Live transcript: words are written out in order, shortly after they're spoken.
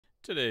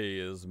Today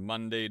is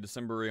Monday,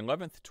 December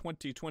 11th,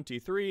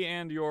 2023,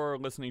 and you're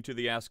listening to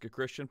the Ask a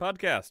Christian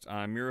podcast.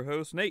 I'm your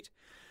host, Nate.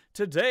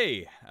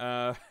 Today,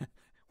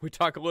 we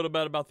talk a little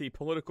bit about the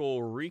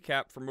political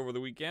recap from over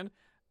the weekend.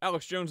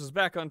 Alex Jones is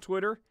back on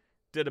Twitter,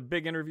 did a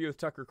big interview with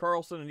Tucker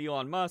Carlson and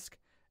Elon Musk,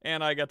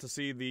 and I got to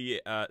see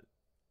the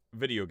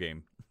video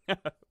game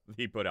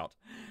he put out.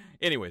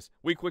 Anyways,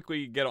 we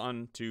quickly get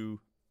on to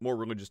more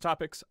religious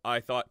topics.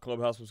 I thought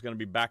Clubhouse was going to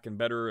be back and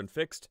better and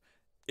fixed.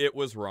 It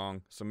was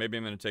wrong, so maybe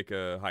I'm going to take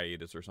a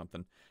hiatus or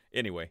something.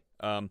 Anyway,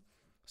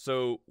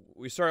 so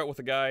we start out with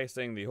a guy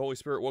saying the Holy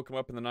Spirit woke him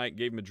up in the night,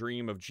 gave him a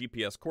dream of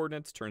GPS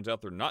coordinates. Turns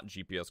out they're not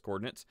GPS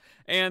coordinates.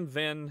 And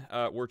then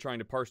we're trying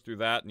to parse through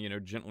that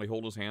and, gently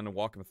hold his hand and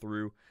walk him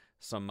through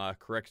some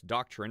correct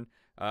doctrine.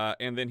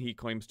 And then he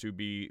claims to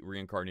be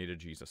reincarnated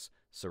Jesus.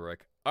 So we're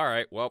like, all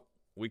right, well,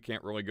 we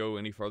can't really go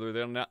any further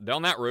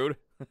down that road.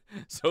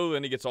 So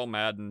then he gets all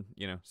mad and,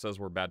 says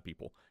we're bad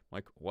people. I'm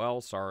like,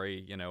 well,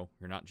 sorry,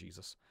 you're not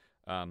Jesus.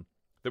 Then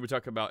we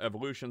talk about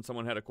evolution.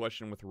 Someone had a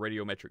question with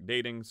radiometric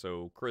dating,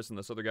 so Chris and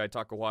this other guy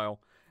talk a while.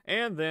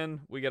 And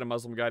then we get a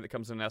Muslim guy that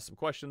comes in and asks some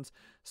questions,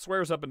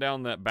 swears up and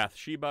down that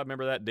Bathsheba,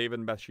 remember that, David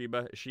and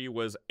Bathsheba? She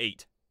was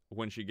 8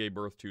 when she gave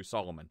birth to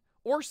Solomon.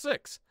 Or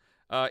 6.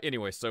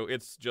 Anyway, so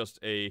it's just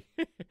a...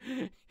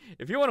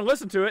 if you want to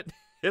listen to it,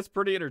 it's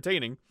pretty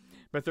entertaining,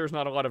 but there's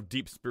not a lot of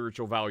deep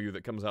spiritual value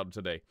that comes out of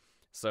today.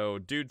 So,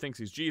 dude thinks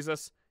he's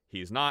Jesus.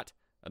 He's not.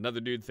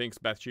 Another dude thinks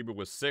Bathsheba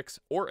was 6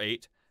 or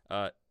 8.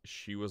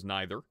 She was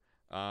neither.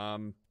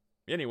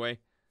 Anyway,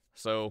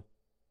 so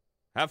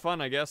have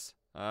fun, I guess.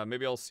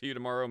 Maybe I'll see you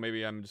tomorrow.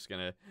 Maybe I'm just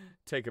going to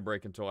take a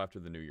break until after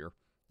the new year.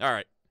 All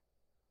right.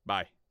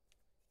 Bye.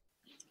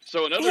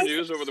 So in other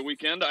news over the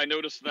weekend, I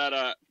noticed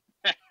that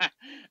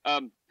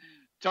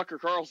Tucker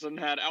Carlson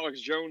had Alex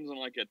Jones in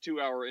like a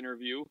 2-hour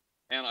interview,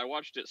 and I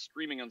watched it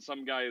streaming on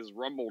some guy's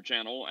Rumble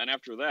channel, and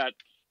after that,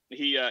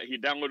 he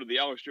downloaded the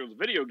Alex Jones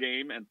video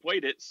game and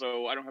played it,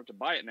 so I don't have to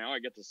buy it now. I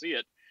get to see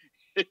it.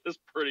 It is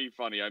pretty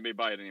funny. I may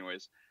buy it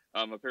anyways.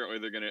 Apparently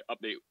they're going to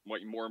update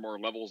more and more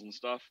levels and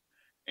stuff.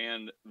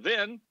 And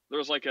then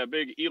there's like a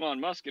big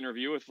Elon Musk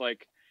interview with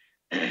like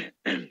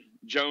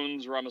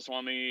Jones,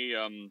 Ramaswamy,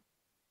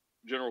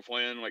 General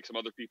Flynn, like some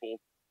other people.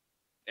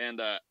 And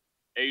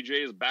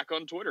AJ is back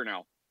on Twitter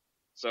now.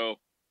 So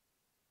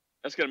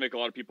that's going to make a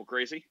lot of people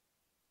crazy,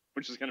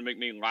 which is going to make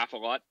me laugh a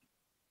lot.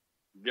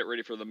 Get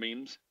ready for the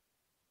memes.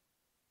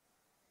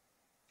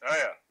 Oh,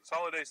 yeah. This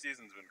holiday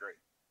season's been great.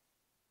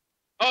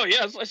 Oh,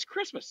 yeah. It's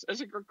Christmas. It's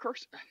a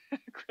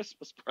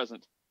Christmas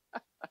present.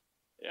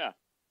 Yeah.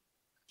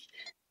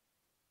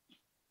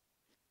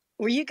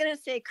 Were you going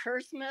to say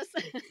Christmas?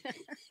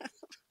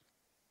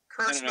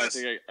 Christmas.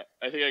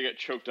 I think I get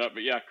choked up,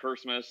 but yeah,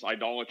 Christmas,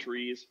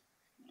 idolatries.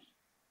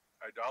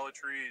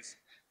 Idolatries.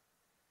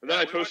 But then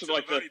I posted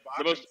like the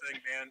most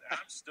thing, man. I'm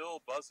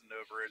still buzzing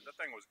over it. That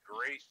thing was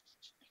great.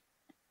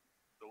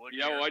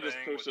 Yeah, well, I just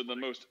posted the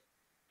most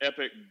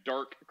epic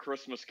dark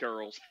Christmas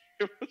carols.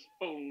 It was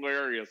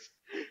hilarious.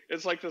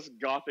 It's like this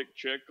gothic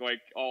chick, like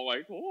all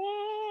like,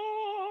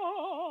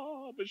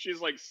 whoa, but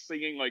she's like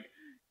singing like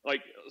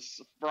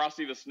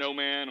Frosty the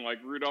Snowman, like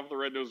Rudolph the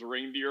Red-Nosed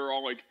Reindeer,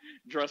 all like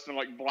dressed in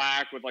like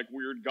black with like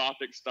weird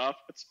gothic stuff.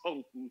 It's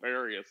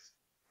hilarious.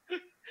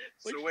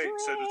 So like, wait,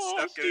 so did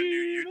Steph get a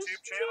new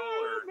YouTube channel,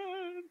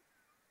 or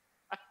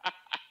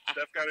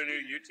Steph got a new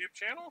YouTube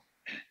channel?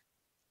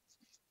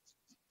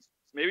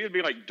 Maybe it'd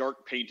be like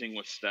dark painting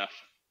with Steph.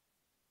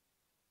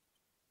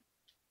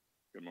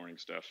 Good morning,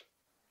 Steph.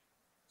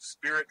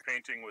 Spirit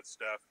painting with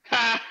Steph.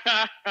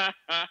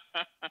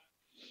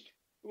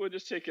 We'll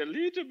just take a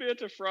little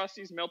bit of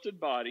Frosty's melted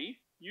body,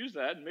 use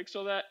that, mix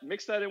that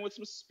in with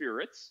some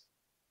spirits,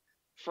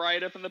 fry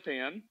it up in the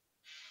pan.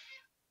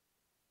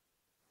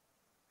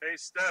 Hey,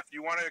 Steph,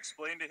 you want to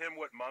explain to him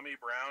what Mummy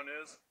Brown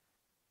is?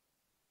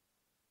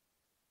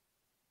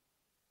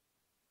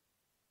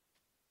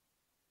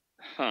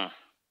 Huh.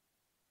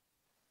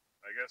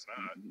 I guess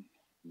not.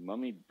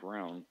 Mummy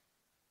Brown.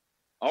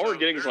 All we're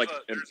getting is like...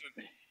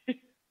 I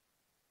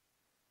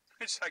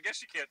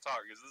guess you can't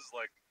talk, because this is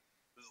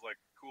like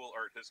cool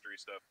art history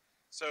stuff.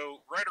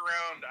 So right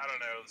around, I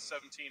don't know,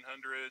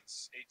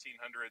 1700s,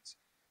 1800s,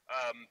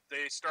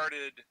 they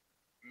started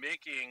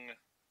making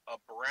a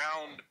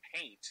brown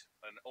paint,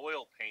 an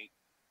oil paint,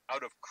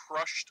 out of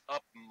crushed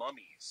up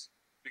mummies.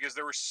 Because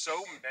there were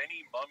so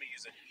many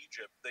mummies in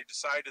Egypt, they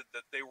decided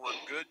that they were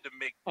good to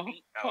make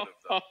paint out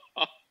of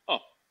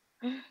them.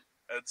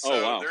 And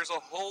so there's a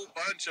whole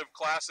bunch of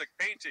classic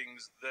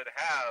paintings that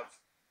have,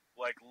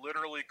 like,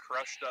 literally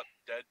crushed up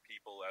dead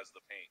people as the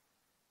paint.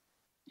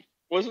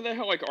 Wasn't that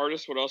how, like,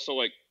 artists would also,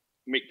 like,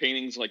 make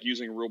paintings, like,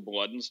 using real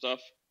blood and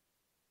stuff?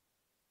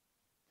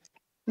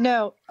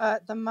 No,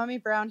 the Mummy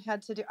Brown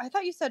had to do... I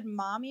thought you said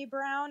Mommy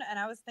Brown, and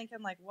I was thinking,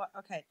 like, what?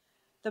 Okay.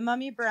 The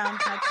Mummy Brown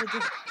had to do...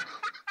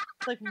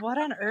 Like, what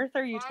on earth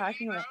are you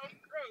talking about?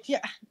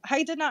 Yeah,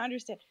 I did not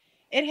understand.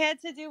 It had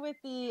to do with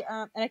the,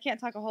 and I can't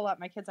talk a whole lot.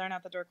 My kids aren't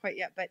out the door quite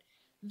yet, but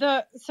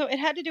So it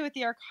had to do with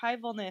the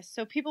archivalness.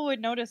 So people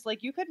would notice,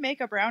 like, you could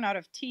make a brown out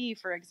of tea,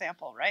 for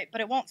example, right?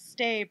 But it won't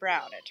stay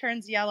brown. It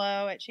turns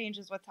yellow. It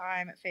changes with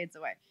time. It fades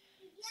away.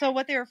 So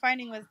what they were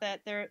finding was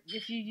that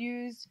if you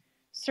use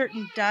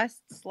certain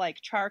dusts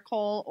like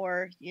charcoal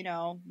or,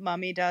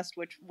 mummy dust,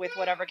 which with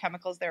whatever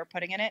chemicals they were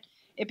putting in it,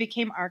 it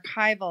became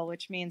archival,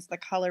 which means the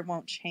color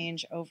won't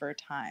change over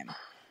time.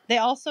 They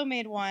also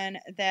made one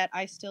that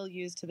I still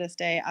use to this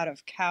day out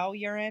of cow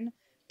urine,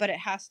 but it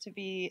has to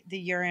be the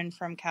urine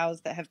from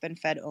cows that have been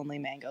fed only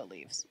mango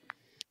leaves.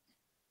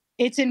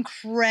 It's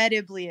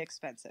incredibly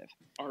expensive.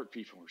 Art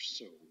people are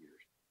so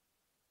weird.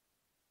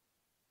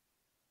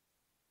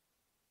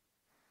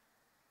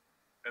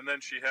 And then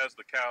she has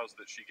the cows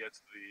that she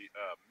gets the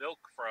milk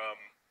from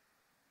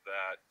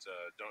that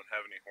don't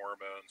have any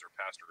hormones or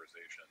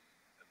pasteurization,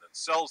 and then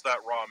sells that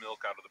raw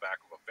milk out of the back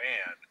of a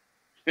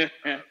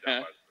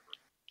van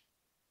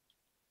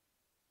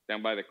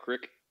down by the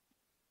creek.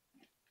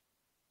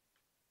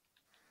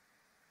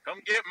 Come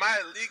get my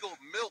illegal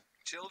milk,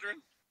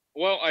 children.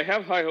 Well, I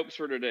have high hopes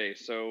for today.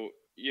 So,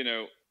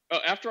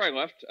 after I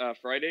left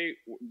Friday,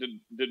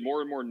 did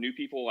more and more new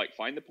people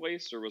find the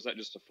place, or was that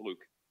just a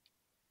fluke?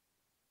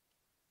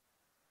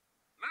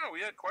 No,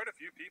 we had quite a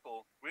few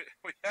people. We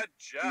had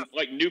Jeff.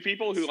 New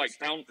people who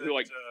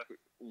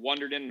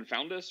wandered in and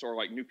found us, or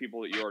new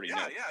people that you already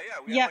know?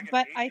 Yeah.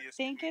 But I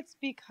think it's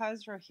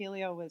because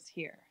Rogelio was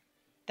here.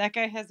 That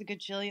guy has a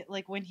gajillion.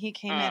 When he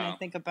came in, I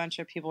think a bunch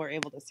of people were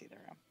able to see the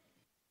room.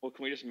 Well,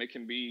 can we just make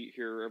him be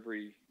here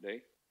every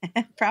day?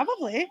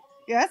 Probably.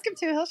 You ask him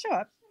to, he'll show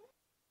up.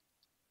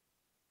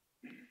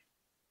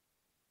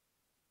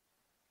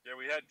 Yeah,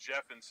 we had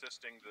Jeff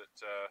insisting that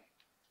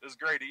this is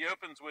great. He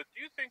opens with,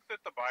 "Do you think that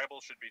the Bible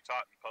should be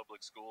taught in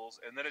public schools?"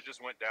 And then it just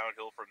went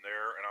downhill from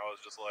there, and I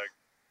was like,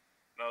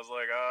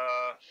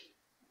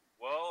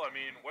 well, I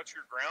mean, what's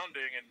your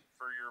grounding and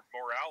for your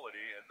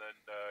morality? And then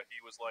he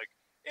was like,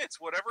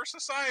 "It's whatever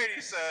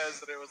society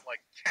says," and it was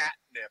like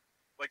catnip.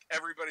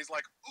 Everybody's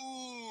like,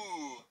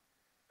 "Ooh,"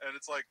 and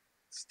it's like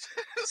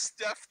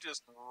Steph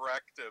just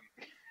wrecked him.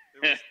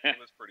 It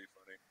was pretty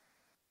funny.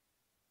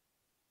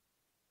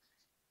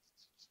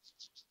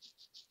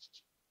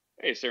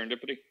 Hey,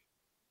 Serendipity.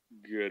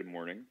 Good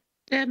morning.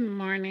 Good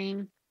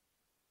morning.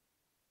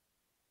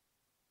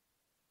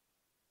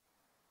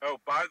 Oh,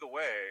 by the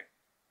way,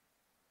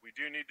 we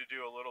do need to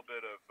do a little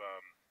bit of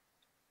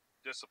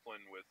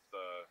discipline with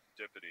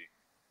Dippity.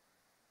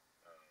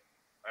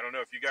 I don't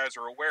know if you guys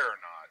are aware or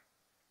not,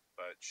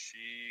 but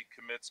she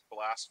commits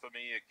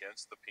blasphemy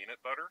against the peanut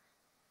butter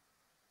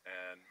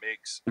and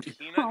makes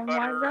peanut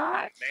butter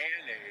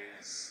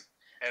mayonnaise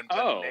and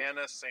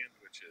banana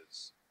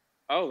sandwiches.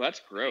 Oh, that's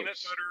gross. Peanut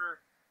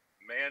butter,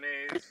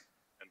 mayonnaise,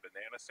 and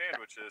banana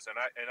sandwiches, and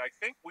I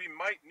think we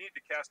might need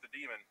to cast a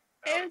demon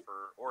out of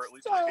her, or at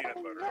least the peanut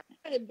butter.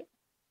 Good.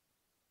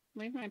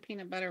 Leave my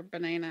peanut butter,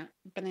 banana,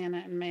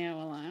 and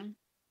mayo alone.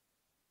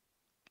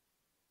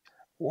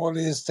 What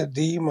is the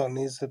demon?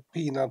 Is a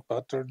peanut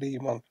butter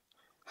demon.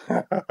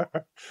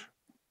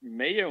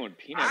 Mayo and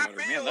peanut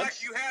butter. I feel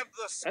like you have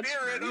the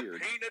spirit of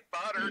peanut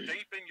butter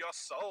deep in your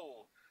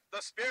soul.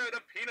 The spirit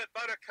of peanut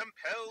butter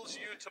compels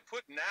you to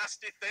put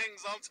nasty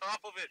things on top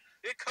of it.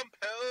 It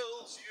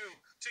compels you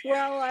to use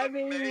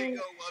the mayo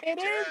of it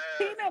is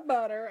peanut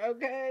butter,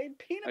 okay?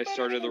 Peanut butter. I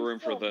started the room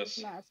for this.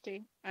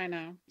 Nasty. I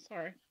know.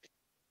 Sorry.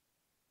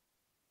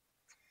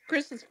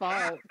 Chris's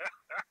fault.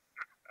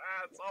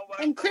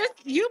 And Chris,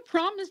 you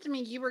promised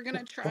me you were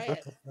gonna try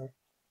it.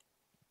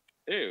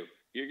 Ew,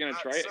 you're gonna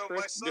try it,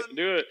 Chris?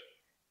 Do it.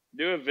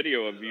 Do a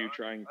video of you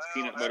trying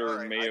peanut butter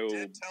and mayo.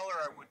 I did tell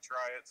her I would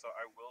try it, so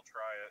I will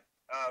try it.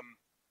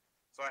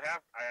 So I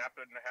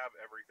happen to have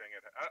everything.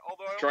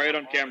 Although I try it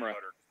on camera.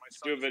 Let's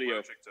do a video.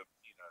 Allergic to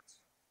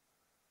peanuts.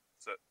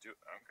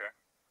 Okay.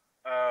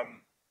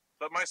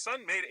 But my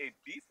son made a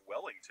beef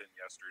Wellington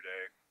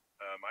yesterday.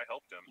 I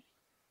helped him,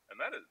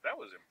 and that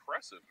was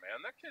impressive,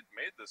 man. That kid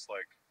made this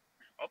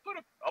I'll put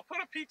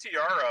a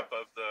PTR up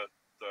of the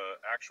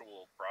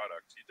actual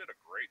product. He did a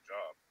great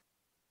job.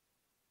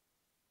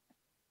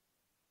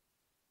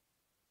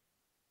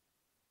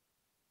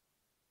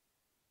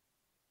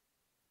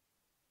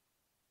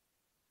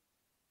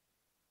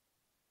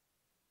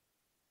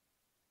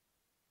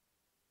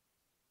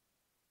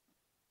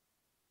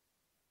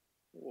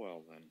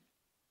 Well then.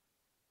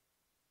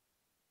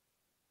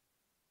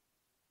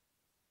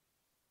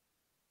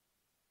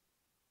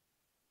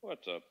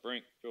 What's up,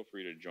 Frank? Feel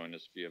free to join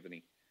us if you have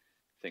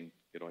anything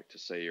you'd like to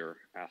say or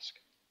ask.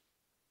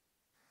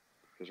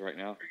 Because right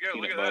now,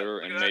 peanut butter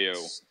and mayo.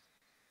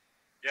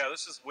 Yeah,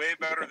 this is way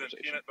better than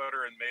peanut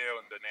butter and mayo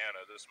and banana.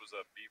 This was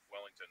a beef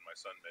Wellington my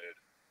son made.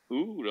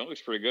 Ooh, that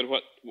looks pretty good.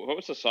 What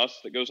was the sauce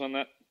that goes on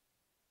that?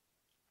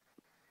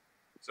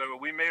 So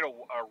we made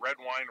a red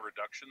wine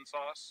reduction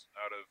sauce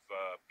out of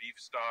beef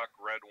stock,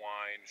 red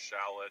wine,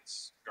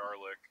 shallots,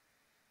 garlic,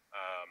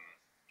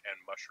 and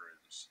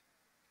mushrooms.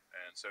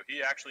 And so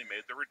he actually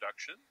made the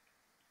reduction,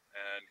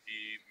 and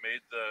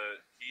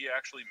he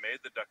actually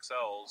made the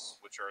duxelles,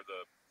 which are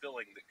the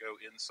filling that go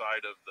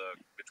inside of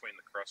between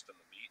the crust and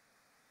the meat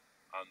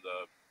on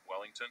the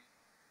Wellington.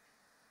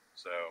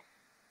 So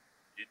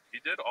he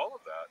did all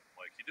of that.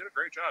 Like, he did a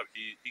great job.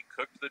 He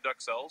cooked the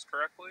duxelles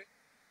correctly.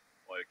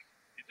 Like,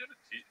 he did it.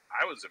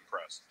 I was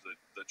impressed.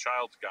 The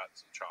child's got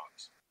some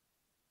chops.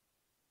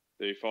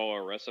 Did he follow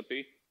a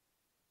recipe?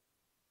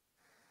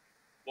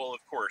 Well,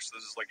 of course,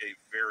 this is like a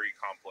very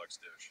complex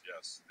dish.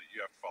 Yes,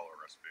 you have to follow a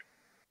recipe.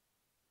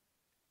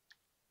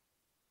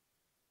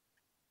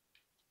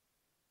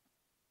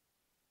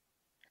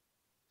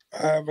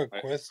 I have a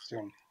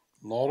question.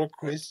 Not a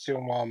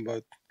Christian one,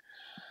 but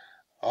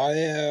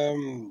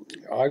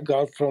I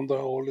got from the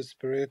Holy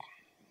Spirit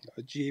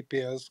a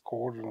GPS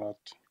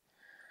coordinate,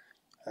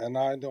 and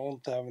I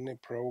don't have any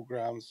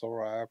programs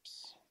or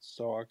apps,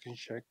 so I can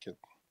check it.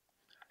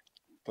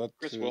 But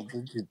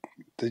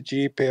the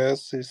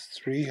GPS is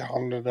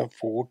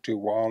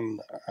 341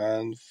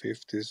 and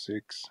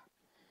 56.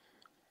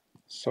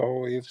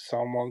 So if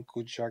someone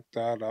could check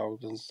that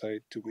out and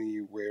say to me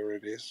where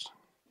it is.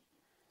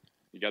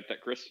 You got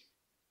that, Chris?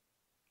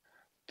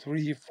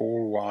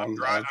 341. I'm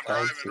driving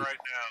right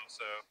now,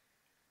 so.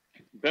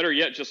 Better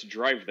yet, just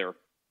drive there.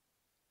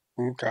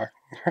 Okay.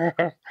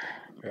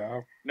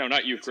 Yeah. No,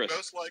 not you, it's Chris.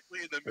 Most likely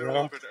in the middle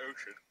of an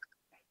ocean.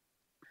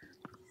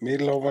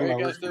 Middle of an ocean. How are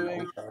you guys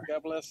doing?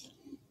 God bless.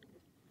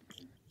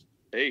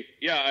 Hey,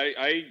 yeah,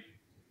 I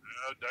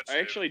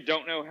actually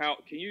don't know how.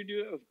 Can you do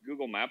it with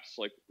Google Maps,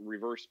 like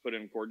reverse put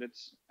in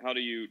coordinates?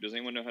 Does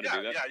anyone know how to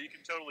do that? Yeah, you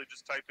can totally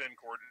just type in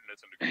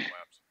coordinates into Google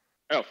Maps.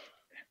 Oh.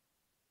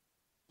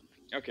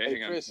 Okay, Hey,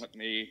 hang Chris. on.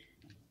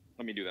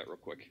 Let me do that real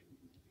quick.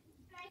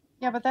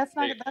 Yeah, but that's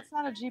not a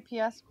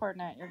GPS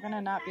coordinate. You're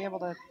gonna not be able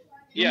to.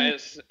 Yeah,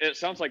 it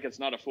sounds like it's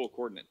not a full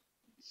coordinate.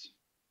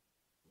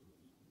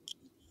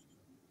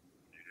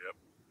 Yep.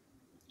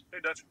 Hey,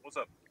 Dutch, what's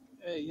up?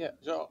 Hey, yeah.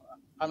 So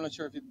I'm not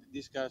sure if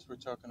these guys were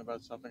talking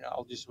about something.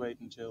 I'll just wait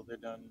until they're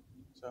done.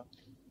 So.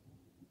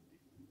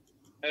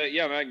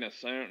 Yeah,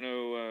 Magnus. I don't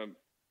know.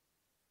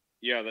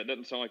 Yeah, that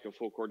doesn't sound like a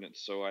full coordinate,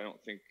 so I don't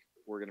think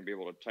we're going to be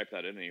able to type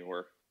that in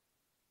anywhere.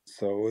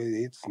 So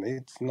it's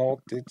not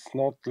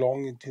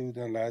longitude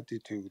and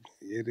latitude.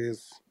 It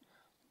is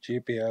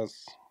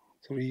GPS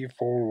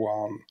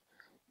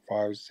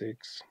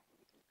 34156.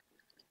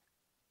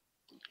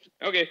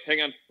 Okay,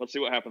 hang on. Let's see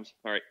what happens.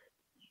 All right,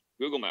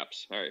 Google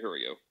Maps. All right, here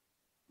we go.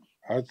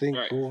 I think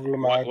right. Google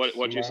Maps.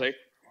 What'd you say?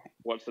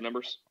 What's the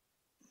numbers?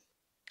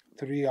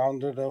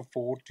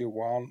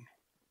 341.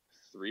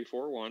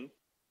 341.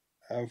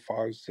 And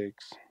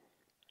 56.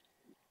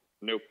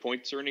 No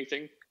points or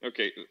anything.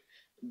 Okay.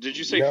 Did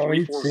you say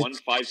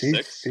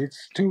 34156?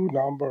 It's two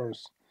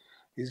numbers.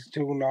 It's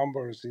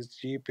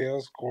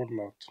GPS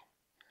coordinate.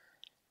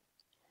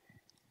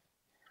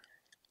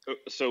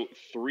 So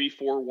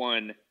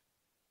 341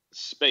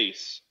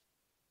 space,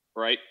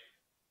 right?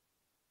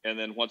 And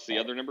then what's the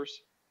other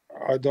numbers?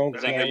 I don't know.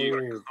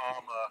 You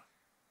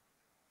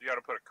got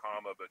to put a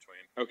comma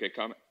between. Okay,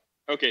 comma.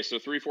 Okay, so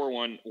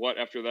 341. What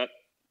after that?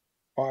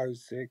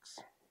 56.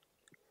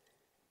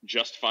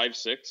 Just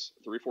 56.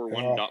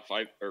 341 dot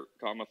 5 or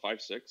comma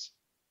 56.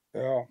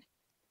 Yeah.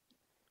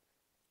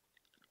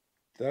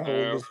 The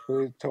Holy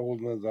Spirit told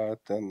me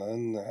that,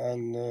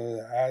 and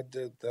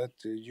added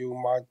that you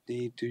might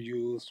need to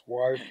use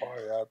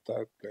Wi-Fi at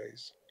that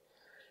place.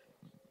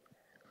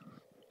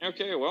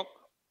 Okay, well,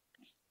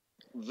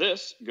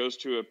 this goes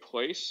to a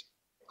place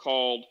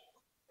called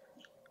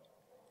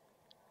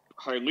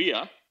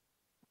Hialeah,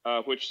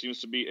 which seems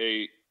to be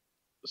a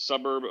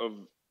suburb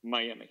of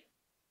Miami,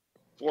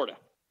 Florida.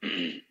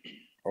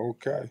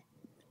 Okay.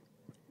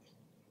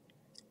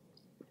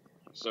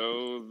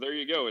 So there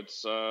you go.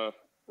 It's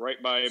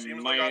right by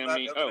Seems Miami. Like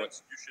you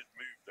should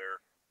move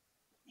there.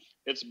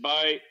 It's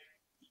by,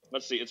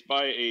 let's see, it's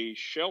by a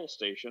Shell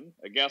station,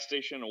 a gas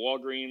station, a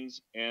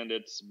Walgreens, and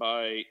it's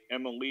by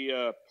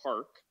Emilia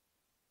Park.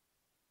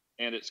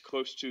 And it's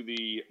close to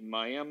the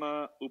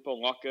Miami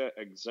Upalaka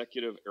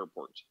Executive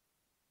Airport.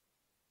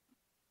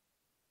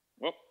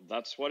 Well,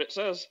 that's what it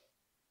says.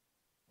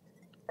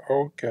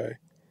 Okay.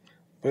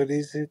 But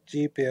is it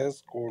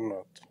GPS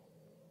coordinate?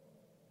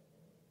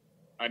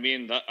 I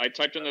mean, I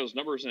typed in those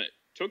numbers and it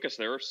took us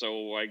there,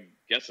 so I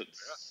guess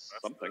it's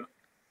something.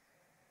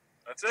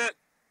 That's it.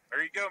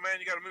 There you go, man.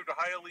 You got to move to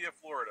Hialeah,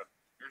 Florida.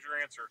 Here's your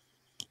answer.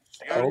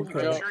 I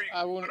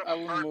wouldn't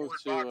move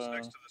to box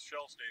next to the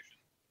Shell station.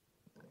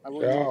 I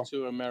wouldn't move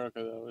to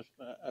America though. If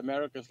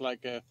America's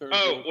like a third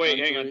world wait,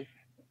 country.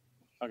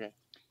 hang on. Okay.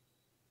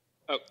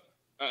 Oh,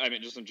 I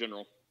mean just in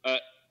general.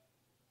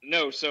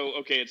 No, so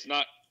okay, it's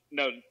not.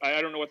 No,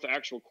 I don't know what the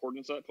actual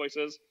coordinates of that place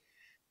is,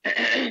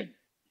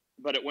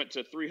 but it went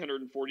to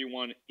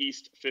 341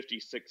 East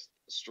 56th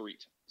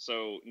Street.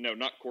 So no,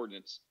 not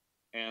coordinates.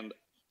 And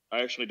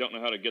I actually don't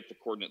know how to get the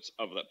coordinates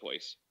of that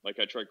place. Like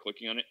I tried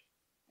clicking on it.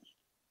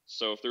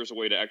 So if there's a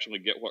way to actually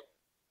get what,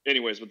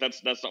 anyways, but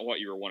that's not what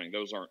you were wanting.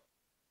 Those aren't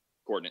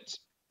coordinates.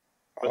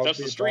 But that's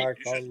the street.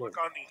 You should look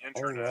on the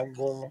internet.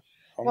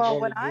 Well,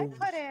 when I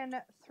put in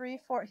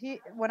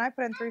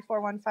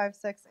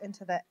 34156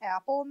 into the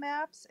Apple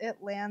Maps,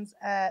 it lands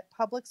at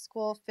Public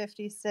School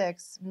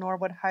 56,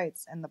 Norwood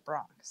Heights in the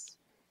Bronx.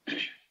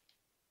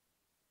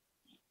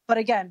 But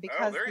again,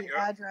 because there the you go.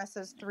 address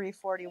is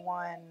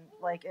 341,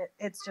 like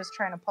it's just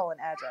trying to pull an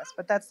address.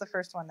 But that's the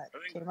first one that I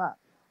think came up.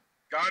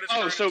 God is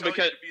trying to tell you to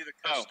be the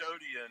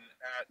custodian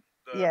at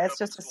the Yeah, it's public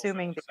just schools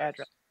assuming in the your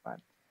address.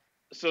 sense.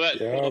 So that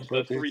pulled Yeah, up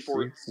the but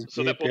it's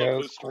So that pulled up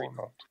the GPS street.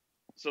 coordinate.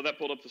 So that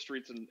pulled up the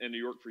streets in New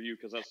York for you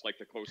because that's like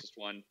the closest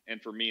one,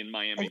 and for me in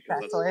Miami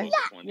because that's the Exactly.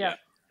 closest one. Yeah.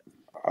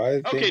 Yeah. I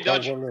Okay, think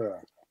Dutch.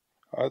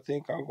 I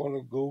think I'm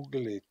gonna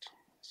Google it.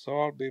 So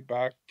I'll be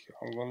back.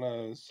 I'm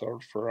gonna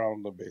search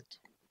around a bit.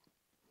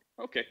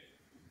 Okay.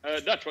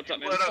 Dutch, what's up,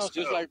 man?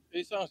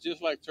 He sounds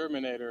just like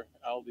Terminator.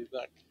 I'll be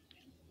back.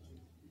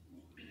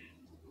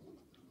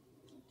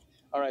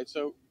 All right.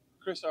 So,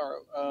 Chris R.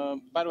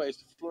 By the way, is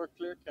the floor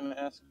clear? Can I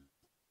ask?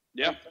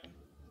 Yeah. Something?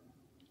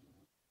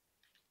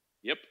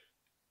 Yep.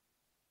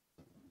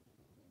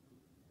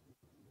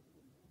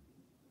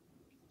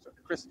 So,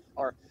 Chris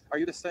R. Are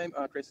you the same,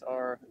 Chris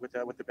R. with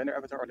the Bender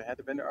avatar or the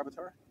Head Bender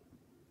avatar?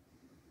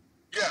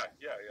 Yeah.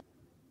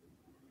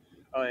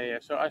 Oh yeah.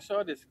 So I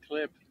saw this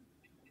clip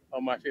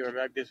on my favorite,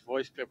 like this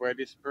voice clip where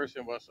this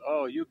person was,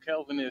 "Oh, you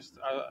Calvinists,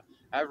 I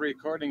have a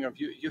recording of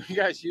you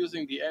guys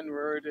using the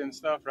N-word and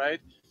stuff,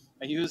 right?"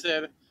 And you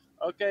said,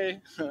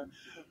 "Okay,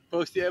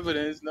 post the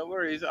evidence. No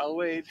worries, I'll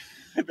wait."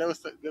 that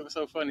was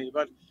so funny.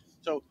 But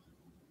so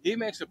he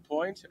makes a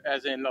point,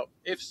 as in, look,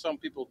 if some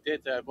people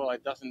did that, well,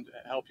 it doesn't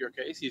help your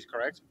case. He's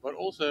correct. But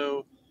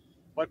also,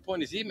 what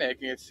point is he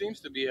making? It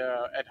seems to be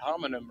ad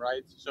hominem,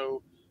 right?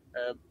 So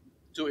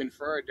to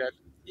infer that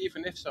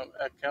even if some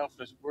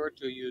Calvinists were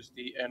to use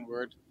the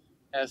N-word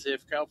as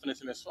if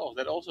Calvinism is false,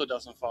 that also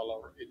doesn't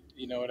follow.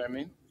 You know what I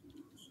mean?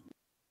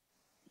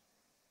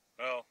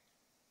 Well,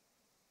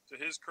 to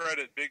his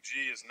credit, Big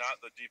G is not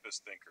the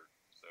deepest thinker,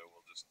 so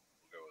we'll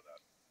go with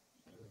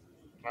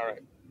that. All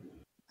right.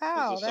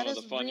 Wow, Was this that some of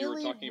is the fun you were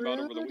really talking about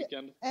over the rude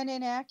weekend? and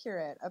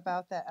inaccurate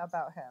about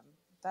him.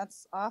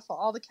 That's awful.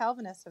 All the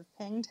Calvinists have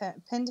pinned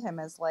him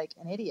as like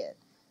an idiot,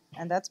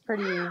 and that's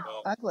pretty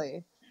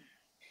ugly.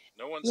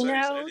 No one said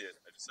he's an idiot.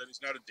 I just said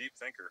he's not a deep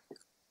thinker.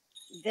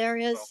 There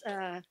is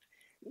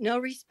no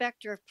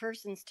respecter of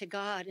persons to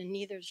God, and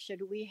neither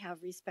should we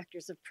have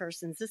respecters of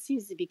persons. This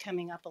seems to be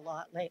coming up a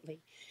lot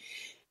lately.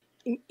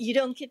 You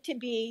don't get to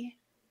be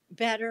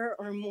better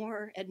or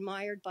more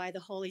admired by the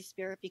Holy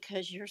Spirit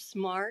because you're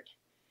smart,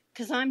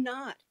 because I'm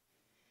not.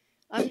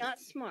 I'm not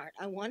smart.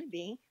 I want to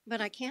be,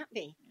 but I can't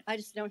be. I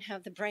just don't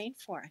have the brain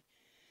for it.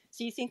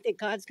 So you think that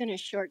God's going to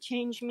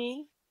shortchange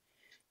me?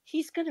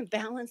 He's going to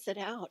balance it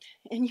out.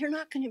 And you're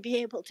not going to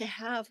be able to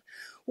have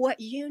what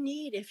you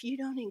need if you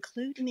don't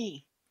include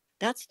me.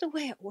 That's the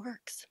way it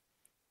works.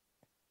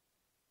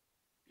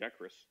 Yeah,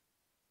 Chris.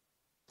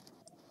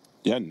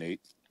 Yeah,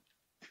 Nate.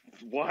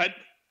 What?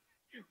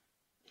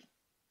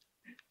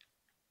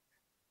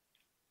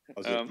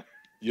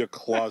 You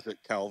closet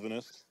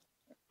Calvinist?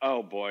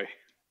 Oh boy.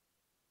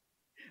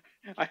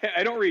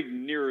 I don't read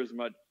near as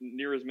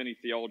many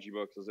theology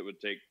books as it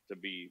would take to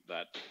be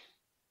that.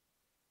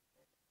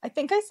 I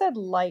think I said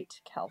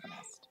light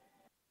Calvinist.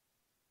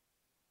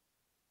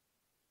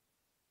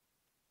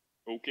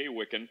 Okay,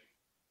 Wiccan.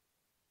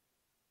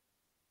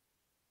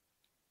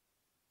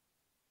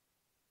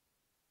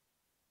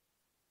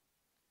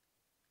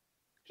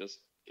 Just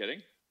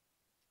kidding.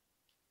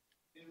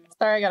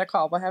 Sorry, I got a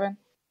call. What happened?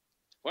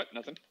 What?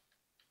 Nothing.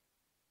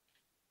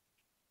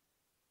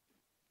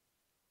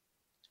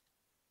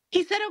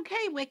 He said,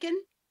 "Okay, Wiccan."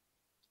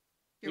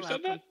 Who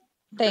said that?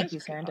 Thank you,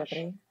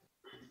 Serendipity.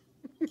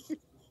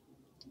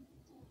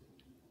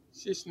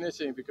 She's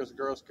snitching because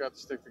girls got to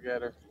stick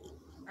together.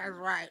 All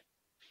right.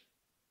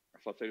 I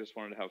thought they just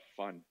wanted to have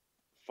fun.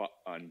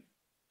 Fun.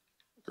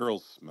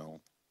 Girls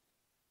smell.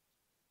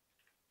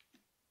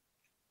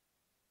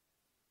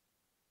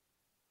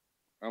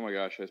 Oh my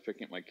gosh, I was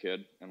picking up my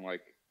kid and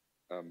like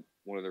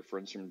one of their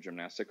friends from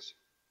gymnastics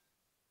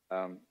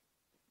a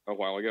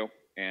while ago,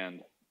 and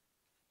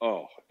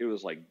it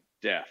was like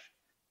death.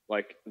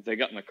 Like they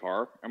got in the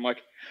car, I'm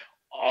like,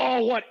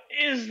 oh, what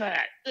is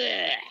that?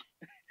 Ugh.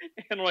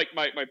 And like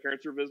my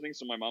parents were visiting,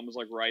 so my mom was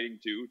like riding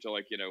too to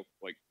like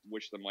like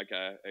wish them like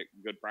a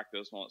good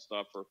practice and all that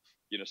stuff, or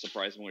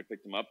surprise them when we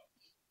picked them up.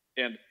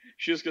 And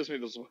she just gives me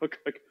this look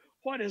like,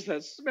 what is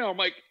that smell? I'm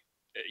like,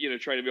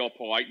 trying to be all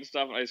polite and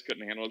stuff, and I just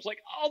couldn't handle it. I was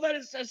like, oh, that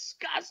is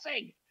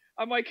disgusting.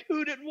 I'm like,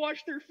 who didn't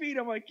wash their feet?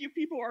 I'm like, you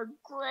people are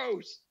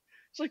gross.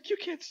 It's like, you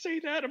can't say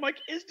that. I'm like,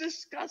 it's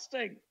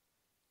disgusting.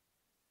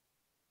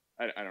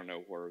 I don't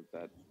know where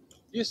that.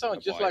 You sound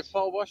applies. Just like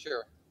Paul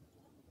Washer.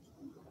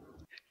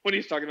 When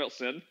he's talking about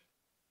sin?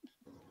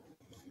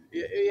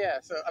 Yeah,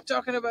 so I'm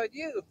talking about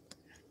you.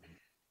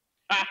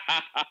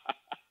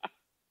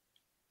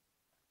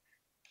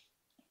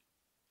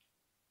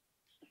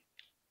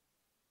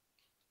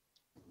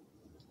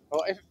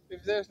 Well,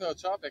 if there's no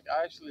topic,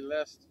 I actually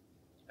last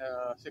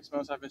 6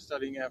 months I've been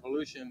studying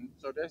evolution.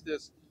 So there's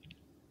this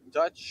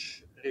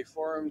Dutch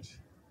Reformed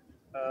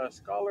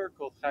scholar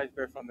called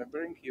Gijsbert van den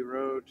Brink. He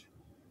wrote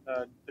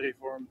the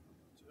Reformed,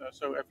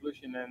 so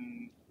evolution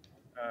and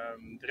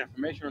the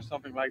Reformation or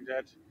something like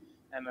that.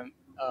 And then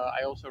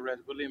I also read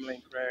William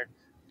Lane Craig,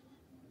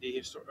 the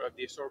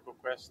historical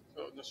quest.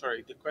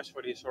 The quest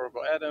for the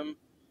historical Adam,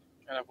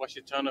 and I've watched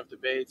a ton of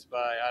debates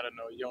by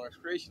young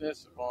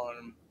creationists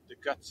on the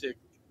Gutsick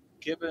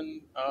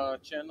Gibbon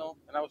channel,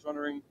 and I was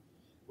wondering,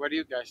 where do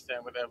you guys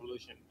stand with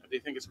evolution? Do you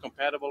think it's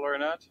compatible or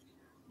not?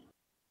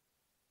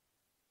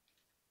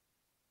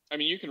 I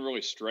mean, you can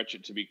really stretch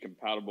it to be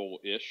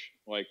compatible-ish,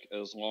 like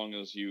as long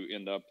as you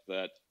end up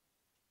that,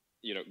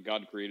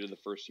 God created the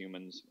first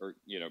humans, or,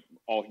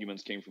 all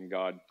humans came from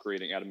God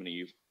creating Adam and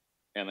Eve,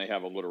 and they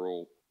have a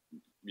literal,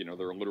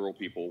 they're literal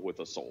people with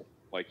a soul.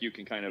 Like, you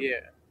can kind of,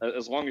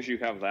 as long as you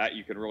have that,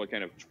 you can really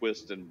kind of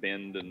twist and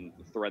bend and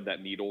thread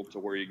that needle to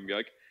where you can be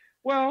like,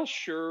 well,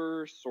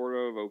 sure, sort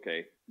of,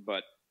 okay,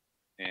 but,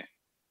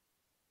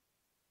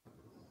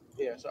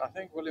 Yeah, so I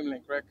think William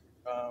Lane Craig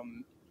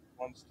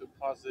wants to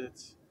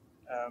posit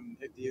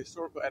the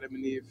historical Adam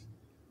and Eve,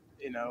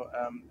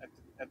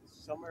 at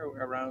somewhere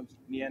around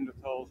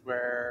Neanderthals,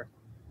 where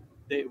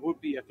they would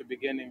be at the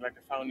beginning like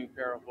the founding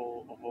pair of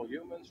all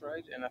humans,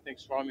 right? And I think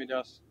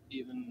Swamidas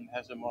even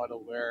has a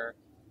model where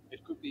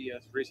it could be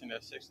as recent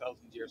as 6,000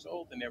 years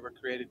old, and they were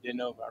created de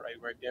novo, right?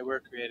 Where they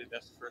were created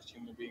as the first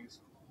human beings.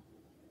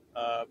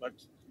 But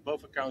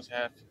both accounts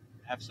have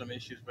some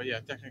issues. But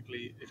yeah,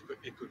 technically it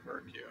could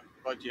work, yeah.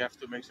 But you have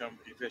to make some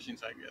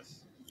revisions, I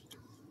guess.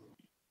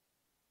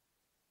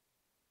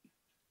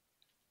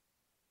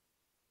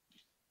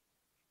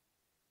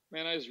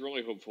 man, I was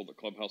really hopeful that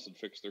Clubhouse had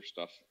fixed their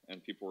stuff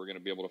and people were going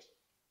to be able to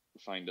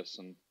find us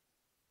and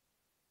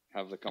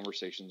have the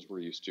conversations we're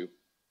used to.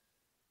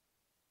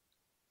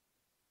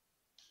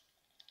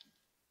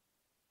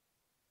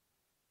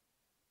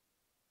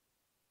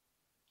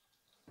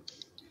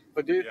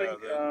 But do you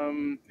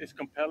think it's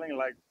compelling,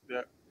 like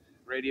the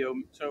radio?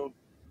 So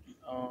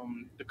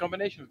the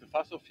combination of the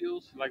fossil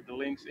fuels, like the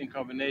links in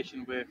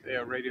combination with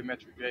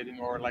radiometric dating,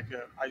 or like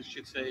I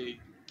should say,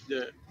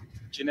 the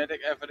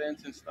genetic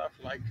evidence and stuff,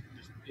 like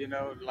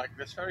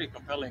that's very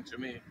compelling to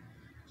me.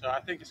 So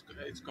I think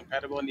it's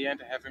compatible in the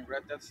end, having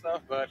read that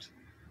stuff, but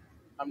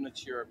I'm not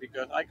sure,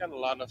 because I got a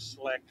lot of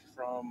slack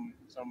from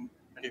some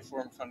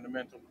Reformed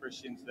fundamental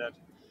Christians that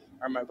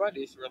are my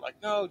buddies. Who are like,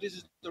 no, this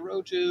is the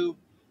road to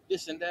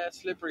this and that,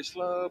 slippery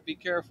slope, be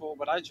careful.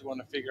 But I just want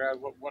to figure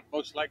out what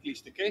most likely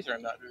is the case or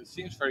not. It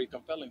seems very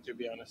compelling, to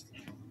be honest.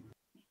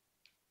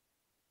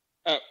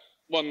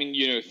 Well, I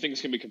mean, things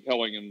can be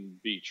compelling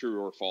and be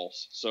true or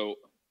false. So,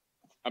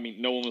 I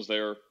mean, no one was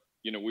there.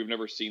 We've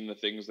never seen the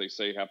things they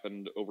say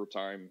happened over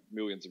time,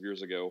 millions of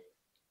years ago,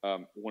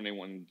 when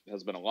anyone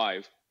has been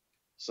alive.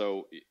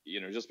 So,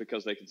 just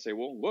because they can say,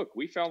 well, look,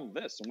 we found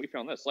this and we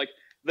found this. Like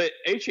the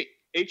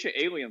ancient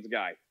aliens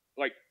guy,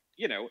 like,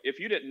 if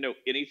you didn't know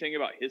anything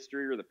about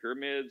history or the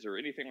pyramids or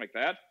anything like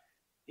that,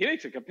 he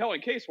makes a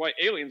compelling case why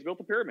aliens built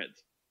the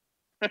pyramids.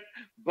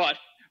 But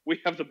we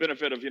have the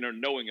benefit of,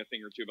 knowing a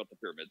thing or two about the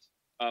pyramids.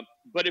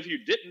 But if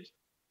you didn't,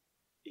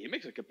 he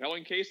makes a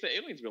compelling case that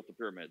aliens built the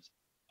pyramids.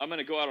 I'm going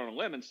to go out on a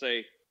limb and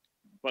say,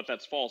 but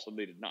that's false and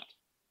they did not.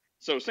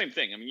 So same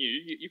thing. I mean,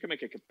 you can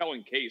make a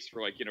compelling case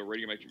for like,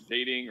 radiometric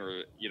dating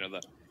or,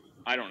 the,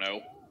 I don't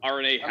know,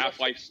 RNA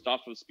half-life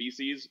stuff of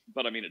species.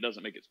 But I mean, it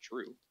doesn't make it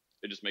true.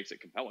 It just makes it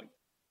compelling.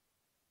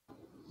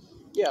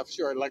 Yeah,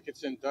 sure. Like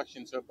it's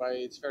induction. So by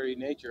its very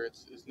nature,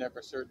 it's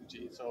never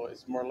certainty. So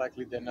it's more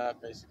likely than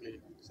not, basically.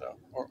 So,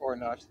 or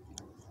not.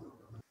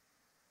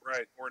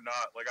 Right, or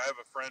not. Like I have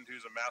a friend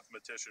who's a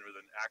mathematician with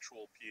an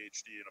actual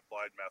PhD in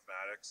applied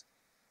mathematics.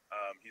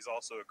 He's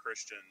also a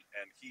Christian,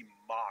 and he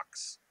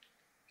mocks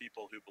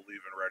people who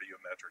believe in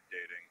radiometric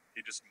dating.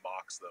 He just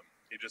mocks them.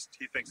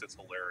 He thinks it's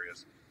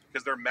hilarious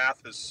because their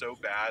math is so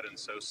bad and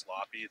so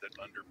sloppy that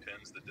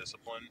underpins the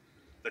discipline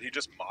that he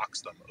just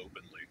mocks them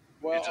openly.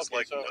 Well, he's just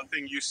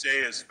nothing you say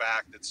is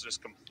fact. It's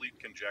just complete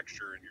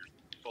conjecture, and you're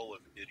full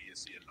of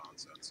idiocy and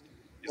nonsense.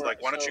 He's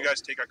like, why don't you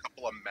guys take a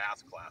couple of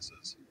math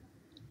classes?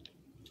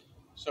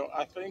 So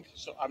I think,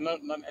 I'm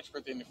not an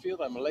expert in the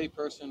field, I'm a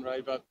layperson,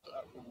 right? But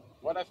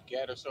what I've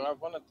gathered, so I've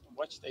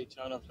watched a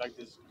ton of like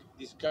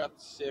these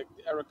Gutsick,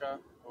 Erica,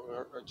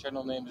 or her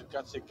channel name is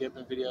Gutsick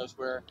Gibbon videos,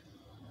 where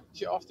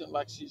she often,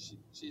 like, she's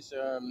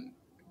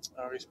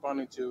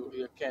responding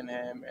to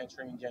Cunningham,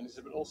 answering Genesis,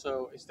 but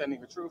also standing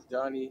for truth,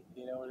 Donnie,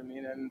 you know what I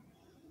mean? And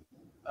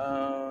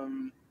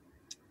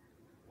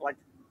like,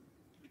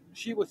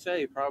 she would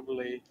say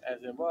probably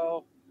as in,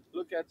 well,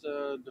 look at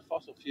the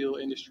fossil fuel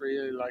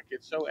industry, like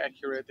it's so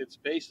accurate, it's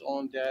based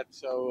on that,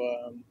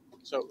 so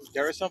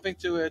there is something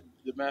to it,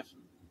 the math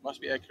must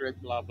be accurate,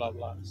 blah blah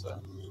blah.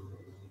 So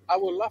I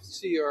would love to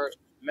see your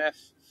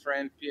math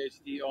friend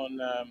PhD on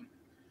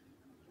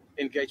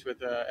engage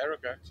with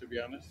Erica, to be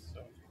honest.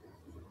 So.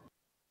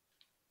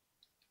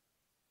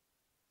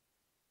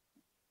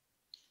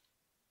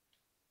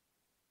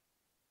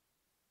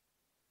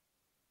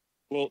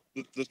 Well,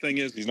 the thing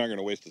is, he's not going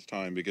to waste his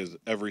time because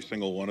every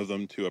single one of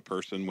them, to a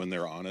person, when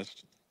they're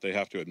honest, they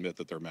have to admit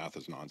that their math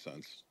is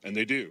nonsense. And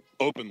they do,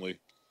 openly.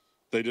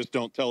 They just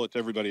don't tell it to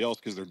everybody else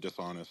because they're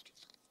dishonest.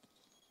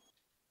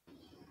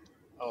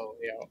 Oh,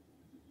 yeah.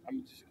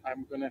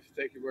 I'm going to have to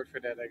take your word for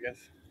that, I guess.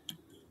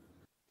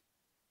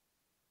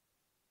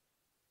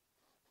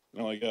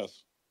 Well, I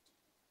guess.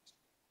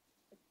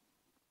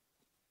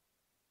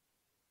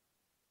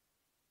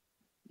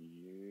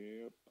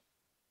 Yep.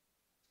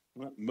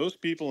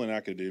 Most people in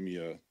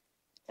academia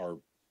are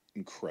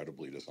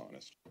incredibly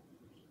dishonest.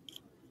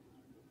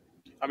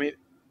 I mean,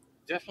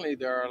 definitely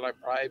there are like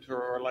bribes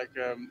or like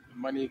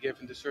money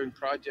given to certain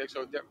projects.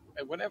 So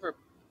whenever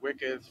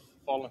wicked,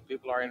 fallen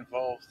people are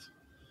involved,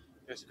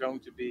 there's going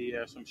to be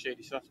some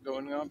shady stuff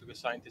going on because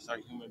scientists are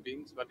human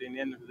beings. But in the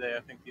end of the day,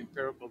 I think the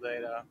empirical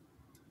data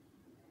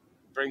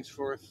brings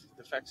forth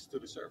the facts to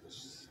the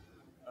surface.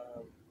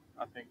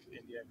 I think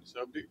in the end.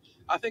 So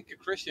I think a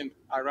Christian,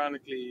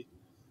 ironically,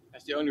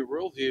 has the only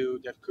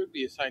worldview that could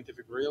be a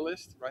scientific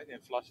realist, right? In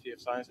philosophy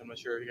of science, I'm not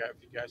sure if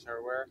you guys are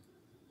aware.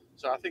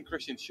 So I think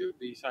Christians should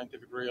be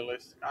scientific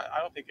realists. I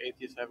don't think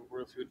atheists have a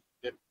worldview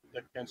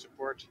that can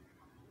support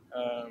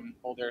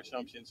all their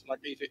assumptions. Like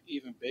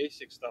even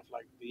basic stuff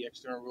like the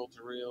external world is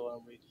real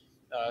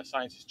and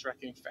science is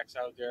tracking facts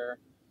out there.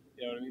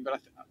 You know what I mean?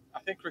 But I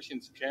think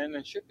Christians can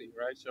and should be,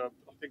 right? So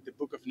I think the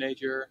book of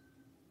nature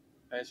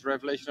is a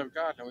revelation of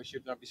God, and we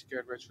should not be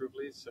scared where truth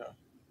leads. So.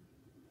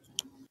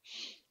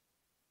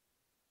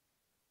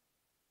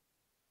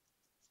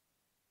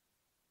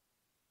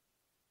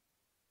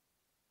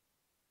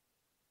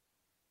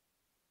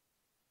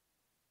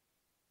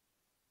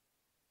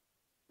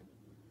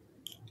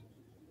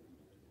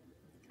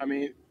 I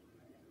mean,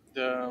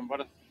 the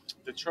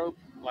trope,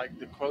 like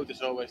the quote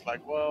is always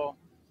like, well,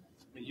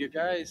 you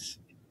guys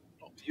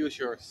use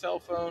your cell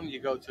phone, you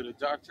go to the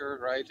doctor,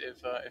 right?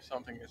 If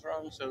something is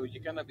wrong, so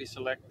you cannot be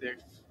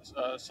selective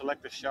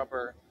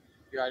shopper.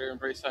 You either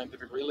embrace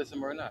scientific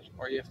realism or not,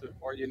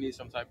 or you need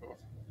some type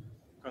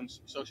of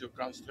social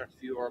construct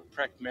view or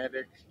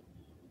pragmatic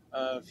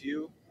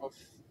view of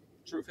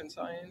truth and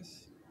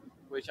science,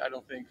 which I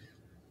don't think.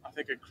 I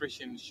think a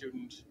Christian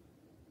shouldn't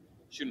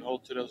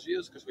hold to those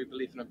views because we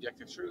believe in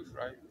objective truth,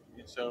 right?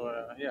 So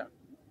yeah.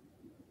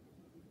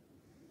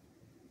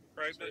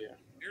 Right, So but yeah.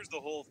 here's the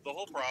whole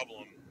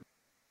problem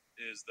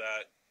is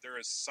that there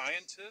is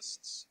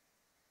scientists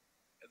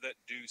that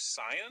do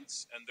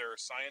science, and there are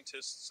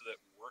scientists that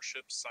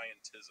worship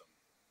scientism.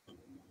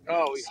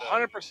 Oh, So,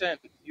 100%.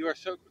 You are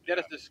so. That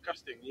is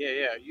disgusting.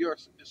 Yeah. You are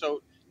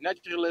so.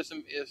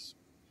 Naturalism is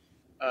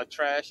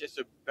trash. It's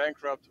a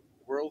bankrupt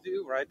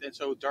worldview, right? And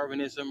so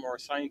Darwinism or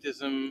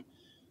scientism,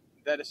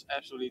 that is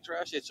absolutely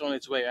trash. It's on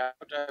its way out,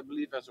 I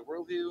believe, as a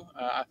worldview.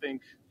 I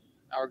think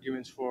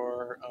arguments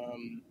for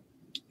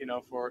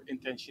for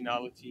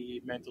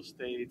intentionality, mental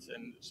states,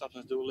 and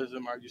substance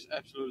dualism are just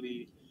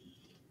absolutely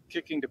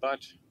kicking the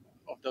butt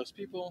of those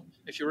people.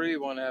 If you really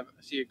want to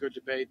see a good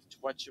debate,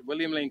 watch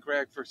William Lane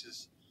Craig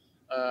versus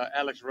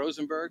Alex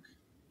Rosenberg.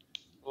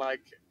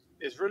 Like,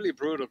 it's really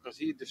brutal because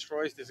he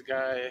destroys this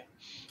guy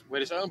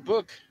with his own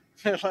book.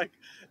 Like,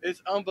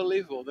 it's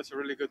unbelievable. That's a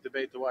really good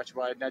debate to watch.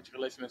 Why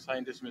naturalism and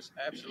scientism is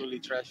absolutely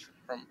trash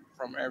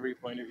from every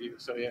point of view.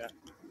 So yeah.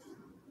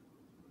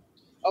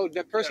 Oh,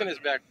 the person is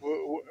back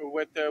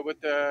with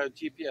the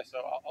GPS. So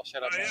I'll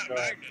shut up now. yeah, Go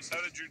ahead. Magnus,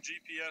 how did your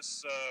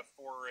GPS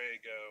foray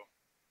go?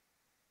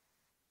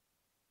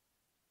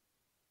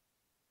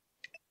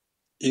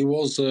 It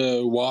was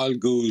a wild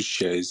goose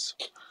chase.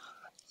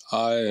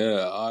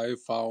 I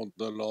found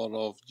a lot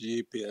of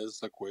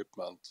GPS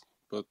equipment,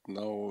 but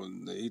no,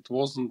 it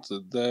wasn't.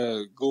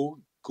 The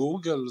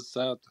Google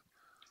said,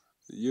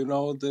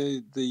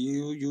 usually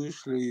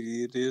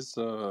it is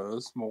a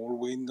small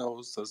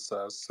window that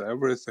says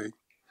everything,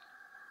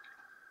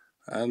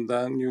 and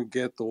then you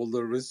get all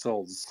the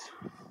results.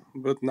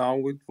 But now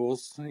it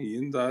was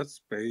in that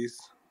space.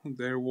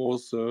 There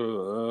was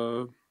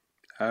a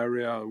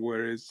area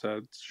where it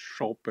said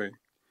shopping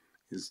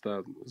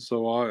instead.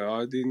 So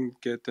I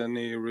didn't get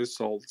any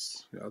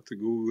results at the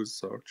Google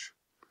search.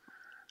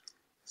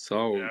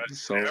 So I would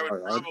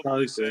I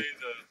probably tried say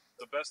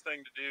the best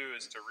thing to do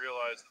is to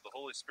realize that the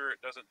Holy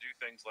Spirit doesn't do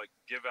things like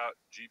give out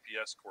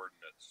GPS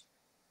coordinates.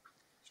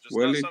 It's just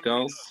well, not it something he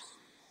does. does.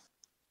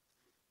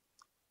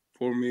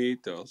 For me,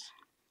 it does.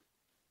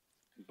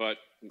 But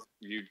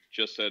you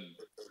just said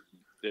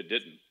it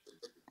didn't.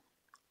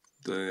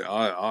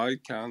 I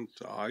can't.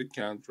 I'm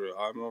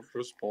not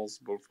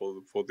responsible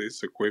for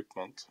this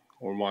equipment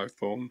or my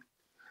phone.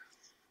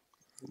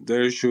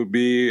 There should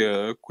be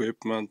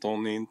equipment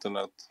on the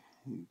internet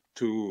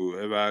to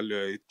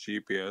evaluate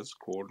GPS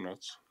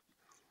coordinates.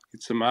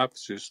 It's a map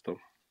system.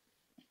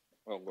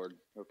 Oh Lord.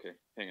 Okay,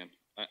 hang on.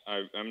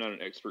 I'm not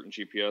an expert in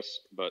GPS,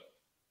 but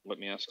let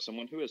me ask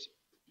someone who is.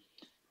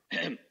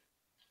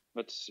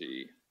 Let's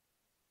see.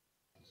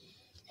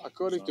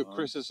 According to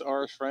Chris's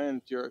R's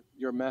friend,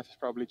 your math is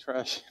probably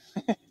trash.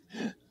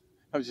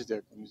 I'm just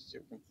joking.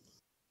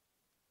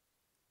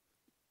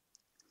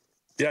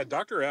 Yeah,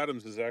 Dr.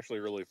 Adams is actually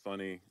really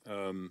funny.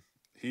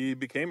 He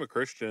became a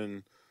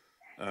Christian.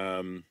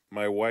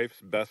 My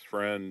wife's best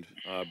friend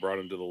brought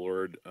him to the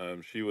Lord.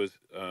 She was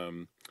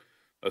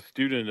a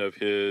student of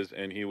his,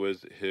 and he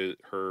was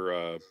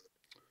her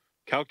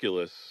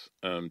calculus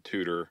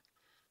tutor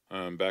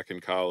back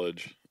in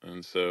college.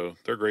 And so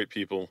they're great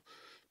people.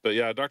 But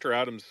yeah, Dr.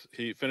 Adams,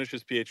 he finished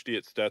his PhD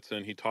at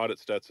Stetson. He taught at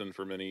Stetson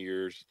for many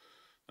years.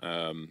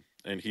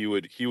 And he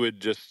would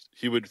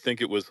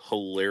think it was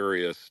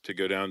hilarious to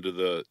go down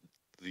to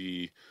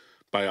the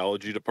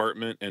biology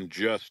department and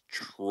just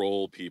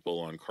troll people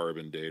on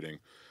carbon dating.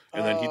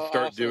 And then he'd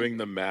start Awesome. doing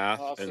the math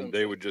Awesome. and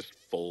they would just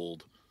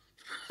fold.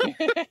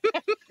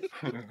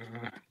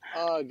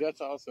 Oh, that's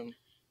awesome.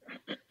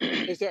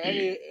 Is there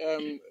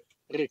any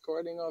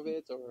recording of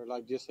it, or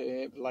like just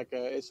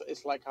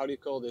it's like, how do you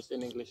call this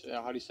in English?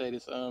 How do you say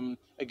this? A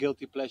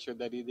guilty pleasure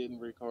that he didn't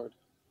record.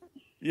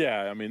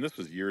 Yeah, I mean, this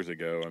was years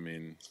ago. I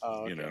mean,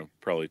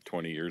 probably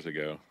 20 years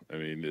ago. I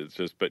mean, it's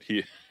just, but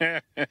he,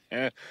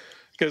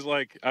 because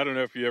like, I don't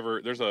know if you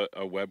ever, there's a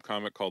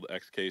webcomic called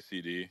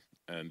XKCD,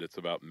 and it's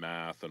about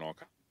math and all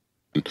kinds,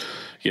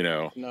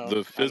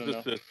 the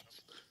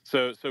physicists.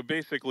 So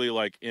basically,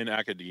 like in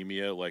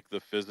academia, like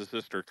the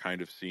physicists are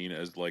kind of seen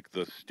as like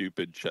the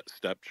stupid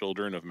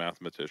stepchildren of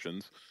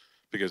mathematicians,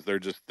 because they're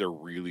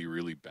really,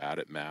 really bad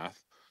at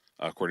math,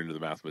 according to the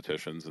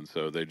mathematicians, and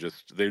so they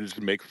just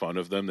make fun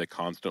of them. They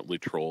constantly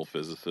troll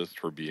physicists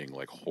for being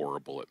like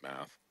horrible at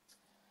math.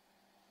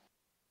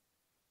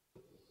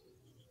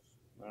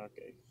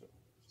 Okay,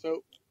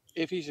 so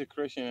if he's a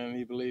Christian and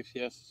he believes he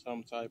has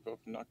some type of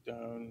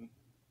knockdown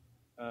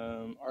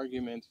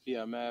argument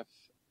via math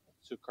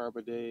to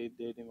carbon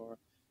dating, or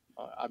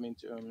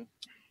to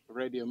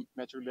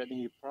radiometric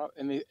dating,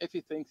 if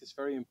he thinks it's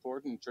very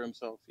important in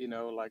terms of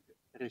like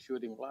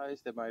refuting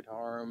lies that might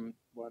harm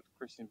what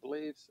Christian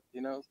believes,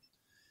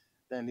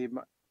 then he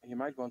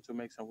might want to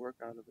make some work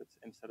out of it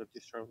instead of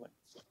just trolling,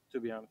 to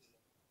be honest.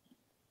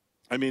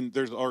 I mean,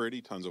 there's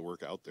already tons of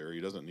work out there.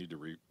 He doesn't need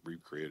to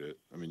recreate it.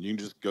 I mean, you can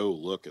just go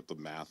look at the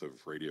math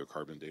of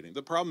radiocarbon dating.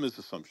 The problem is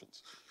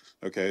assumptions.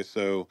 Okay,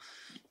 so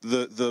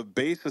the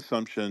base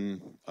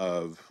assumption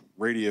of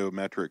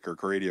radiometric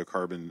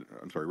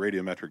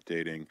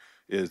dating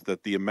is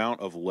that the amount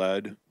of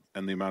lead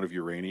and the amount of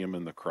uranium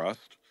in the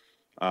crust,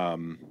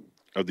 of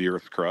the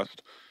Earth's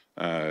crust,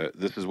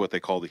 this is what they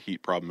call the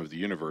heat problem of the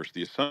universe.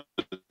 The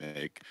assumption they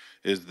make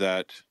is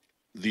that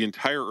the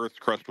entire Earth's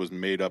crust was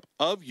made up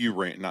of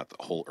uranium, not the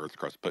whole Earth's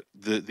crust, but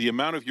the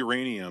amount of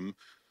uranium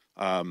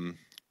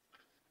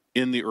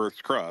in the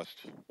Earth's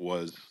crust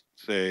was,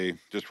 say,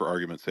 just for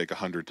argument's sake,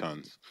 100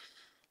 tons.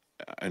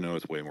 I know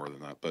it's way more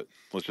than that, but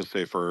let's just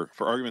say for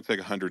argument's sake,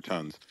 100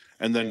 tons.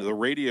 And then the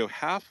radio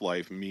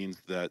half-life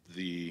means that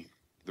the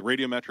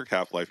radiometric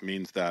half-life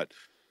means that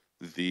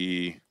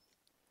the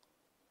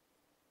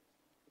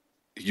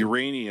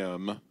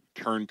uranium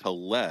turned to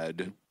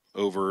lead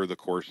over the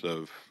course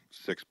of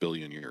 6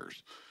 billion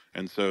years.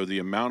 And so the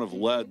amount of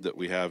lead that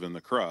we have in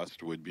the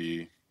crust would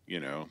be,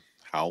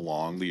 how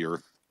old the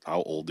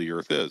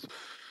Earth is.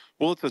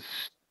 Well, it's a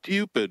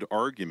stupid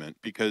argument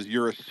because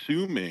you're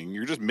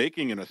just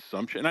making an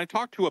assumption. And I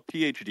talked to a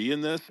PhD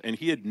in this, and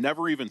he had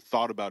never even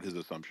thought about his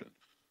assumption.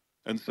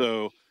 And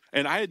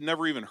I had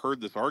never even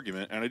heard this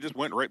argument, and I just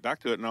went right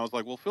back to it, and I was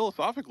like, well,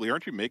 philosophically,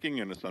 aren't you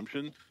making an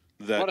assumption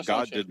that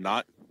God did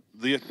not?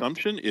 The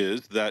assumption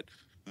is that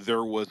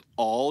there was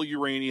all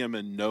uranium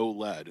and no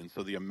lead, and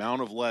so the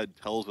amount of lead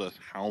tells us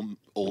how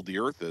old the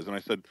Earth is. And I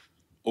said,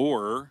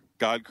 or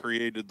God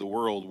created the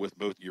world with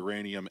both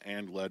uranium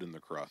and lead in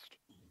the crust.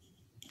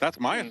 That's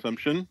my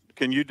assumption.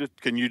 Can you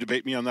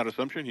debate me on that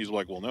assumption? He's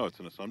like, well, no, it's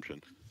an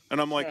assumption.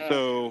 And I'm like,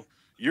 so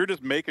you're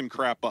just making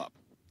crap up,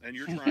 and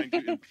you're trying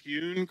to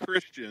impugn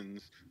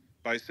Christians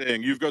by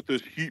saying you've got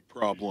this heat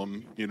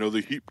problem,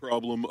 the heat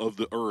problem of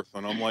the Earth.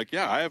 And I'm like,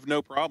 yeah, I have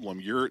no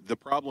problem. The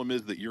problem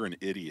is that you're an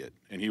idiot.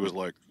 And he was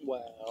like,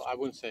 well, I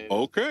wouldn't say that.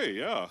 Okay,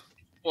 yeah.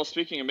 Well,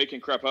 speaking of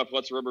making crap up,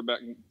 let's rubber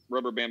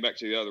band back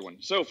to the other one.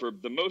 So for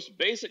the most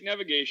basic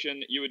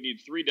navigation, you would need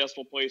 3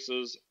 decimal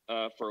places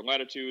for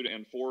latitude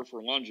and 4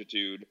 for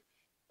longitude.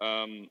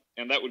 And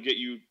that would get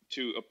you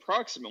to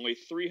approximately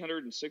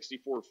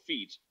 364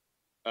 feet.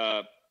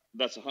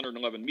 That's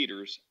 111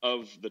 meters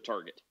of the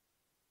target.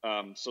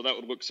 So that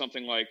would look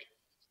something like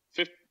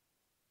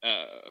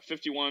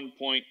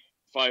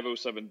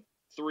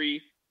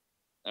 51.5073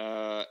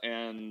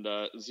 and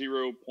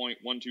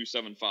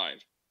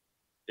 0.1275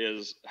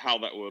 is how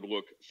that would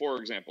look, for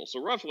example.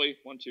 So roughly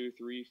 1, 2,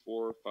 3,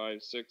 4,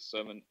 5, 6,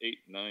 7, 8,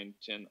 9,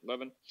 10,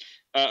 11,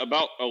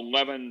 about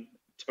 11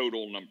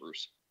 total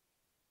numbers.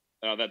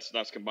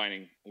 That's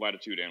combining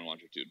latitude and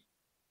longitude.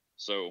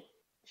 So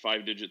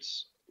 5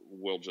 digits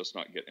will just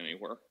not get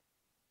anywhere,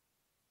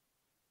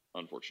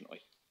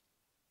 unfortunately.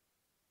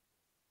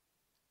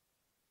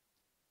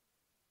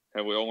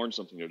 Have we all learned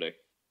something today?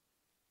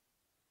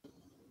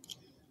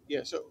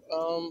 Yeah, so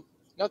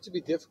not to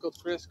be difficult,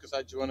 Chris, because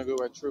I just want to go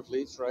where truth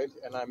leads, right?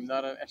 And I'm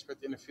not an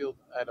expert in the field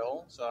at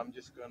all, so I'm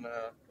just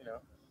gonna,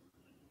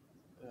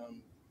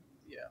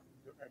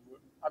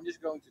 I'm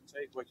just going to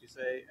take what you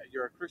say.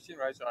 You're a Christian,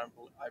 right? So I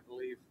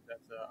believe that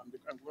I'm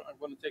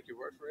going to take your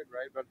word for it,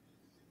 right? But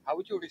how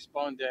would you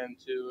respond then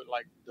to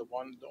like the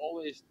one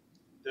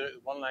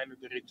line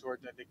of the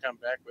retort that they come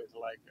back with,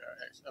 like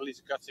at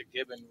least Gutsy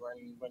Gibbon,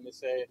 when they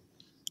say,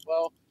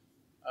 well,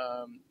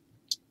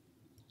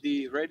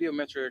 the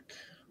radiometric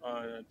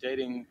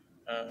dating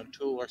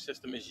tool or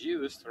system is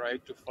used,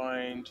 right, to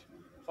find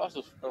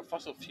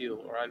fossil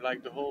fuel, right?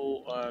 Like the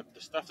whole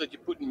the stuff that you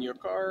put in your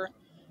car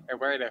and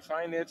where they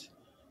find it.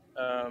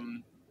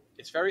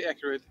 It's very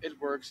accurate. It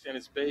works, and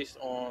it's based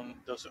on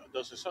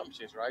those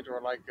assumptions, right?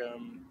 Or like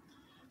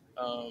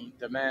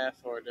the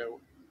math or the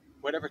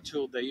whatever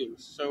tool they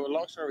use. So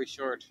long story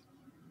short,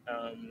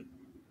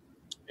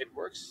 it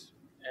works,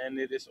 and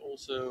it is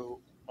also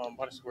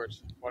what is the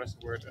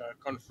word?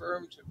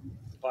 Confirmed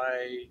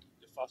by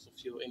the fossil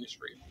fuel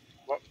industry.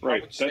 What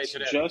Right. would you say That's to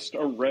that? just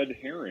a red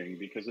herring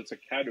because it's a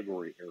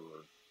category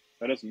error.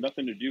 That has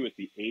nothing to do with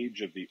the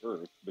age of the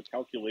Earth. The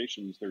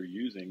calculations they're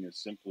using is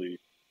simply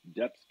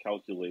depth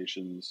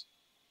calculations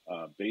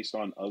based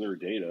on other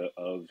data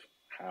of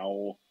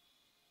how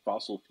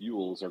fossil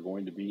fuels are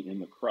going to be in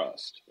the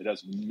crust. It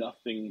has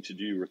nothing to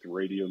do with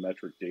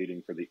radiometric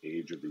dating for the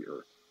age of the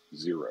Earth.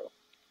 Zero.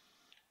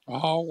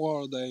 How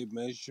are they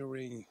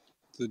measuring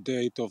the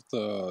date of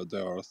the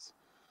Earth?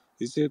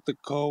 Is it the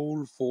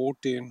coal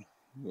 14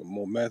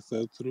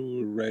 method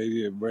through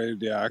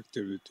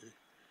radioactivity?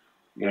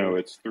 No,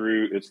 it's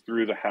through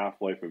the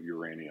half-life of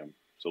uranium.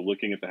 So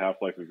looking at the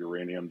half-life of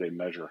uranium, they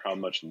measure how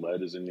much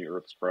lead is in the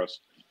Earth's crust,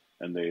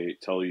 and they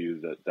tell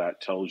you that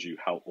tells you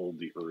how old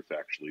the Earth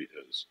actually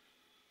is.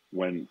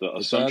 When the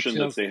assumption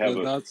that they have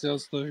that's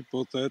just the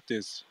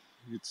hypothesis.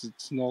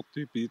 It's not.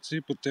 It's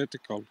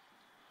hypothetical.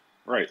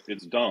 Right,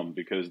 it's dumb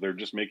because they're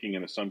just making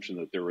an assumption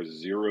that there was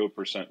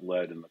 0%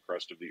 lead in the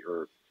crust of the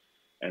Earth,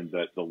 and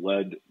that the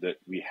lead that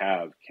we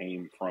have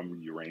came from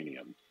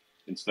uranium,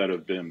 instead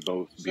of them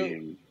both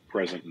being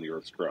present in the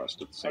Earth's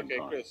crust at the same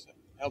time. Okay, Chris,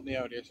 help me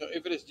out here. So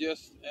if it is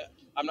just,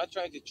 I'm not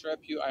trying to trap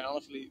you. I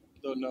honestly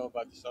don't know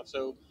about this stuff.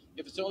 So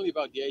if it's only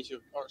about the age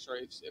of, or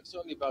sorry, if it's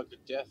only about the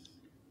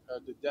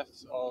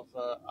depths of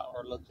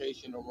our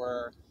location or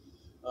where,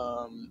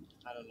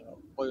 I don't know,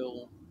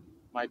 oil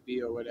might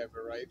be or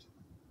whatever, right?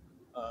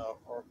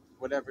 Or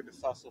whatever the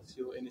fossil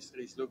fuel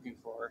industry is looking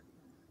for,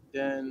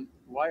 then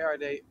why are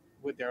they,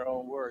 with their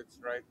own words,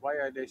 right? Why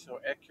are they so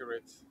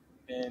accurate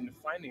in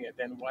finding it?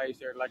 And why is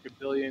there like $1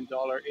 billion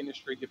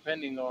industry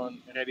depending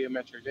on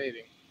radiometric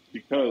dating?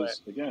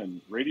 Because,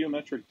 again,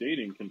 radiometric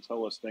dating can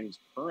tell us things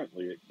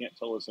currently. It can't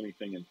tell us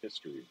anything in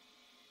history.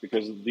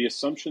 Because the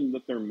assumption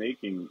that they're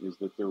making is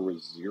that there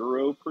was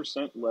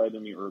 0% lead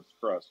in the Earth's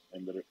crust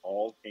and that it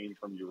all came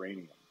from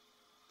uranium.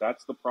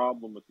 That's the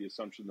problem with the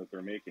assumption that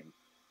they're making.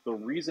 The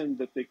reason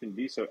that they can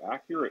be so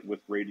accurate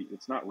with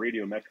it's not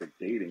radiometric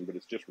dating, but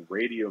it's just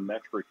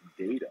radiometric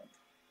data.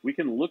 We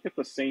can look at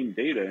the same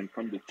data and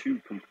come to two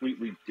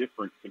completely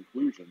different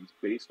conclusions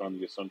based on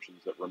the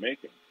assumptions that we're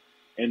making.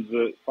 And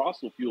the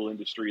fossil fuel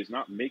industry is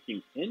not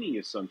making any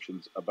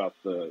assumptions about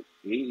the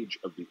age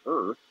of the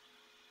Earth.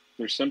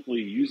 They're simply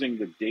using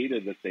the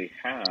data that they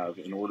have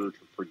in order to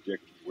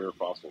predict where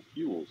fossil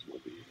fuels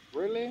will be.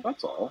 Really?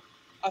 That's all.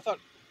 I thought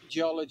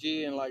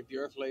geology and like the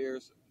Earth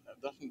layers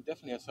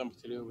definitely has something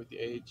to do with the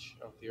age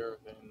of the Earth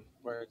and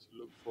where to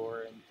look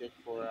for and dig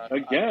for.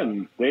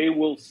 Again, they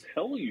will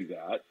tell you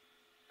that,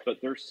 but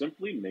they're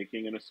simply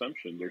making an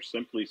assumption. They're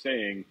simply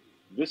saying,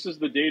 this is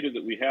the data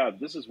that we have,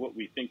 this is what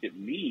we think it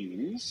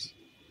means,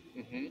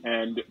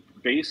 and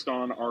based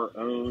on our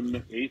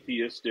own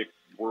atheistic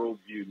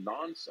worldview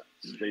nonsense.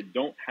 They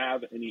don't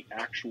have any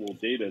actual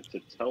data to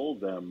tell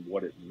them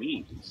what it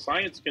means.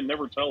 Science can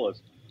never tell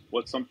us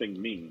what something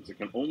means. It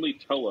can only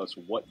tell us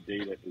what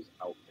data is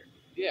out there.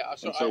 Yeah,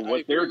 so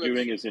what they're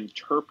doing is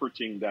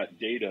interpreting that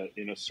data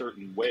in a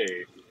certain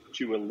way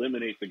to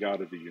eliminate the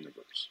God of the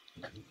universe.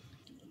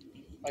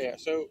 Oh yeah,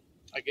 so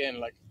again,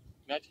 like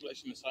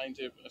naturalism and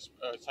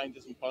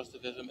scientism,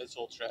 positivism, it's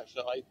all trash.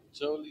 So I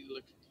totally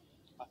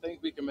I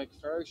think we can make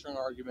very strong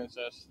arguments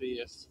as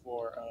theists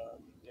for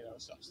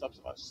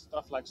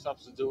stuff like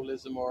substance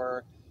dualism,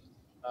 or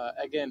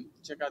again,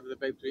 check out the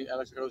debate between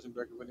Alex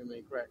Rosenberg and William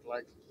Lane Craig.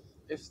 Like,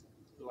 if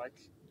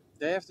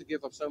they have to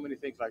give up so many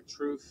things like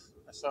truth,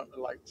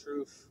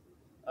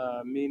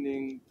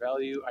 meaning,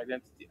 value,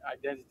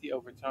 identity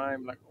over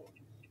time, like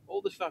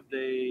all the stuff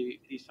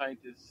these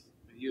scientists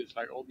use,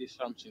 like all the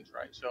assumptions,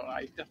 right? So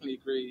I definitely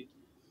agree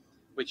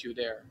with you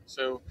there.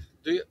 So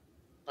do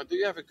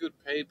you have a good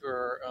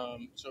paper?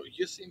 So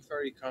you seem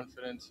very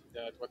confident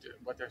that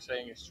what they're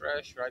saying is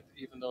trash, right?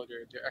 Even though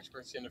they're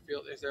experts in the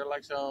field. Is there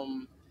like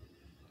some,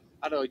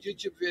 I don't know,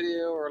 YouTube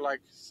video or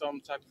like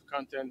some type of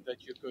content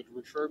that you could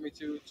refer me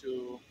to?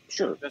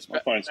 Sure, I'll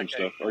find some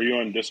stuff. Are you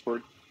on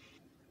Discord?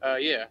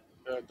 Yeah,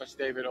 Dutch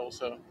David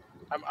also.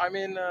 I'm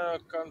in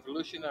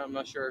Convolution. I'm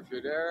not sure if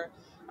you're there.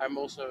 I'm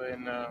also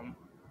in.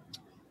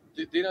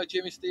 Do you know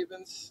Jimmy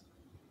Stevens?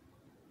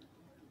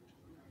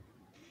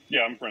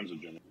 Yeah, I'm friends with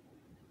Jimmy.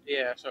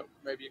 Yeah, so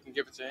maybe you can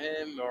give it to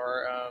him,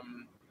 or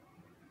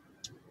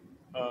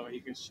he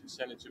can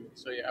send it to me.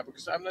 So yeah,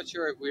 because I'm not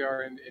sure if we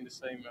are in the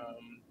same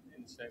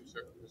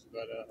servers,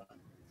 but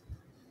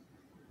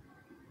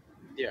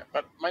yeah.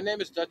 But my name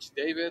is Dutch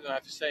David, and I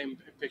have the same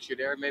picture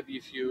there. Maybe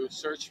if you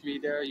search me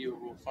there, you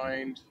will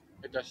find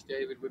a Dutch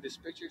David with this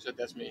picture. So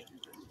that's me.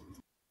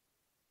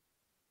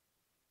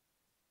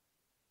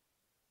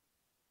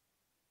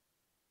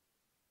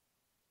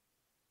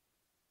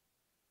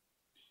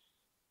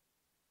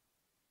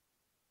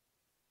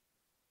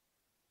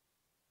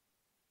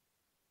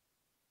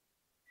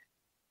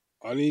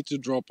 I need to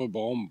drop a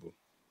bomb.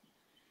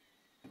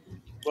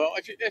 Well,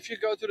 if you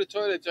go to the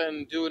toilet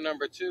and do a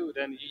number 2,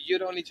 then you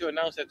don't need to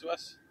announce that to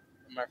us,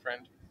 my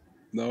friend.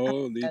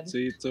 No,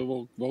 it's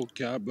a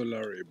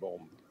vocabulary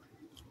bomb.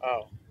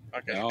 Oh,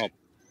 okay. Yeah.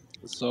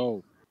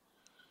 So,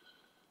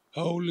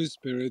 Holy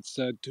Spirit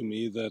said to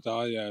me that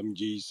I am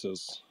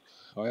Jesus.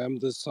 I am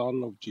the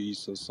son of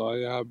Jesus. I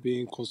have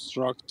been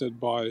constructed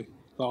by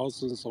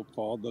thousands of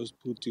fathers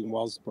putting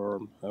one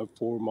sperm and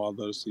 4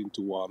 mothers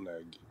into one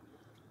egg.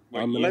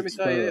 Wait, I'm an Let me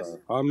tell you this.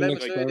 I'm an Let me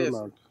tell you this.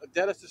 experiment.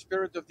 That is the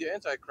spirit of the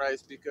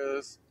Antichrist,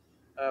 because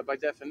by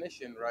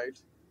definition, right,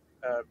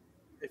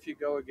 if you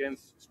go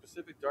against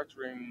specific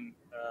doctrine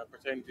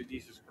pertaining to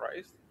Jesus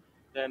Christ,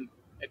 then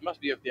it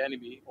must be of the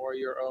enemy or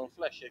your own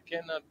flesh. It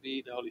cannot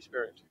be the Holy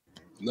Spirit.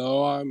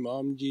 No,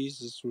 I'm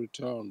Jesus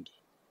returned.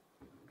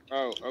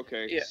 Oh,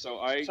 okay. Yeah. So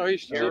I So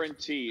he's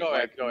guarantee, Go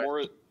ahead.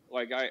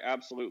 like I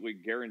absolutely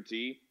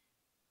guarantee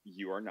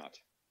you are not.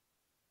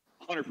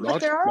 100%. But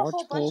there are a Much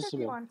whole bunch of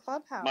you possible. on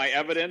Clubhouse. My Let's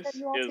evidence get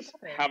you all is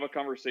together. have a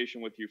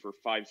conversation with you for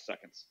 5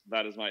 seconds.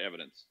 That is my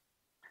evidence.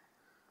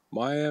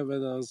 My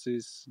evidence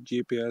is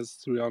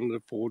GPS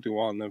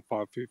 341 and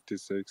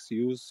 556.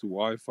 Use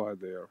Wi-Fi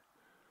there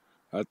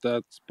at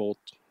that spot.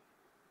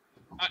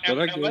 But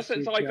I Unless guess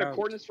it's you like the can't.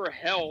 coordinates for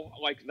hell,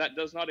 like that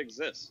does not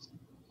exist.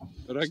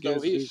 But I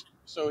guess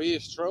So he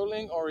is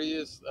trolling, or he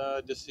is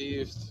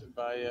deceived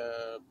by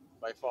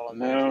fallen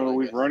No, angel, I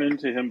we've guess. run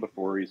into him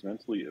before. He's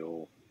mentally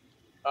ill.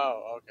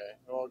 Oh, okay.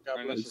 Well, God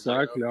And bless this is you.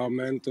 like- exactly. I'm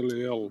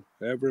mentally ill.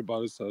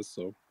 Everybody says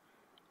so.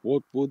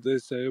 What would they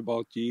say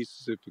about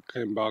Jesus if he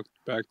came back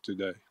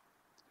today?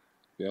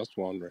 Just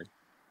wondering.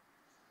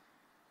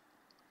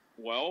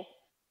 Well,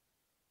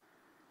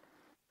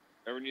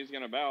 every knee's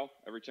gonna bow,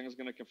 every tongue is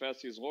gonna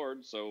confess he's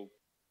Lord. So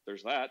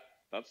there's that.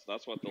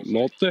 That's what they'll say.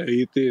 Not the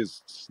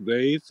atheists. The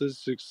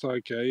atheists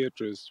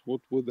psychiatrists.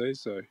 What would they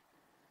say?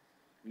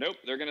 Nope,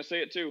 they're gonna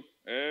say it too.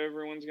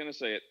 Everyone's gonna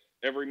say it.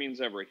 Every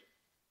means every.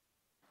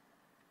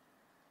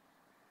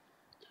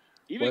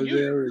 Even Well,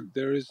 you.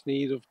 there is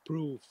need of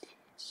proof.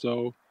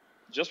 So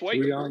Just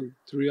wait.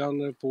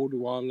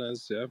 341 and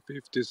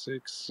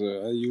 56.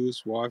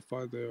 Use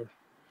Wi-Fi there.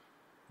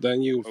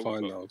 Then you'll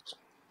find out.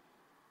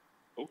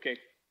 Okay.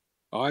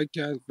 I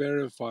can't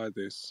verify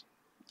this.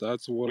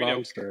 That's what We know.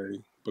 I'm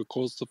saying.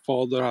 Because the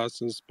Father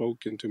hasn't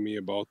spoken to me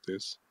about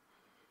this.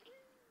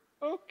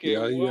 Okay,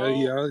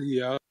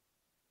 Yeah.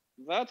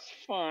 That's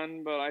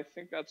fun, but I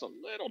think that's a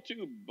little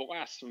too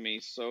blasphemy.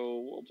 So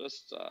we'll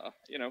just,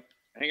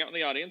 hang out in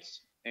the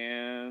audience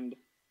and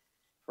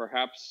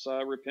perhaps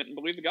repent and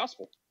believe the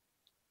gospel.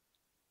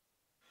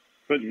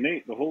 But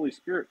Nate, the Holy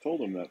Spirit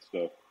told him that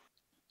stuff.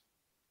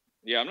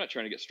 Yeah, I'm not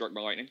trying to get struck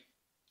by lightning.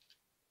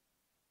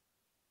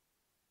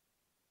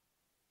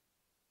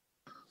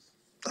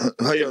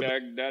 Hey,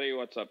 Baghdaddy,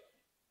 what's up?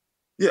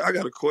 Yeah, I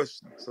got a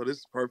question. So this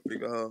is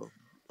perfect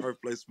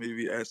place for me to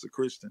be Ask a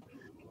Christian.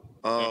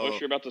 Unless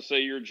you're about to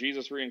say you're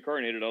Jesus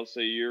reincarnated, I'll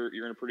say you're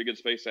in a pretty good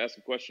space to ask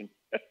a question.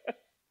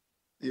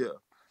 Yeah,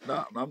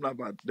 no, I'm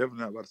definitely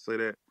not about to say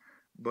that.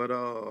 But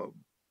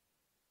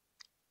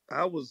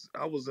I was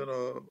in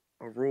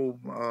a room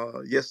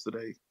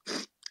yesterday,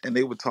 and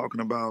they were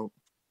talking about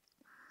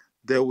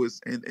there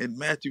was in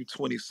Matthew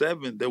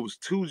 27 there was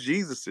 2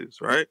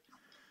 Jesuses, right?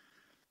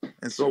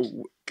 And so,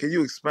 can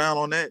you expound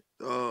on that?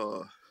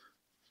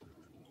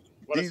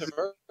 What is the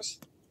verse?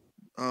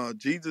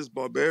 Jesus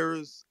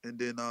Barbarus, and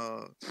then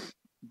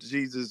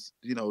Jesus,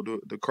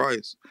 the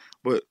Christ.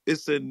 But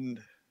it's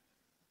in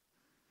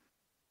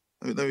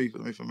let me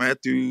from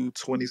Matthew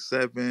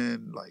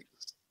 27, like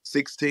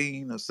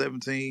 16 or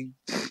 17.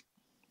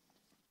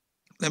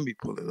 Let me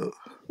pull it up.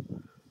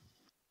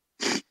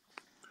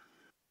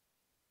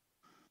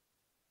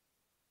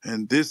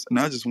 And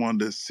I just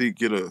wanted to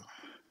get a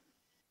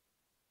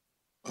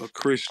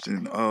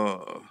Christian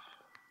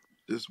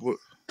just what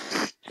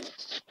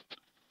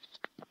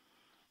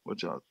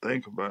y'all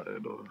think about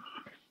it, or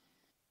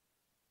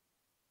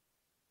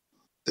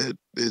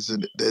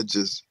that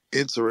just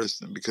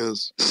interesting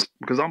because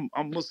I'm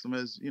Muslim,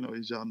 as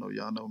as y'all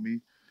know me.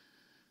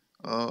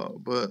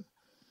 But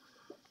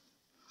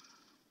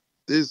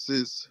this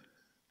is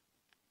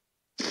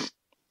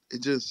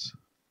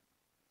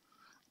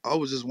I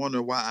was just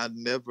wondering why I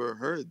never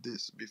heard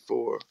this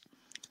before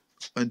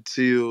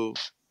until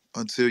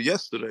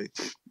yesterday.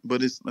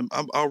 But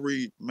I'll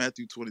read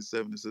Matthew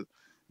 27. It says,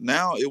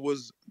 now it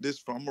was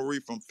this. I'm gonna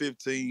read from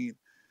 15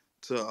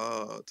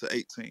 to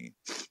 18.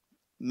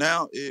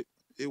 Now it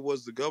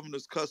was the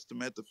governor's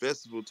custom at the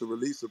festival to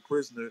release a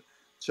prisoner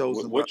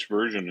chosen. Which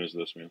version is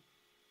this, man?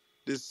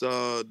 This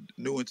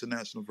New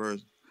International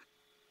Version.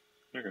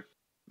 Okay.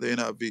 The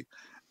NIV.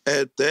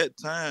 At that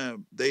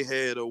time, they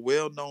had a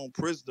well-known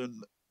prisoner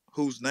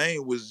whose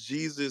name was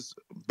Jesus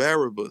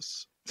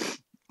Barabbas.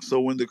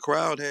 So when the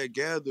crowd had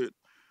gathered,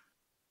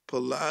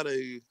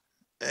 Pilate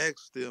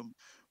asked them,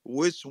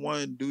 which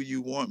one do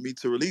you want me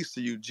to release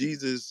to you,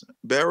 Jesus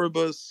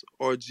Barabbas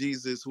or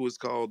Jesus who is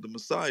called the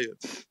Messiah?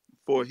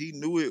 For he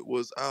knew it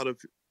was out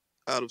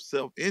of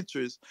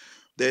self-interest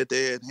that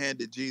they had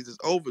handed Jesus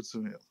over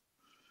to him.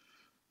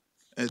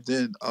 And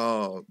then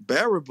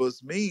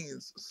Barabbas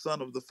means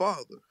son of the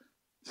father.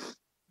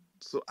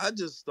 So I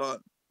just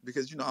thought,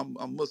 because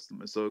I'm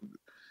Muslim, and so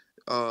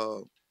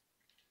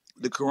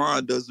the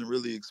Quran doesn't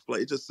really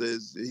explain. It just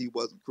says he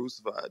wasn't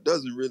crucified. It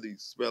doesn't really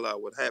spell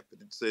out what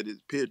happened. It said it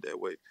appeared that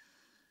way.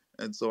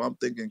 And so I'm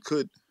thinking,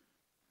 could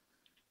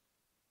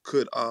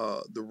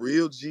the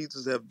real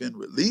Jesus have been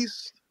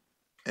released,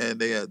 and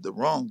they had the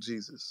wrong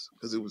Jesus,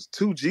 because it was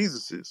two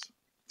Jesuses.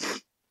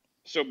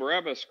 So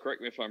Barabbas,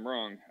 correct me if I'm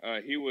wrong,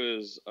 he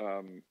was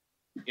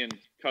in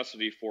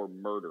custody for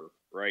murder,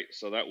 right?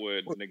 So that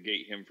would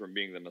negate him from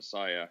being the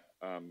Messiah,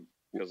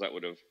 because that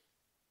would have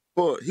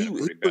been a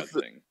pretty bad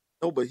thing.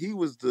 No, but he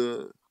was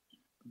the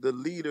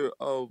leader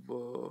of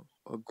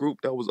a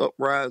group that was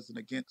uprising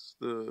against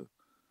the.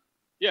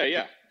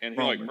 Yeah, and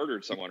he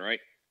murdered someone, right?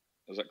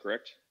 Is that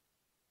correct?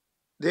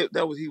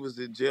 That was he was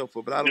in jail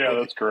for, but I don't know. Yeah,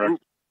 that's correct.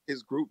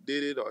 His group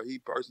did it, or he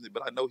personally,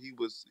 but I know he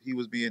was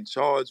being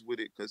charged with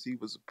it because he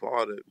was a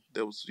part of.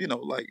 There was,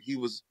 like he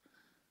was.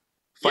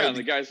 Yeah, and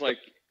the guy's like,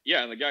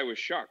 and the guy was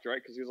shocked,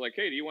 right? Because he's like,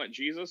 hey, do you want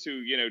Jesus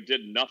who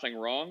did nothing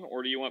wrong,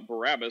 or do you want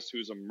Barabbas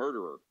who's a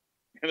murderer?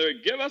 And they're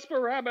like, give us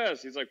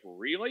Barabbas. He's like,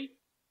 really?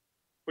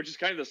 Which is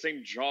kind of the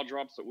same jaw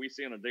drops that we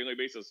see on a daily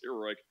basis here.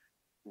 We're like,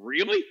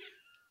 really?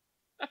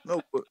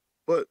 No,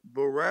 but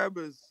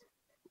Barabbas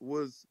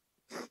was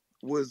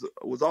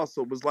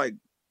like,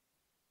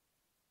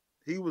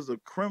 he was a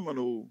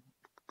criminal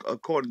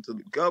according to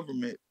the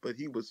government, but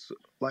he was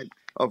like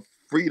a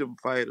freedom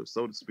fighter,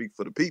 so to speak,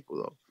 for the people,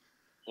 though.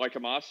 Like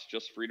Hamas,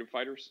 just freedom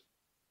fighters?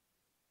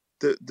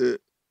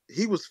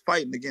 He was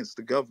fighting against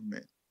the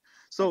government.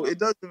 So it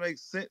doesn't make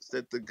sense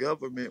that the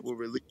government will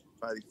release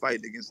somebody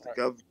fighting against the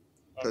government.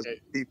 Because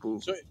people.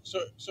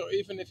 So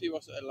even if he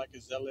was like a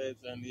zealot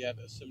and he had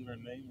a similar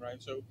name, right?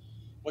 So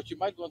what you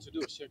might want to do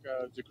is check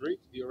out the Greek,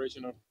 the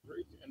original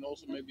Greek, and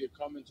also maybe a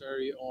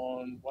commentary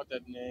on what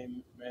that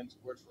name meant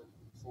word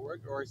for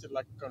word, or is it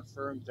like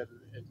confirmed that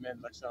it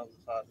meant like son of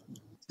the father?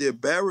 Yeah,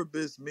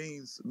 Barabbas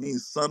means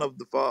son of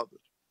the father.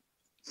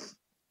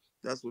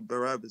 That's what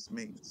Barabbas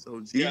means.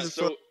 So Jesus.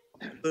 So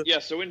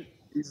in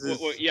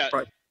Jesus,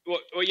 right. Well,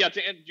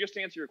 just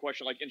to answer your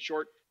question, like in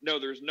short, no,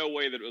 there's no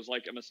way that it was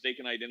like a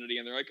mistaken identity,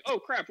 and they're like, oh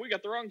crap, we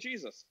got the wrong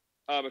Jesus,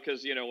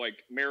 because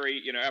like Mary,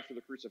 after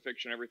the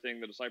crucifixion, everything,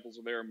 the disciples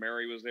were there,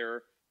 Mary was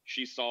there,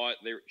 she saw it,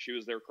 she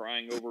was there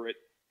crying over it.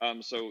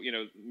 So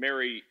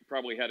Mary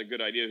probably had a good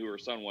idea who her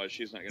son was.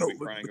 She's not going to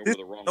be crying over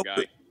the wrong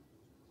guy.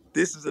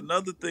 This is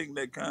another thing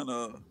that kind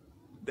of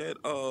that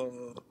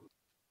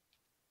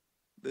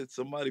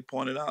somebody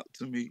pointed out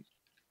to me,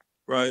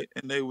 right?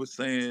 And they were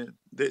saying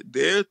that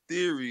their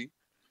theory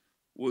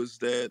was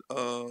that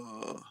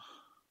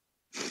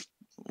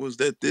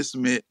this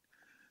meant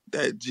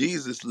that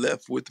Jesus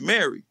left with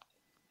Mary.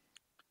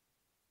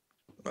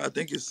 I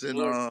think it's in.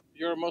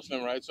 You're a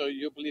Muslim, right? So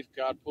you believe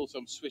God pulled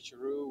some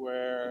switcheroo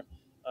where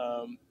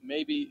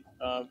maybe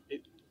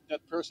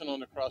that person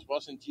on the cross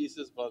wasn't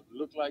Jesus, but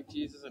looked like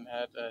Jesus and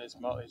had his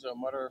own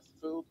mother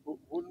fulfilled.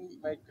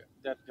 Wouldn't make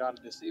that God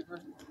a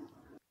deceiver?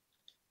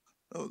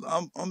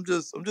 I'm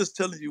just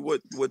telling you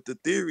what the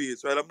theory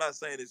is, right? I'm not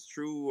saying it's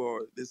true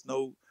or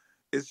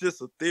it's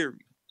just a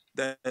theory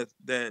that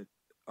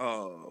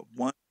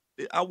one,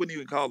 I wouldn't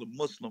even call him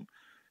Muslim,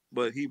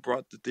 but he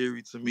brought the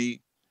theory to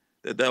me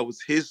that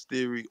was his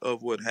theory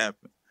of what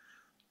happened,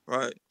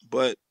 right?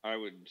 But I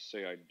would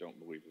say I don't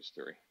believe his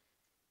theory.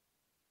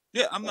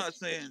 Yeah, I'm not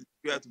saying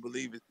you have to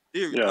believe his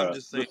theory. Yeah, I'm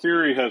just saying the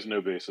theory has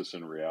no basis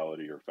in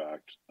reality or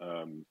fact.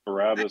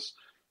 Barabbas,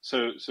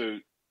 so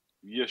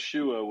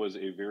Yeshua was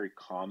a very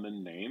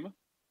common name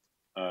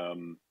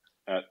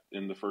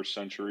in the first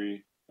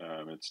century.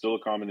 It's still a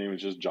common name.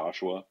 It's just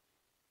Joshua.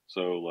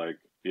 So like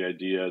the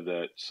idea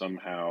that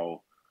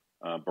somehow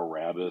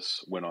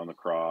Barabbas went on the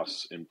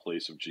cross in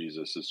place of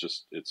Jesus is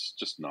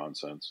just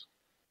nonsense.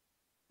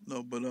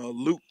 No, but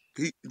Luke,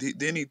 he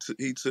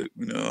took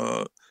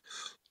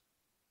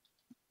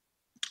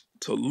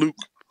to Luke,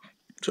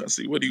 trying to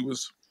see what he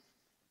was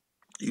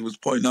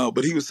pointing out,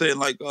 but he was saying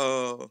like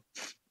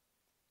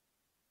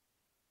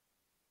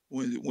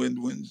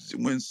when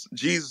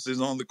Jesus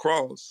is on the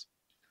cross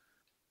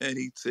and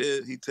he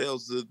tells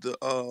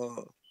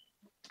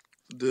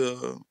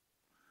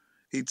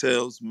he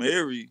tells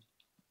Mary,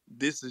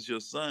 this is your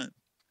son,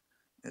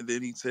 and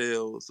then he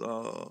tells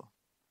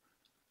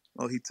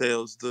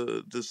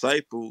the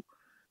disciple,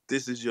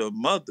 this is your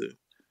mother.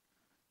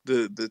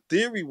 The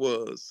theory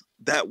was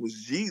that was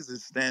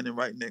Jesus standing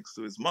right next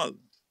to his mother.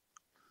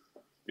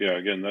 Yeah,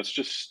 again, that's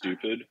just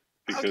stupid,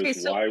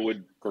 because why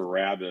would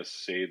Barabbas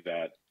say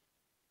that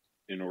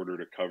in order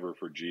to cover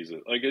for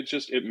Jesus? Like,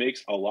 it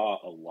makes Allah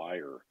a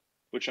liar,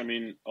 which, I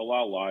mean,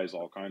 Allah lies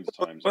all kinds of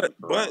times in the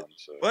Quran.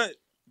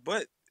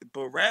 But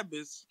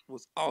Barabbas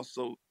was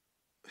also,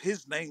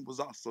 his name was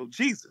also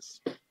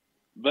Jesus.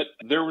 But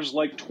there was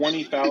like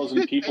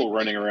 20,000 people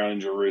running around in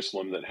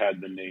Jerusalem that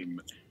had the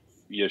name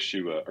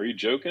Yeshua. Are you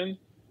joking?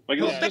 Like,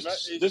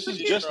 this is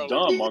just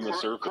dumb on the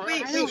surface.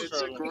 It's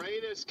the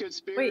greatest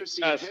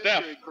conspiracy in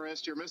history,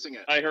 Chris. You're missing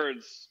it. I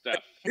heard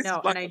Steph.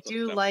 No, and I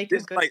do like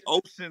it's like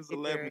Ocean's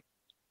 11.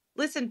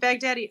 Listen,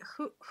 Baghdadi,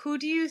 who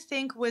do you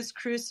think was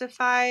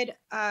crucified,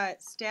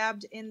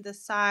 stabbed in the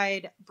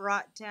side,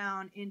 brought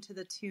down into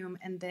the tomb,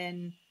 and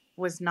then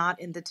was not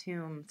in the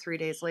tomb 3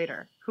 days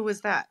later? Who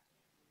was that?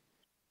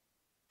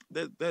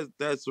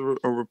 That's a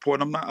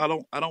report. I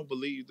don't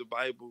believe the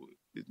Bible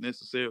is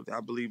necessarily.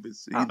 I believe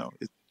it's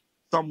it's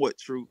somewhat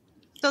true.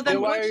 So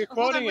then, why are you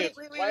hold on, quoting it?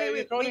 Why are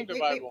you quoting the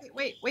Bible?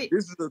 wait.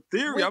 This is a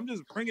theory. Wait, I'm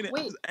just bringing it.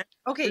 wait.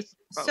 Okay,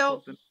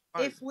 so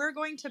if we're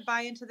going to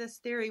buy into this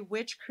theory,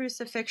 which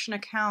crucifixion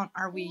account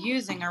are we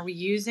using? Are we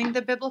using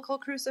the biblical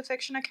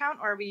crucifixion account,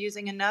 or are we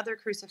using another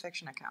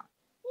crucifixion account?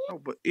 No,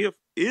 but if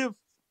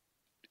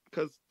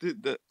because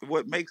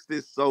what makes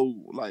this so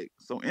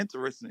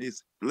interesting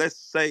is, let's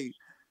say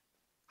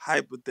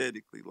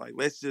hypothetically, like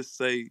let's just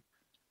say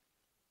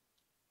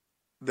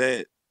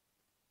that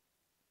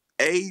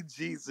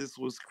Jesus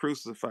was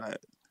crucified,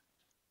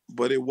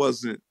 but it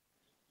wasn't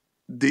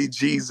the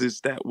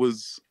Jesus that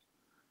was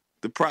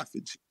the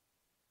prophet.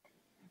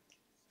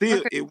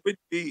 Still, it would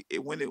be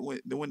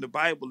when the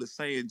Bible is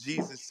saying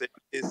Jesus said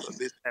this or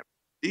this happened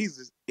to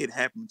Jesus, it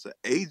happened to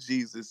a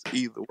Jesus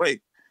either way.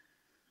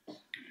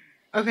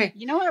 Okay.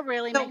 You know what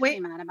really makes me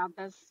mad about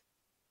this?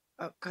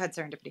 Oh, go ahead,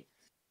 Serendipity.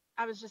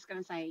 I was just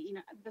going to say,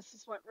 this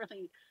is what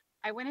really...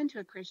 I went into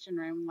a Christian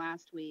room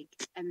last week,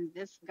 and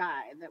this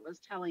guy that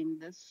was telling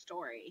this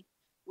story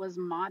was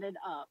modded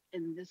up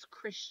in this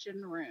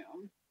Christian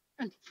room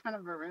in front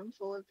of a room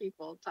full of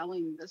people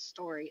telling this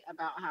story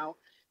about how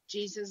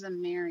Jesus and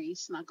Mary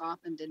snuck off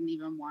and didn't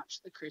even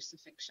watch the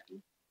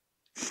crucifixion.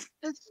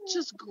 It's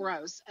just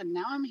gross. And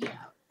now I'm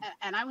here.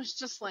 And I was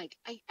just like,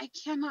 I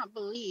cannot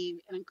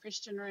believe in a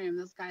Christian room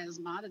this guy is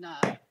modded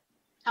up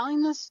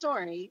telling this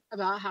story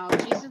about how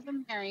Jesus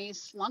and Mary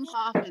slunk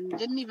off and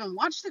didn't even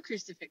watch the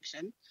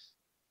crucifixion.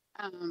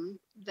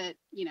 That,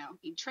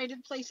 he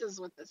traded places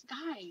with this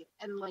guy.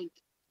 And, I'm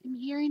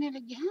hearing it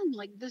again.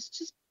 This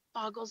just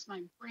boggles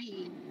my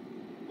brain.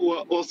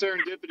 Well,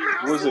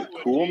 Serendipity. Was it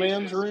Cool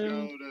Man's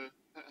room?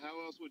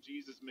 How else would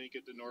Jesus make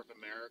it to North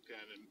America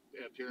and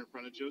appear in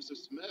front of Joseph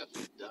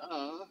Smith?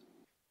 Duh.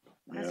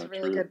 That's a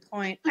really good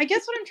point. I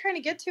guess what I'm trying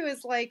to get to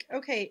is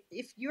okay,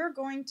 if you're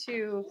going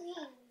to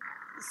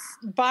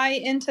buy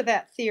into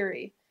that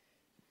theory,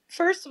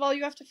 first of all,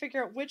 you have to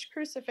figure out which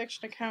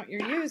crucifixion account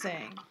you're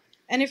using.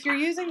 And if you're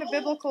using the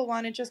biblical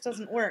one, it just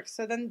doesn't work.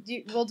 So then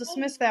we'll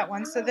dismiss that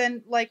one. So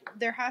then,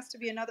 there has to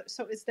be another.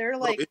 So is there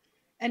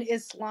an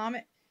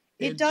Islamic?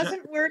 It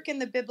doesn't work in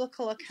the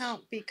biblical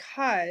account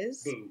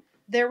because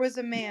there was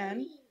a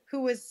man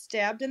who was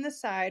stabbed in the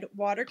side.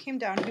 Water came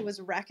down. He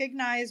was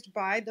recognized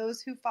by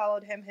those who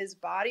followed him. His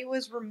body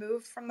was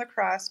removed from the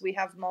cross. We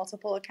have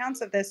multiple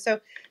accounts of this.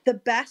 So the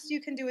best you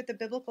can do with the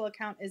biblical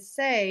account is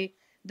say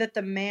that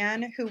the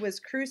man who was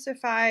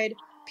crucified,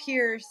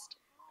 pierced,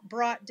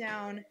 brought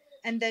down,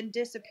 and then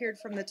disappeared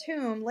from the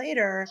tomb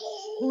later,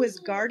 who was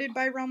guarded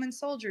by Roman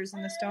soldiers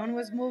and the stone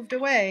was moved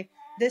away,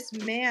 this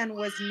man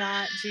was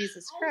not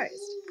Jesus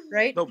Christ,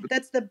 right? No,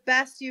 that's the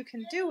best you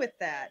can do with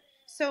that.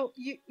 So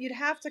you'd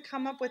have to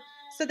come up with,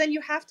 so then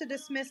you have to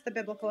dismiss the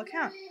biblical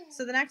account.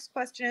 So the next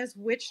question is,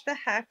 which the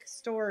heck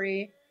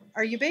story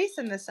are you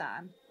basing this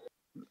on?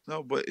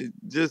 No, but I'm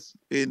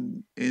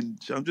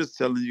just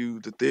telling you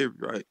the theory,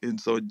 right? And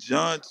so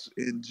John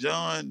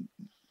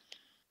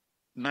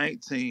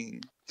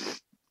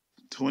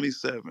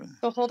 19:27.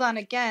 So hold on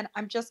again.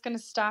 I'm just going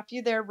to stop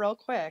you there real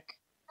quick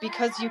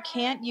because you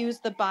can't use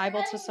the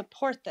Bible to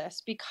support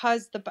this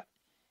because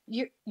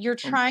you're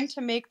trying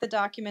to make the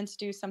documents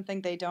do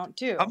something they don't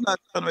do. I'm not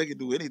trying to make it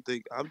do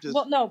anything. I'm just...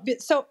 Well, no.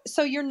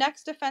 So your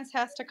next defense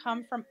has to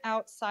come from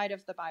outside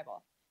of the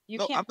Bible. You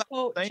can't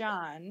quote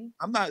John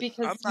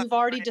because you've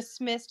already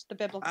dismissed the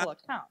biblical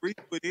account. I don't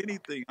agree with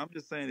anything. I'm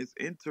just saying it's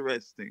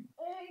interesting.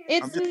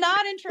 It's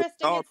not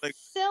interesting.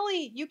 It's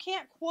silly. You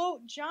can't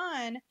quote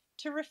John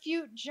to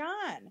refute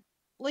John.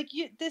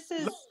 This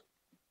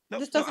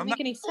doesn't make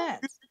any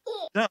sense.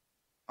 No,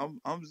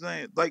 I'm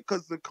saying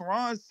because the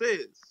Quran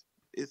says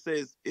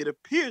it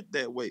appeared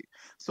that way.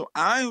 So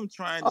I am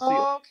trying to see.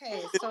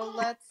 Okay, so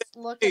let's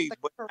look at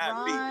the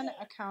Quran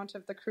account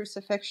of the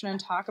crucifixion and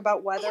talk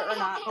about whether or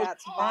not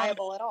that's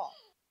viable at all.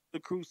 The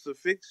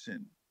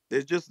crucifixion.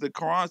 There's just the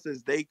Quran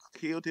says they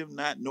killed him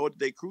not, nor did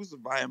they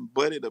crucify him,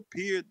 but it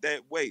appeared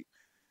that way.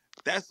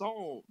 That's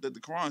all that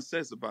the Quran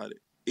says about it.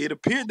 It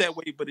appeared that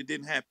way, but it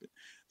didn't happen.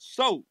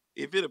 So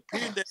if it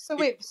appeared that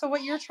way, so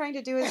what you're trying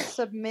to do is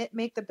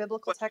make the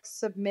biblical text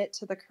submit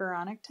to the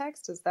Quranic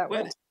text? Is that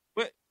what?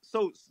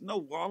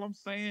 All I'm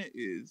saying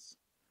is,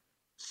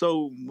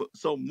 so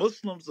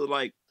Muslims are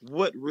like,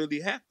 what really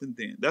happened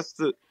then?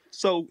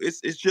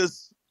 It's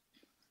just,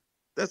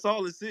 that's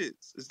all this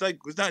is. It's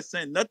not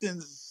saying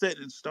nothing's set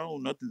in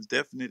stone, nothing's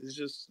definite. It's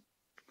just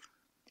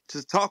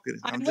talking.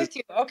 I'm with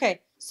you.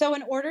 Okay. So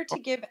in order to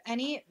give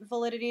any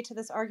validity to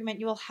this argument,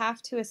 you will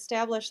have to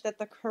establish that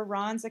the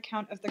Quran's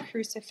account of the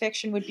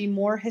crucifixion would be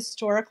more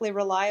historically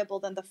reliable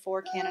than the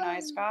 4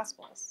 canonized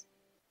Gospels.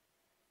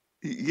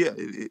 Yeah.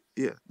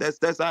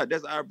 That's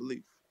our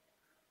belief.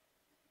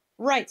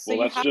 Right. So Well,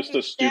 you that's have just to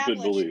a stupid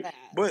establish belief.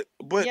 that.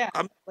 But Yeah,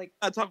 I'm like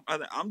not talking about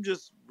that. I'm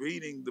just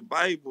reading the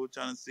Bible,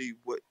 trying to see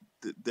what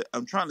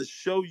I'm trying to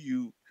show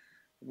you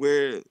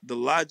where the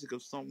logic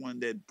of someone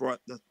that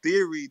brought the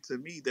theory to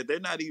me that they're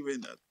not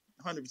even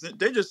 100%.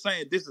 They're just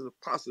saying this is a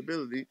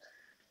possibility.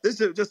 This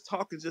is just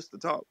talking just to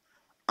talk.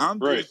 I'm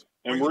Right. just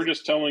And bringing we're it.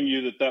 just telling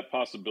you that that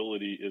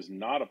possibility is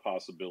not a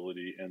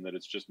possibility and that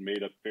it's just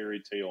made up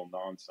fairy tale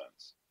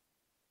nonsense.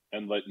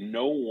 And let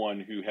no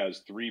one who has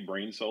 3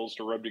 brain cells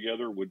to rub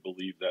together would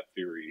believe that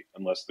theory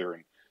unless they're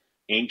an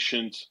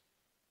ancient,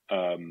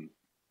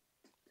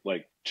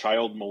 like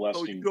child So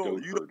molesting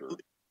goat you don't herder, believe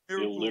in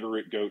miracles.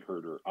 illiterate goat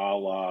herder, a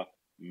la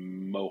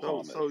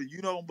Mohammed. So you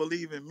don't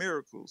believe in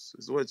miracles,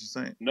 is what you're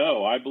saying.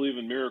 No, I believe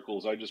in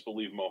miracles. I just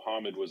believe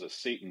Mohammed was a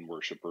Satan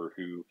worshiper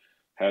who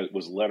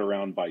was led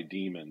around by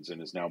demons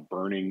and is now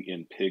burning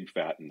in pig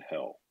fat in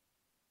hell.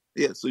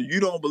 Yeah, so you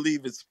don't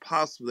believe it's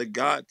possible that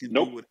God can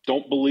Nope, do it.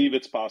 don't believe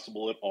it's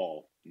possible at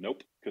all.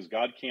 Nope, because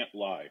God can't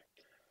lie.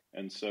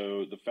 And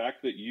so the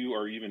fact that you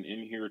are even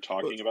in here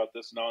talking about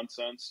this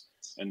nonsense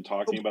and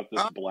talking about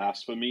this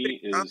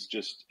blasphemy is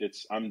just,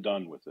 I'm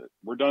done with it.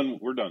 We're done,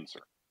 sir.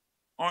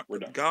 We're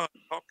done. God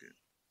talking.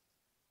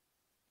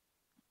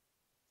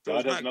 So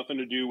God has nothing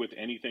to do with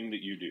anything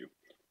that you do.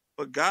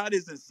 But God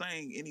isn't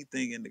saying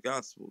anything in the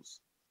Gospels.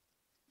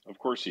 Of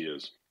course he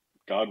is.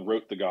 God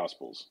wrote the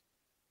Gospels.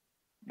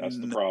 That's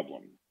the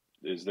problem,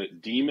 is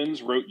that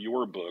demons wrote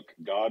your book,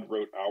 God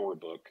wrote our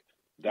book.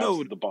 That's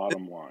the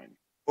bottom line.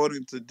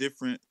 According to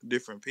different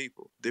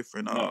people,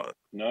 different. No.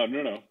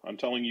 I'm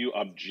telling you,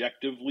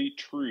 objectively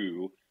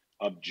true,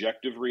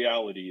 objective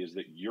reality is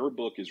that your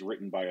book is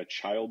written by a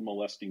child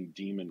molesting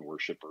demon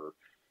worshiper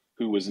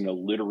who was an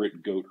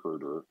illiterate goat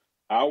herder.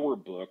 Our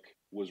book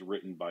was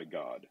written by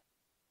God.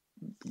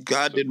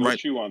 God didn't write.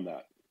 Chew on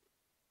that.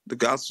 The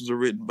Gospels are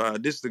written by.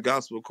 This is the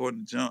Gospel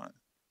according to John.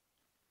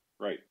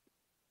 Right.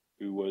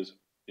 Who was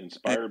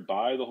inspired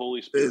by the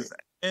Holy Spirit.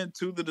 And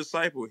to the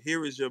disciple,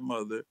 here is your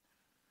mother.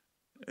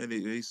 And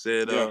he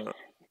said,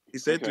 he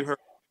said to her,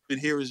 and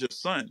here is your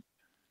son.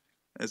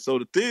 And so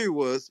the theory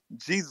was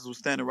Jesus was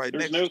standing right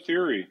next to her.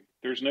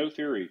 There's no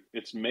theory.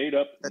 It's made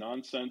up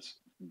nonsense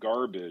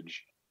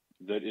garbage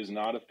that is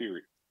not a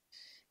theory.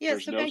 Yeah,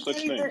 There's so no guys, such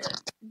thing.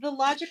 The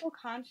logical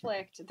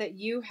conflict that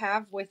you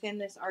have within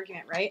this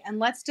argument, right? And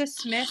let's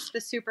dismiss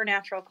the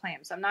supernatural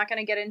claims. I'm not going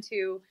to get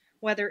into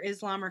whether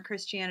Islam or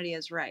Christianity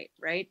is right?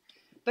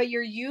 But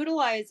you're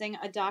utilizing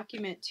a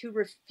document to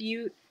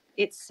refute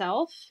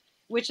itself,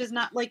 which is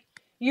not like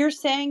you're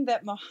saying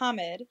that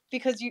Muhammad,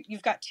 because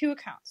you've got 2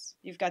 accounts.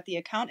 You've got the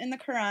account in the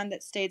Quran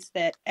that states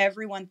that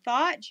everyone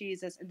thought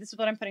Jesus, and this is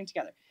what I'm putting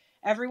together,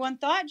 everyone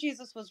thought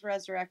Jesus was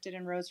resurrected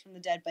and rose from the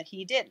dead, but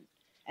he didn't.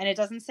 And it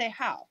doesn't say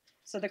how.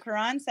 So the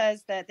Quran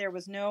says that there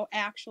was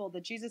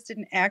that Jesus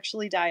didn't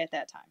actually die at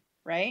that time,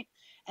 right?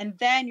 And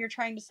then you're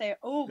trying to say,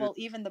 oh, well,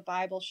 even the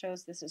Bible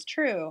shows this is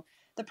true.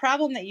 The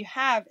problem that you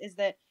have is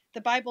that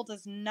the Bible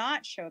does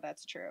not show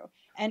that's true.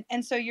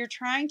 And so you're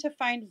trying to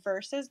find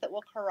verses that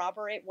will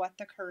corroborate what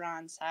the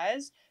Quran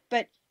says,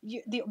 but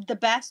the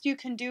best you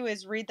can do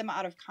is read them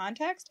out of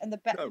context. And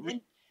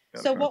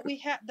so what we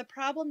have, the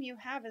problem you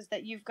have is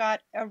that you've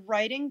got a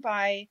writing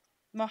by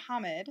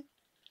Muhammad,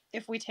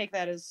 if we take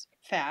that as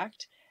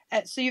fact.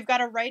 So you've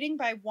got a writing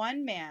by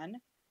one man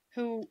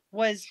who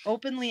was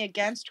openly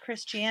against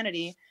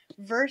Christianity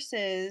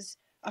versus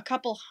a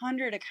couple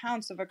hundred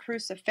accounts of a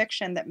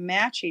crucifixion that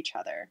match each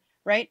other,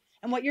 right?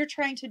 And what you're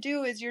trying to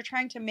do is you're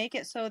trying to make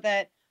it so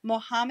that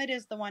Muhammad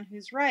is the one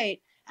who's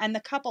right, and the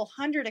couple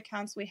hundred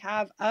accounts we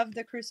have of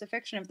the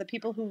crucifixion, of the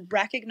people who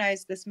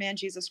recognize this man,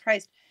 Jesus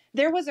Christ,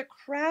 there was a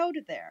crowd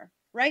there,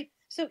 right?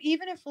 So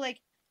even if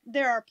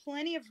there are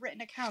plenty of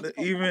written accounts,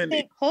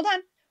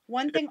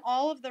 one thing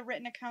all of the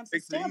written accounts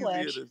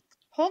establish.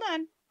 Hold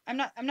on. I'm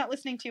not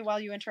listening to you while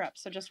you interrupt,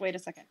 so just wait a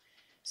second.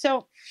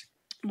 So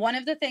one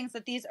of the things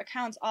that these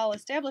accounts all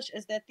establish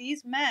is that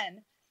these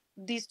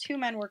 2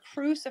 men were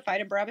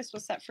crucified and Barabbas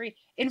was set free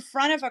in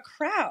front of a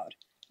crowd,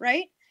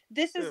 right?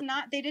 This is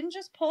not, they didn't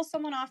just pull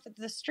someone off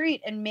the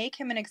street and make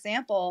him an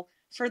example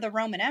for the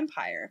Roman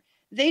Empire.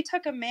 They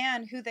took a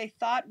man who they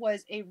thought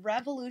was a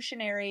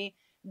revolutionary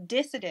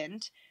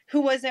dissident who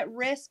was at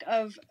risk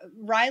of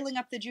riling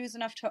up the Jews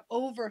enough to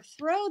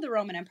overthrow the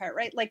Roman Empire,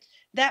 right?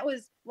 That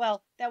was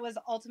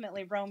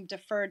ultimately Rome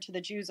deferred to the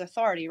Jews'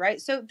 authority,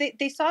 right? So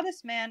they saw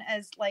this man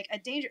as a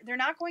danger. They're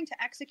not going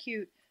to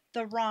execute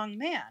the wrong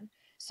man.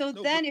 So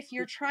then if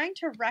you're trying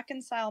to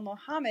reconcile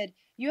Muhammad,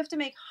 you have to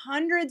make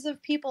hundreds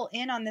of people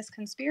in on this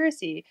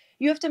conspiracy.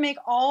 You have to make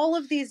all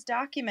of these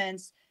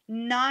documents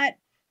not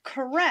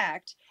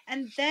correct.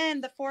 And then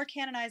the 4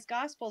 canonized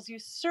Gospels, you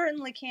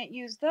certainly can't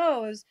use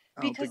those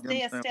because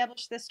they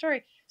establish this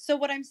story. So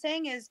what I'm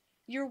saying is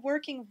you're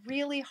working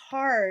really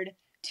hard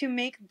to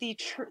make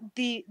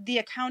the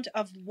account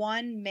of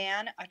one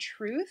man a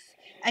truth,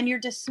 and you're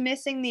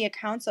dismissing the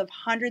accounts of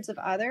hundreds of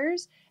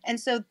others. And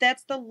so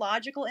that's the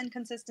logical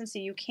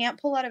inconsistency. You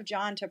can't pull out of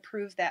John to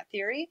prove that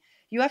theory.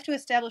 You have to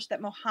establish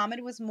that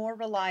Muhammad was more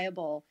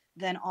reliable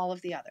than all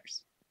of the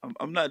others.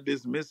 I'm not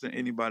dismissing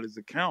anybody's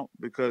account,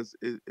 because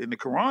in the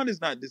Quran is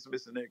not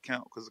dismissing their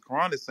account, because the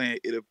Quran is saying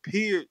it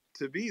appeared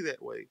to be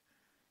that way.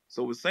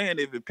 So we're saying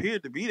if it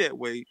appeared to be that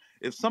way,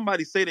 if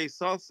somebody say they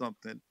saw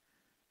something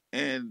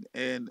and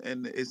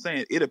it's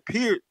saying it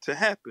appeared to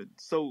happen,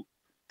 so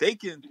they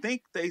can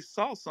think they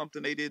saw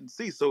something they didn't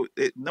see. So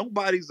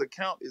nobody's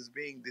account is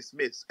being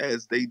dismissed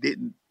as they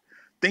didn't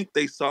think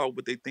they saw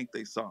what they think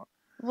they saw.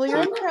 Well,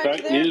 you're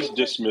incorrect That there, is because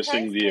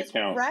dismissing Christ the was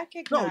account.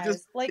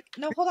 recognized.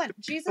 No, hold on.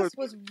 Jesus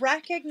was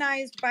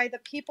recognized by the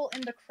people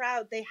in the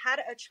crowd. They had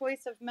a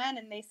choice of men,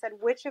 and they said,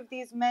 "Which of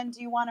these men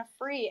do you want to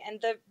free?"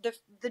 And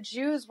the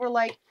Jews were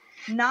like,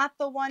 "Not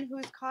the one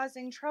who's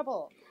causing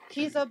trouble.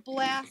 He's a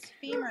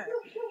blasphemer."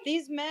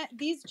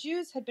 These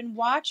Jews had been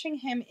watching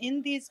him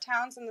in these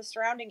towns and the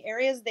surrounding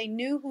areas. They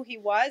knew who he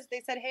was. They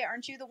said, "Hey,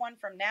 aren't you the one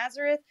from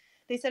Nazareth?"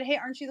 They said, "Hey,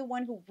 aren't you the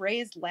one who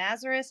raised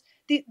Lazarus?"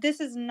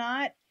 This is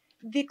not.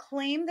 The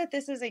claim that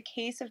this is a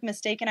case of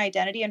mistaken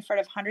identity in front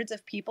of hundreds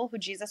of people who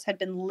Jesus had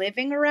been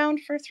living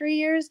around for 3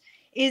 years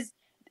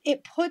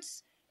it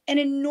puts an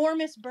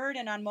enormous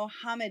burden on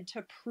Muhammad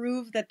to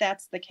prove that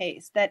that's the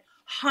case, that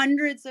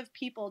hundreds of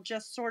people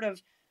just sort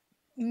of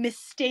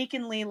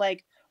mistakenly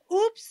like,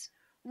 oops,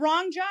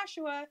 wrong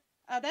Joshua.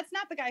 That's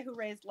not the guy who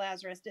raised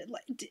Lazarus.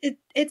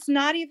 It's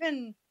not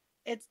even,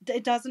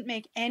 it doesn't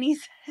make any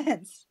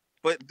sense.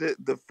 But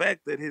the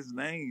fact that his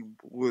name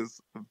was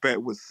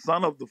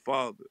son of the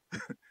Father,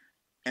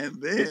 and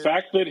then the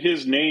fact that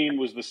his name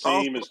was the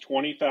same as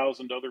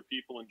 20,000 other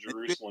people in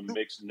Jerusalem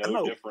makes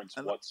no difference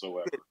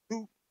whatsoever.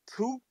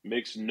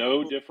 Makes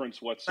no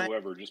difference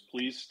whatsoever. Just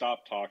please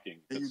stop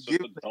talking. That's such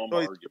a dumb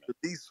argument.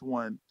 Release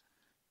one,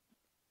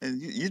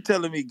 and you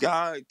telling me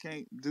God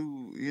can't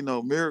do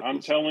miracles? I'm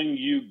telling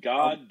you,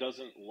 God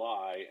doesn't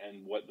lie,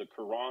 and what the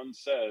Quran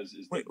says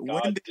is that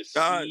God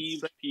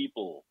deceived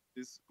people.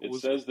 It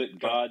says that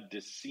God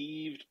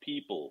deceived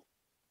people.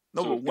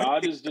 So if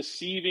God is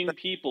deceiving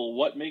people,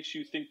 what makes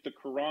you think the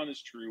Quran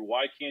is true?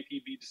 Why can't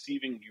he be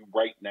deceiving you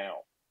right now?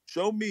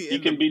 Show me. He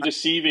can be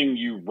deceiving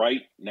you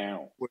right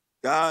now. Where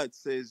God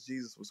says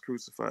Jesus was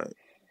crucified.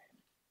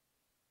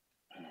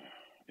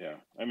 Yeah,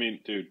 I mean,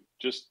 dude,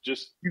 just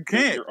you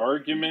can't. Your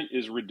argument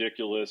is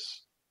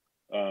ridiculous.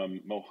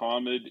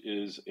 Muhammad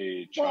is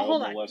a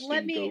child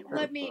molesting goat.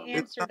 Let me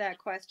answer that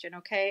question,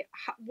 okay?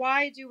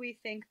 Why do we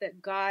think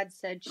that God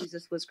said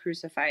Jesus was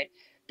crucified?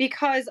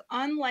 Because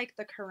unlike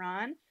the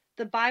Quran,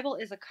 the Bible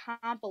is a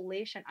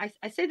compilation.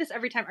 I say this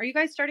every time. Are you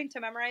guys starting to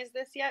memorize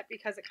this yet?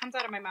 Because it comes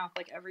out of my mouth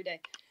like every day.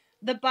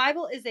 The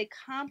Bible is a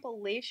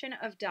compilation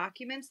of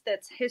documents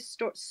that's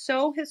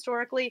so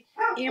historically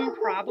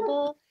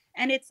improbable,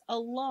 and it's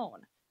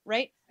alone.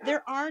 Right?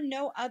 There are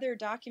no other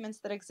documents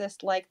that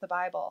exist like the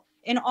Bible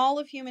in all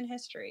of human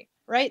history,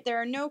 right?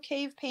 There are no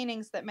cave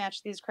paintings that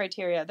match these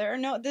criteria.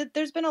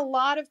 There's been a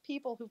lot of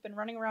people who've been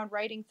running around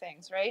writing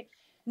things, right?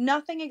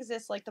 Nothing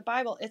exists like the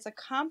Bible. It's a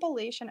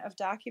compilation of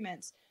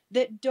documents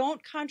that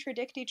don't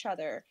contradict each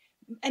other.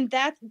 And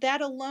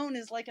that alone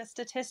is like a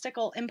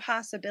statistical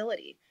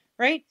impossibility,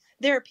 right?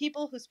 There are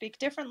people who speak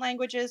different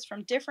languages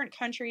from different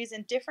countries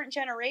in different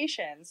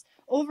generations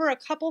over a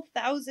couple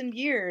thousand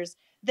years,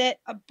 that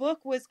a book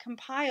was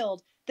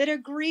compiled that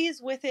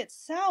agrees with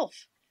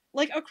itself,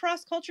 like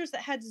across cultures that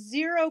had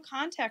zero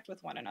contact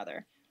with one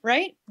another,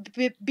 right?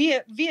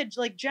 Via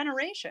like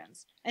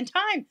generations and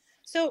time.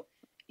 So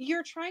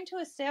you're trying to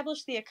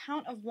establish the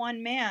account of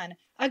one man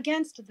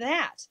against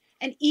that.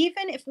 And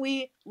even if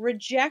we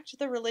reject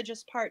the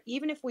religious part,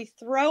 even if we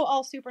throw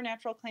all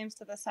supernatural claims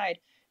to the side,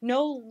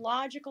 no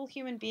logical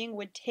human being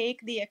would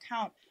take the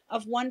account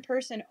of one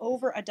person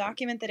over a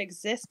document that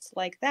exists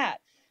like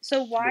that.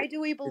 So why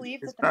do we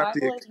believe that the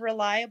Bible is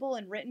reliable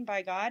and written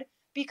by God?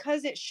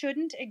 Because it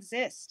shouldn't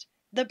exist.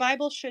 The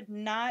Bible should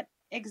not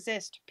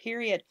exist,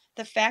 period.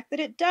 The fact that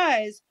it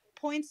does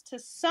points to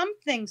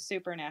something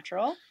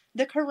supernatural.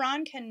 The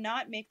Quran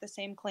cannot make the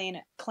same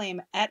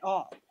claim at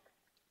all.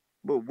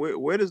 But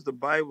where does the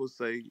Bible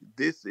say,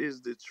 this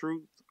is the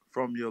truth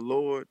from your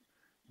Lord,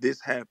 this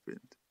happened?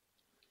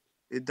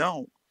 It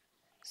don't.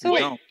 So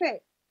okay.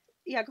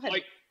 Yeah, go ahead.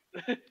 Like,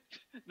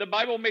 the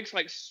Bible makes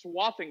like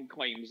swathing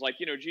claims, like,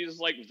 Jesus,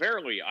 like,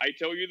 verily, I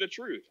tell you the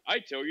truth. I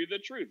tell you the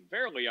truth.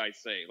 Verily, I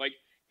say. Like,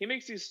 he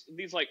makes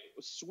these like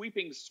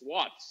sweeping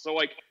swaths. So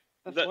like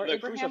the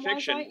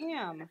crucifixion. Was,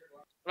 I am.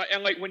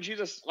 And like when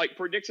Jesus like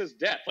predicts his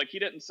death, like he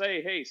didn't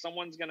say, "Hey,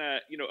 someone's gonna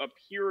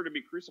appear to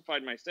be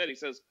crucified in my stead." He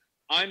says,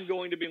 "I'm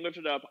going to be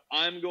lifted up.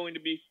 I'm going to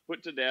be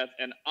put to death,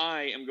 and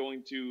I am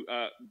going to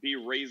be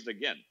raised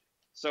again."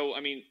 So I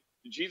mean,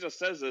 Jesus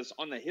says this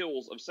on the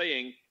heels of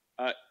saying,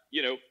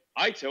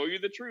 I tell you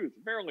the truth.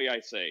 Verily I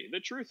say, the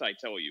truth I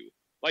tell you.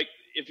 Like,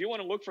 if you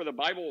want to look for the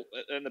Bible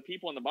and the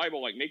people in the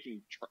Bible, like,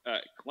 making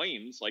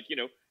claims, like,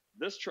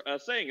 this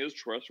saying is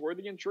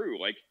trustworthy and true.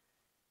 Like,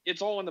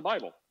 it's all in the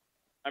Bible.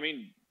 I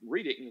mean,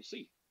 read it and you'll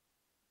see.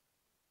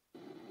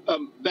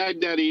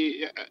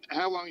 Baghdadi,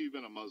 how long have you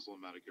been a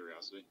Muslim, out of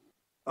curiosity?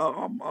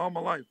 All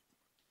my life.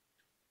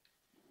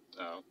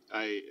 Oh,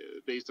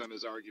 based on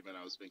his argument,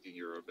 I was thinking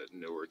you're a bit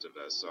newer to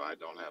this, so I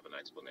don't have an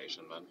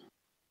explanation then.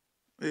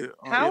 Yeah.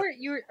 How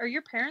yeah. are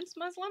your parents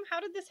Muslim? How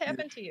did this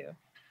happen to you?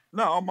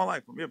 No, all my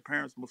life. My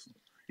parents Muslim.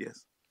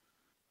 Yes.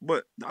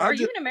 But Are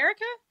you in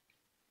America?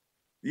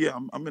 Yeah,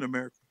 I'm in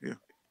America. Yeah.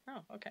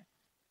 Oh, okay.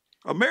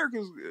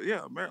 America's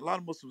a lot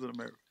of Muslims in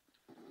America.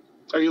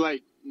 Are you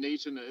like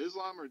Nation of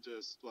Islam or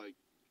just like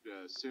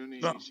Sunni,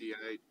 No.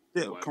 Shiite?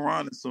 Yeah, What?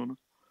 Quran and Sunnah.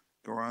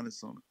 Quran and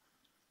Sunnah.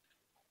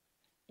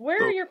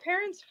 Where are your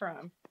parents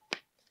from?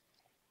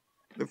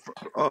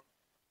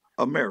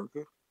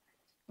 America.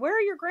 Where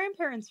are your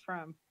grandparents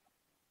from?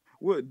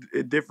 Well,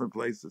 at different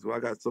places. Well, I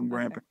got some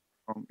grandparents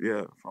from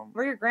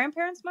Were your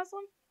grandparents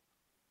Muslim?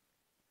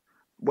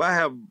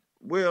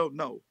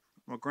 No.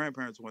 My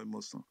grandparents weren't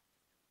Muslim.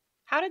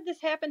 How did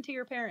this happen to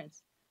your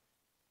parents?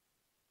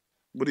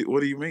 What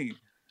do you mean?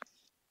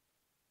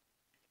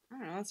 I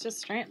don't know. It's just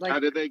strange. Like, how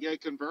did they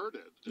get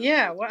converted?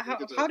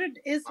 How did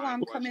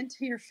Islam come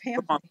into your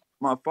family?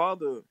 My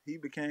father, he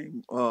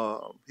became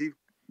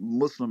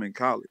Muslim in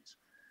college,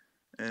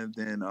 and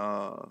then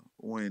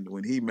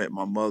when he met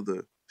my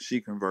mother,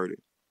 she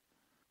converted.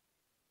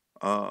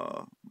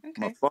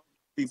 My father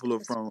people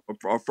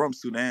are from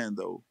Sudan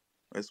though.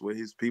 That's where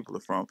his people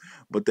are from.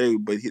 But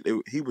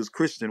he was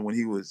Christian when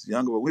he was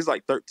younger. When he was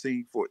like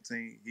 13,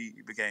 14, he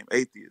became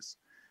atheist.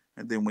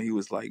 And then when he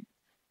was like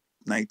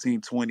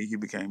 19, 20, he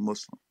became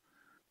Muslim.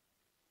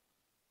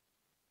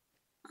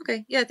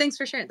 Okay. Yeah, thanks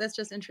for sharing. That's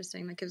just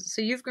interesting.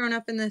 So you've grown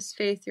up in this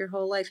faith your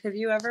whole life. Have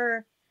you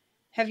ever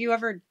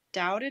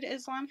doubted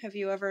Islam? Have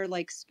you ever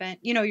spent,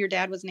 your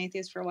dad was an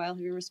atheist for a while.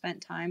 Have you ever spent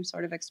time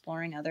sort of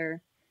exploring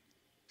other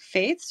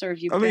faiths, or have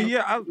you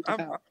I'm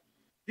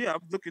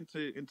looking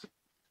into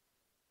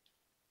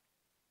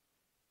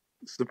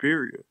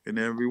superior in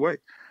every way.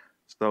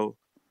 So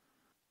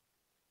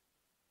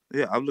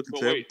yeah, I'm looking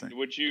to everything.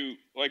 Would you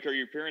are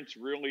your parents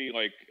really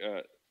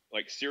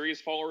serious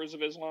followers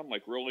of Islam?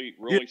 Like really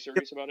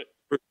serious about it?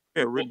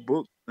 Yeah, read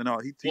books and all.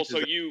 He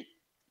teaches. You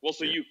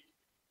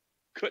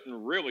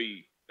couldn't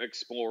really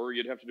explore.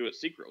 You'd have to do it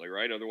secretly,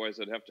 right? Otherwise,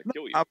 they'd have to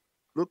kill you. I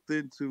looked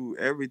into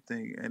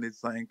everything, and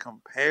it's like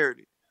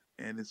compared it.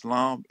 And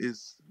Islam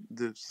is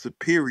the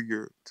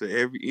superior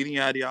to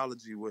any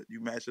ideology what you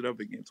match it up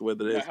against.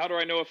 Whether that's how do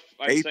I know if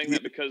I'm saying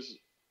that because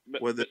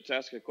to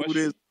ask a question?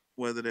 Buddhism,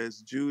 whether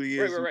that's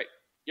Judaism. Right.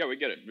 Yeah, we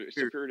get it.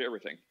 Superior to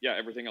everything. Yeah,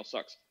 everything else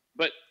sucks.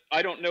 But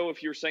I don't know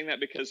if you're saying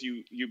that because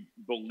you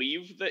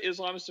believe that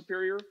Islam is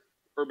superior,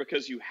 or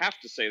because you have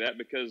to say that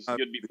because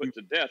you'd be put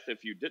to death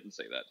if you didn't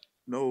say that.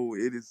 No,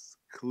 it is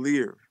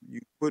clear. You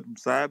put them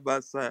side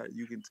by side.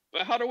 You can.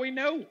 But how do we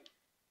know?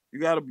 You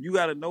gotta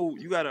know.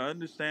 You gotta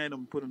understand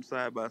them. Put them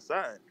side by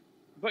side.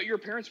 But your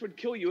parents would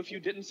kill you if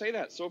you didn't say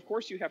that. So of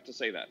course you have to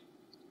say that.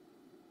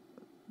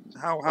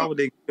 How would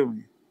they kill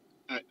me?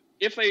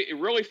 If they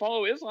really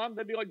follow Islam,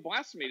 that'd be like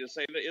blasphemy to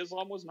say that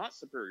Islam was not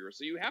superior.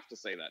 So you have to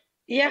say that.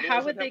 Yeah, otherwise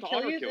how would they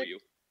kill you?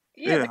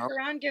 Yeah, the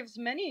Quran gives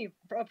many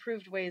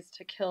approved ways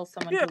to kill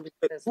someone who leaves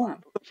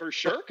Islam. For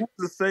sure.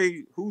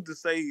 Who to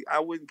say I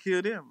wouldn't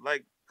kill them?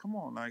 Like, come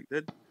on, like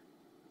that.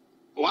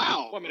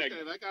 Wow. Well,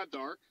 that got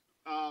dark.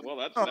 Well,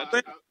 that's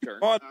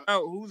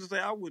who's to say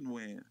I wouldn't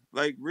win?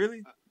 Like,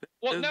 really?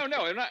 Well, no,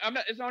 I'm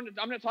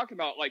not talking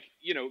about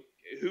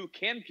who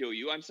can kill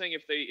you. I'm saying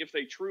if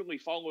they truly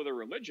follow their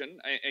religion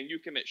and you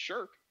commit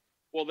shirk,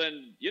 well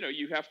then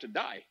you have to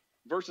die.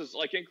 Versus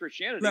in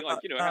Christianity,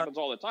 it happens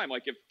all the time.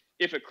 Like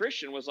if a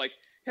Christian was like,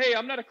 hey,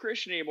 I'm not a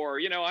Christian anymore,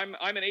 I'm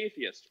an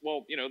atheist.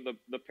 Well,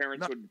 the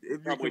parents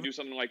would probably do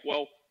something like,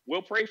 well,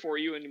 we'll pray for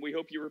you and we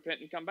hope you repent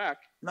and come back.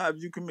 No,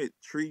 if you commit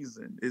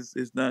treason, it's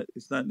not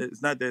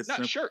that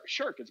simple.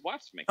 Shirk, it's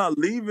blasphemy. Not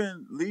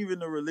leaving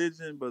the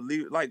religion, but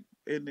like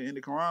in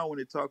the Quran when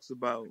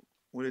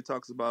it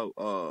talks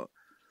about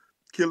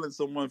killing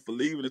someone for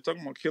leaving, it's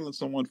talking about killing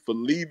someone for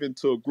leaving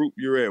to a group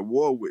you're at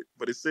war with.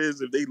 But it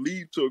says if they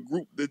leave to a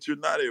group that you're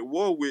not at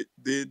war with,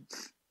 then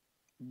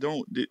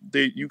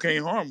you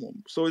can't harm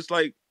them. So it's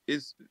like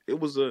it's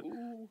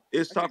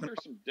talking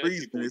about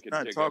treason. It's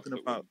not talking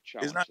about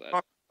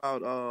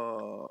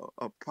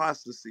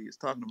apostasy. It's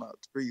talking about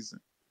treason.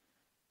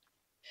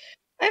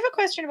 I have a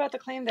question about the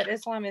claim that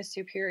Islam is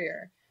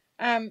superior.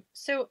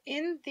 So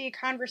in the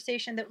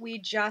conversation that we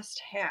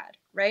just had,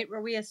 right,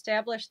 where we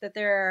established that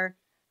there are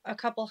a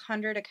couple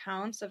hundred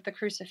accounts of the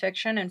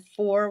crucifixion and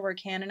 4 were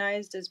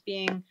canonized as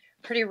being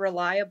pretty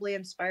reliably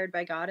inspired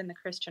by God in the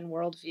Christian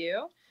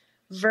worldview,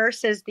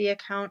 versus the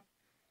account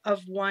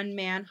of one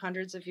man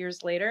hundreds of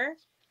years later,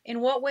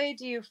 in what way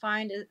do you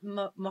find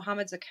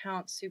Muhammad's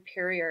account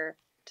superior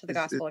to the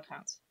gospel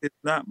accounts? It's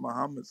not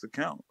Muhammad's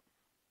account.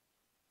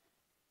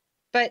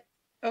 But,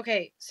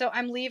 okay, so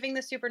I'm leaving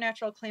the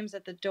supernatural claims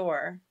at the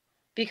door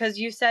because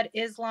you said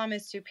Islam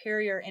is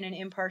superior in an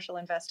impartial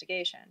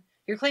investigation.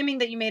 You're claiming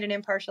that you made an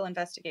impartial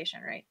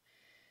investigation, right?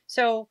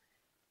 So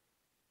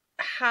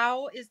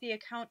how is the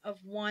account of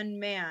one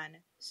man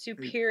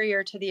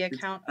superior to the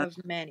account of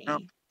many?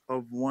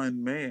 Of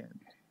one man.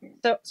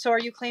 So are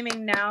you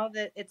claiming now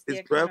that it's the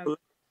account of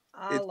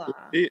Allah?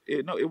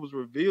 It was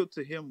revealed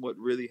to him what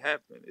really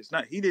happened. It's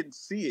not, he didn't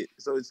see it,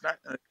 so it's not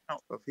an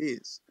account of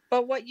his.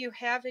 But what you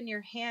have in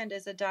your hand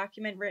is a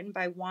document written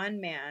by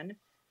one man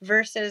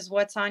versus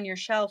what's on your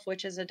shelf,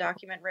 which is a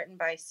document written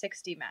by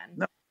 60 men,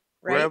 No,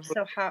 right?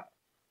 So how?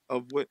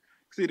 Of what?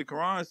 See, the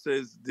Quran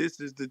says this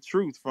is the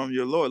truth from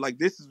your Lord. Like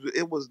this is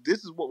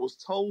what was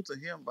told to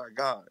him by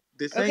God.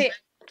 This ain't Okay,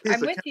 his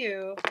I'm with account.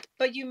 you,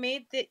 but you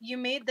made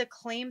the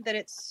claim that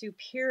it's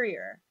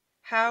superior.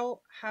 How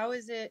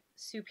is it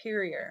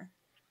superior?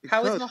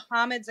 How is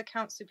Muhammad's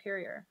account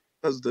superior?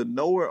 Because the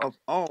knower of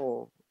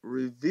all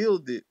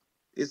revealed it.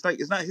 It's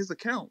not his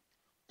account.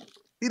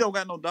 He don't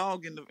got no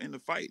dog in the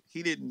fight.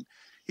 He wasn't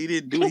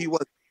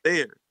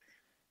there. It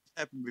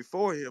happened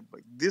before him,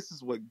 but this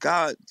is what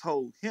God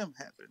told him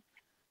happened.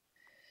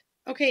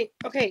 Okay.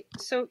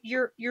 So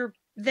you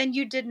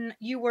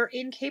were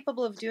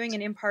incapable of doing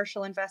an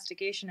impartial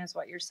investigation, is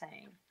what you're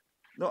saying.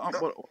 No,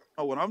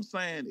 what I'm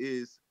saying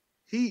is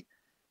he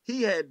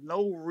had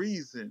no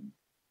reason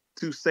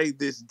to say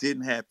this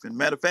didn't happen.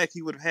 Matter of fact,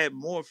 he would have had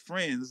more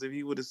friends if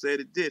he would have said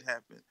it did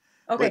happen.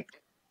 Okay.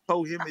 But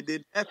told him it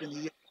didn't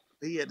happen.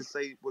 He had to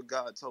say what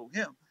God told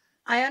him.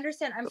 I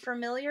understand. I'm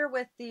familiar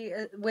with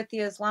the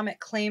Islamic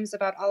claims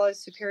about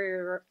Allah's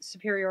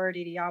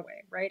superiority to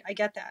Yahweh, right? I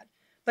get that.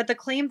 But the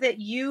claim that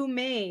you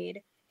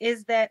made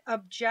is that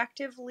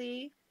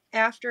objectively,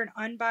 after an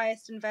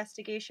unbiased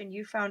investigation,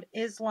 you found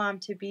Islam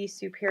to be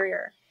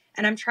superior.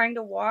 And I'm trying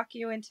to walk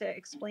you into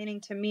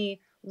explaining to me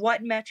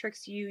what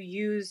metrics you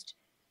used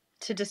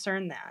to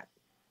discern that.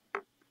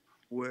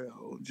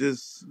 Well,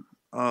 just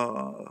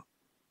I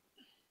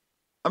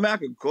mean, I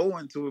could go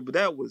into it, but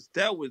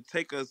that would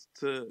take us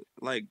to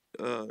like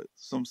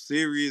some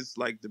serious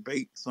like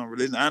debates on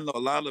religion. I know a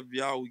lot of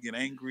y'all would get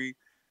angry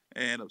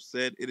and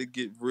upset. It'll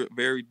get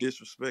very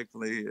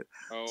disrespectful here.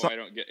 Oh, so, I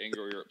don't get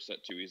angry or upset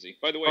too easy.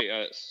 By the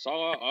way,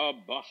 Salah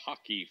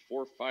Bahaki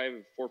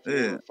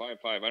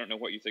 454455. I don't know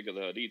what you think of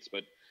the hadiths,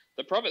 but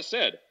the Prophet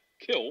said,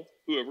 "Kill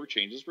whoever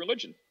changes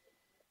religion."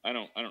 I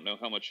don't know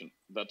how much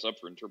that's up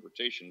for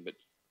interpretation, but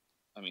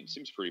I mean, it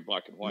seems pretty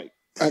black and white.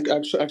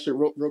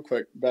 Actually, real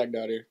quick,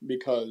 Baghdadi,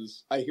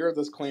 because I hear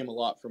this claim a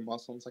lot from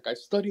Muslims. Like, I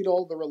studied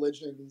all the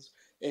religions,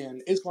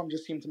 and Islam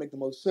just seemed to make the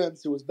most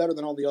sense. It was better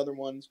than all the other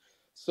ones.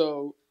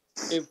 So,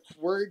 if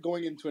we're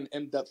going into an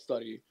in-depth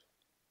study,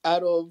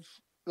 out of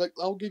like,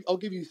 I'll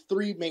give you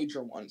three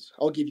major ones.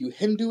 I'll give you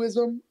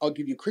Hinduism, I'll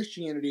give you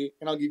Christianity,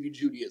 and I'll give you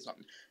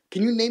Judaism.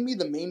 Can you name me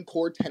the main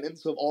core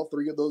tenets of all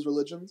three of those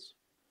religions?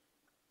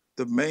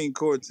 The main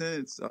core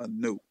tenets are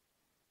no.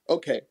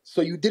 Okay,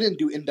 so you didn't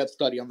do in-depth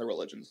study on the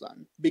religions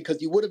then,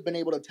 because you would have been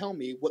able to tell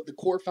me what the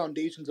core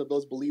foundations of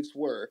those beliefs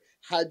were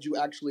had you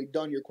actually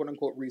done your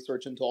quote-unquote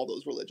research into all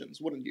those religions,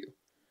 wouldn't you?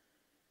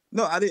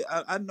 No,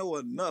 I know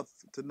enough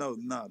to know,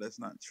 no, that's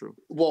not true.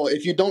 Well,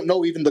 if you don't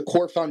know even the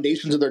core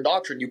foundations of their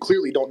doctrine, you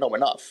clearly don't know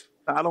enough.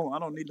 I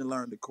don't need to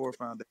learn the core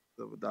foundations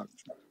of a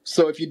doctrine.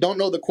 So if you don't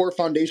know the core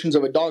foundations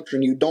of a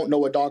doctrine, you don't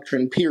know a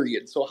doctrine,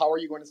 period. So how are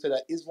you going to say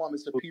that Islam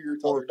is superior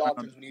to other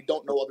doctrines when you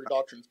don't know other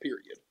doctrines,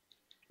 period?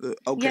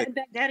 Okay.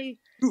 Yeah, Daddy,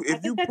 I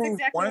think that's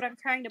exactly what I'm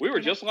trying to point out. We were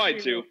just lied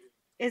to.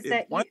 Is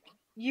that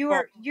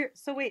you're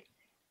so wait,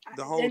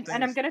 the whole thing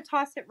and I'm going to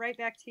toss it right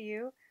back to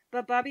you.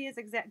 But Bobby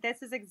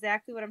this is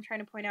exactly what I'm trying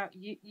to point out.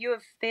 You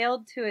have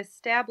failed to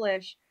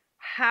establish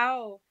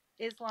how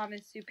Islam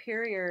is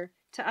superior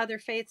to other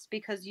faiths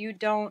because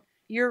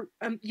you're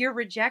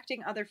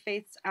rejecting other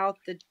faiths out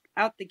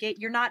the gate.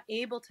 You're not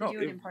able to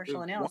do an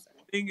impartial analysis.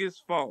 One thing is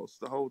false.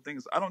 The whole thing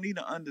is I don't need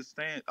to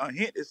understand. A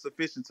hint is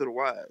sufficient to the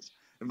wise.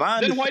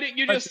 Then why didn't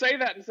you just say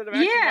that instead of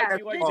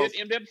acting like you did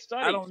in-depth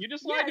study? You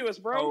just lied to us,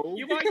 bro.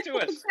 You lied to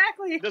us.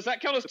 Exactly. Does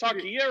that count as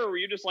taqiyya, or were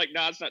you just like,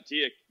 nah, it's not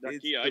taqiyya,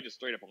 I just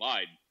straight up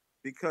lied?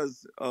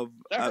 Because of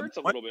that hurts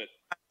a little bit.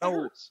 I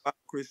know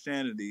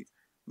Christianity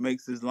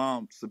makes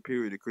Islam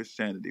superior to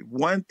Christianity.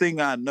 One thing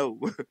I know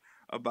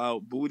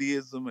about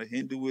Buddhism or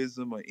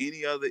Hinduism or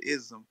any other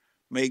ism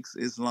makes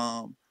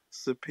Islam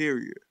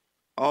superior.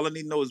 All I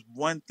need to know is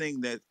one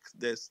thing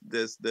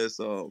that's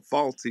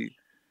faulty,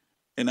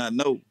 and I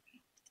know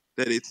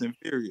that it's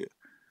inferior.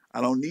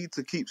 I don't need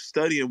to keep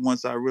studying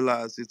once I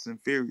realize it's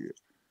inferior.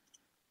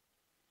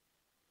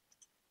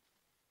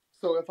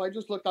 So if I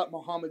just looked at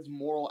Muhammad's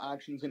moral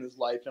actions in his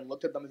life and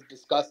looked at them as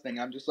disgusting,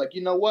 I'm just like,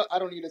 you know what? I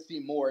don't need to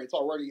see more. It's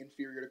already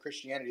inferior to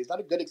Christianity. Is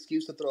that a good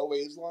excuse to throw away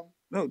Islam?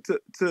 No,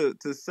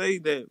 to say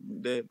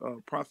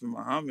that Prophet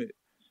Muhammad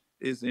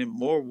is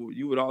immoral,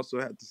 you would also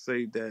have to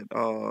say that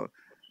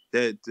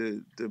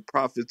the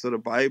prophets of the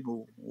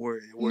Bible were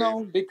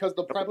no, because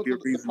the prophets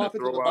of the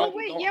Bible. Oh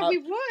wait, yeah, we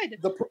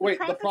would. The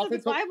prophets of the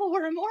Bible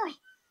were immoral.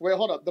 Wait,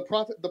 hold up. The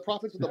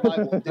prophets of the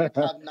Bible didn't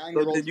have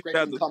 9-year-olds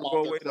scraping cum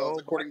off their clothes,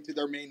 according to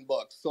their main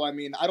books. So, I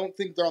mean, I don't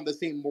think they're on the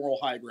same moral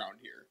high ground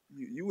here.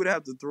 You would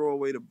have to throw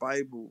away the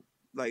Bible.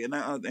 Like, and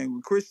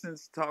when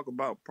Christians talk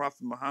about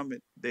Prophet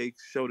Muhammad, they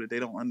show that they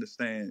don't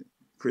understand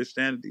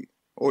Christianity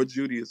or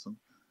Judaism.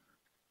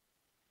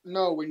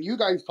 No, when you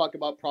guys talk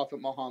about Prophet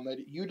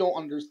Muhammad, you don't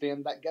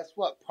understand that, guess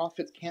what?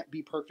 Prophets can't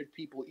be perfect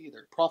people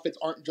either. Prophets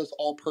aren't just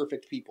all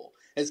perfect people,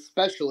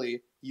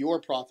 especially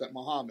your Prophet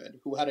Muhammad,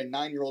 who had a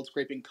 9-year-old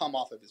scraping cum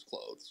off of his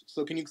clothes.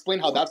 So can you explain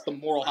how that's the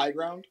moral high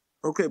ground?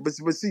 Okay, but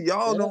see,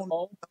 y'all don't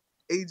know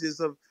ages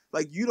of,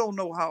 like, you don't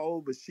know how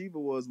old Bathsheba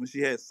was when she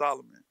had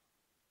Solomon.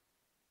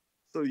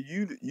 So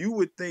you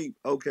would think,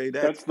 okay,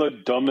 that's the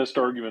dumbest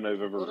argument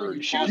I've ever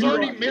heard. She was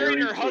already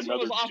married. Her husband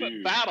was off at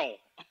battle.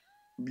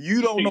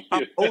 You don't know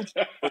how old she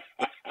was.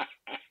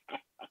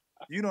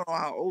 You don't know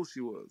how old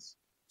she was.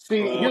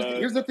 See,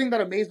 here's the thing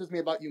that amazes me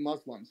about you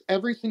Muslims.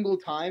 Every single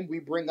time we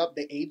bring up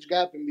the age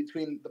gap in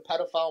between the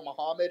pedophile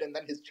Muhammad and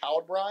then his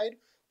child bride,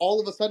 all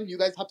of a sudden you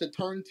guys have to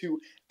turn to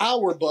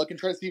our book and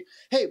try to see,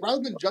 hey,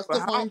 rather than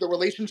justifying the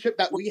relationship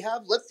that we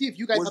have, let's see if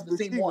you guys have the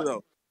same one.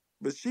 Though?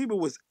 Bathsheba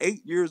was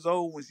 8 years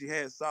old when she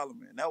had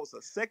Solomon. That was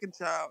her second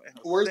child. And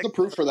where's the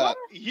proof for that?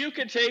 You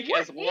can take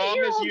as long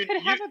as you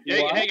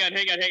hang on.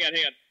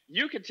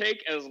 You can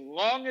take as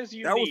long as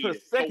you need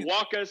to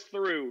walk us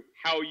through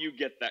how you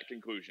get that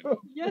conclusion.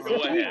 Yes, go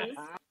ahead.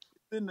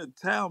 It's in the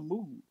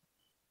Talmud.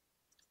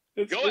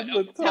 Go ahead.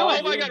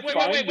 Oh my God!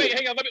 Wait!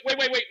 Hang on.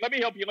 Let me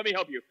help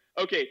you.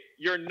 Okay,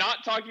 you're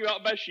not talking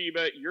about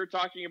Bathsheba. You're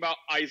talking about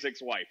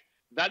Isaac's wife.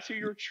 That's who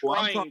you're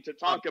trying to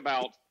talk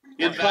about.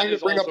 You're trying to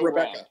bring up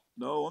Rebecca. Wrong.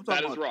 No, I'm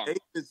talking about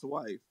David's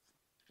wife.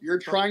 You're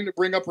trying to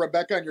bring up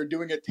Rebecca, and you're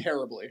doing it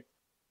terribly.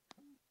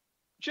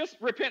 Just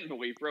repent and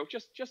believe, bro.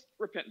 Just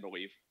repent and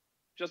believe.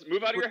 Just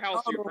move out of your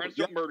house so your parents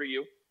don't murder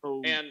you.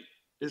 And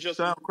just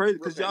sound crazy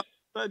because y'all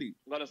study.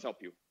 Let us help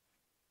you.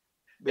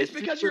 It's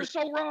because you're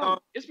so wrong.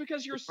 It's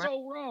because you're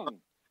so wrong.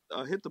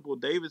 Ahithophel,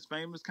 David's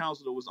famous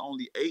counselor, was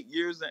only 8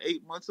 years and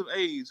 8 months of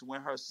age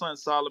when her son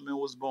Solomon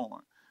was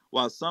born,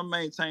 while some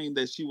maintain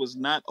that she was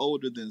not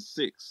older than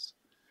 6.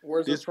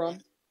 Where's this from?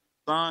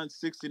 Psalm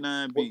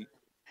 69b.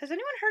 Has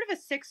anyone heard of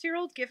a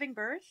 6-year-old giving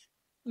birth?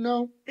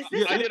 No.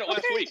 I did it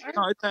last week.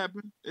 No, it's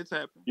happened. It's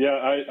happened.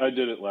 Yeah, I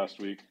did it last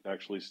week,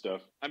 actually,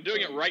 Steph. I'm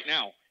doing it right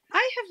now.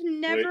 I have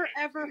never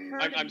ever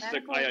heard. I'm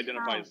sick. I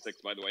identify as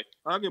 6, by the way.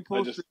 I can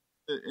post it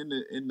in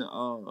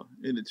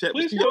the chat.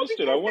 Please post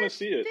it. I want to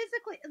see it.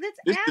 Physically, that's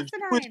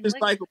asinine. It's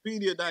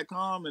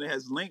encyclopedia.com, and it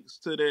has links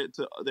to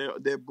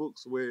their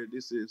books where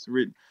this is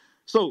written.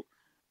 So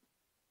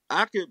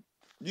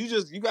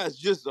you guys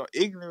just are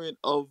ignorant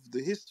of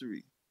the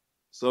history.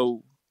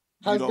 So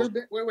has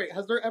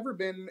there ever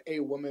been a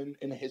woman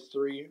in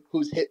history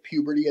who's hit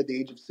puberty at the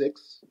age of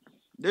 6?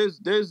 There's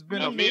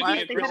been a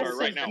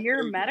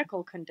severe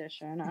medical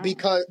condition.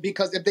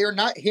 Because if they are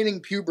not hitting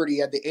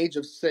puberty at the age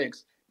of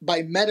 6,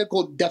 by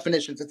medical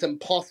definitions, it's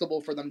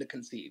impossible for them to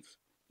conceive.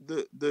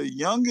 The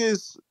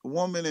youngest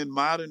woman in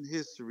modern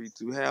history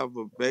to have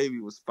a baby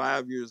was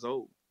 5 years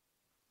old.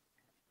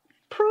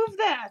 Prove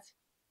that.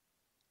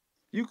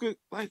 You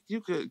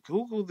could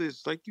Google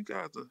this. Like, you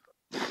got to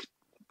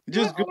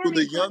just Google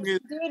the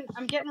youngest.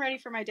 I'm getting ready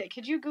for my day.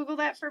 Could you Google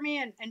that for me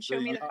and show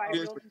me the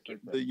 5-year-old?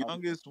 The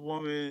youngest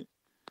woman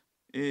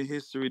in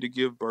history to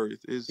give birth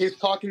is. He's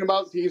talking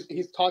about this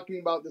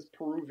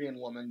Peruvian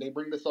woman. They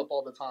bring this up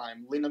all the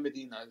time. Lina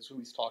Medina is who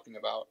he's talking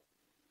about.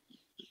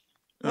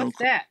 What's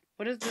that?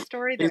 What is the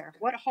story there?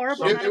 What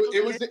horrible?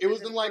 It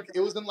was in like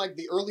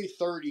the early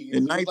 30s.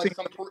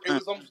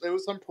 It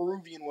was some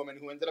Peruvian woman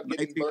who ended up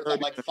giving birth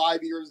at like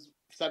 5 years,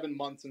 7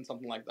 months, and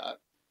something like that.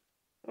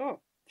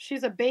 Oh,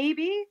 she's a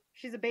baby.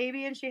 She's a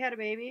baby, and she had a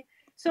baby.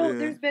 So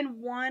there's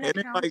been one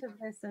account of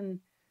this, and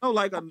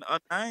like a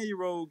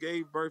 9-year-old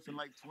gave birth in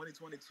like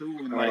 2022.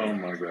 And oh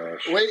my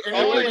gosh! Wait,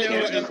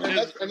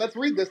 let's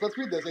read this.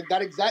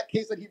 That exact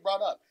case that he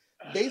brought up.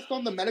 Based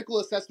on the medical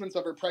assessments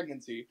of her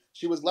pregnancy,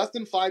 she was less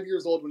than 5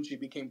 years old when she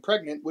became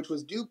pregnant, which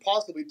was due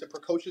possibly to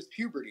precocious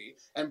puberty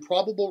and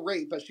probable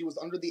rape, as she was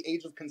under the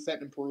age of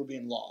consent in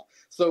Peruvian law.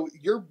 So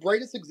your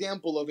brightest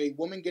example of a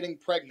woman getting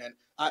pregnant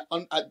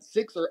at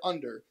 6 or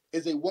under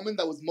is a woman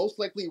that was most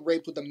likely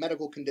raped with a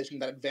medical condition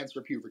that advanced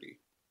her puberty.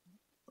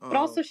 But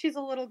also, she's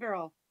a little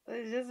girl.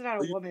 This is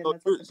not a woman.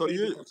 So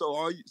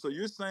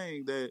you're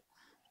saying that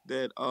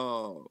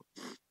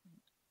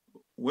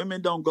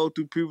women don't go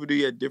through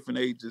puberty at different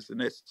ages,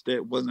 and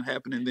that wasn't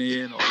happening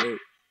then, or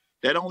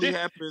that only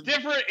happened.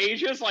 Different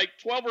ages, like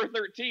 12 or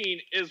 13,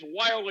 is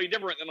wildly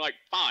different than like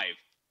 5.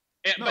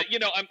 But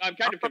I'm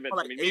kind of convinced.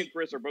 Like I mean, me and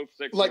Chris are both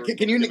 6. Like,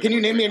 can you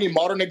name me any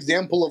modern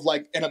example of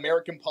like an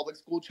American public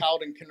school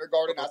child in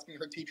kindergarten asking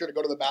her teacher to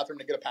go to the bathroom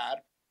to get a pad?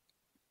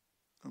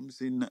 Let me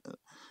see.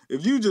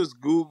 If you just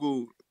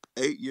Google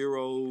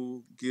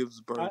 8-year-old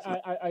gives birth,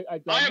 I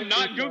am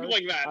not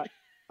Googling that.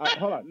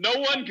 Hold on. No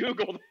one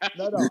Googled that.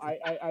 No.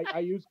 I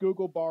use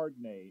Google Bard,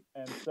 Nate,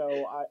 and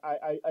so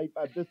I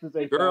this is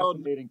a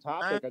fascinating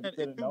topic. I just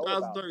didn't know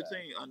about that.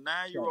 2013, a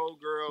 9-year-old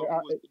girl.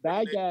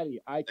 Baghdadi,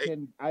 I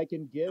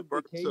can give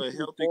the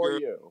cases for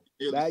you.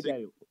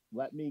 Baghdadi,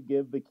 let me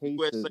give the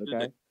cases.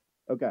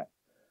 Okay.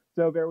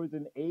 So there was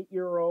an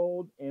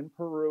 8-year-old in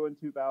Peru in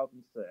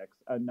 2006,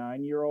 a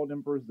 9-year-old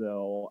in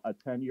Brazil, a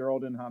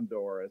 10-year-old in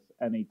Honduras,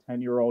 and a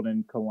 10-year-old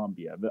in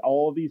Colombia.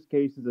 All of these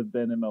cases have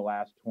been in the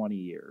last 20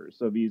 years.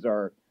 So these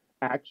are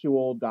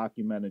actual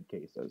documented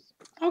cases.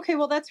 Okay,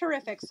 well, that's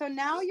horrific. So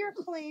now your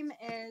claim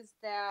is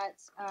that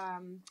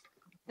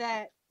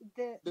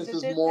this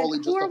is morally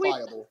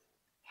justifiable.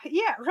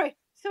 Yeah, right.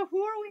 So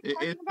who are we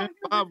talking about?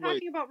 We're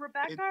talking about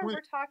Rebecca, or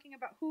we're talking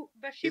about who?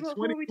 Bathsheba. In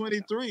Who are we talking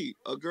about? 2023,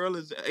 a girl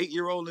is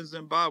 8-year-old in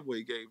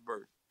Zimbabwe gave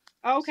birth.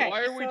 Okay.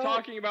 Why are we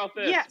talking about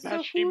this? Yeah,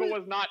 Bathsheba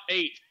was not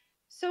 8.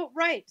 So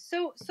right.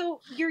 So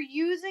you're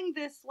using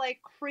this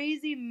like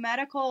crazy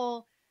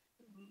medical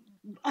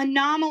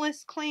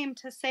anomalous claim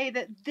to say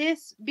that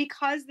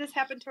because this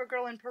happened to a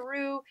girl in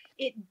Peru,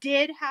 it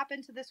did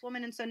happen to this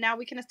woman, and so now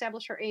we can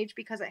establish her age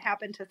because it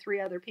happened to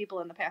 3 other people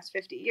in the past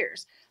 50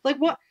 years. Like,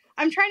 what?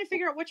 I'm trying to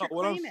figure out what your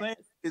claim is. What I'm saying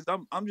is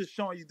I'm just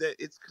showing you that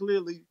it's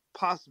clearly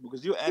possible,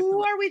 because you're asking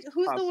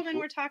who's the woman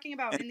we're talking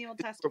about in the Old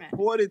Testament?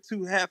 Reported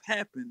to have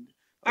happened.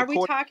 Are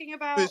we talking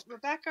about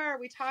Rebecca? Are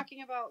we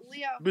talking about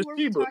Leah? Who are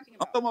we talking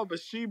about? I'm talking about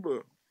Bathsheba.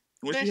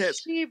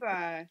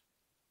 Bathsheba.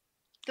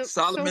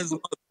 Solomon's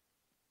mother.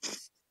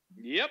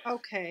 Yep.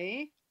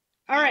 Okay.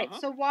 All right.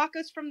 So walk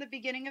us from the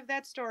beginning of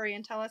that story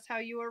and tell us how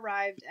you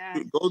arrived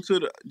at. Go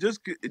to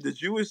the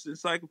Jewish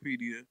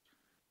Encyclopedia.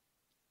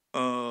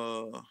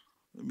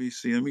 Let me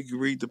see. Let me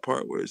read the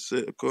part where it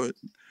said,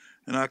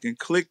 and I can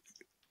click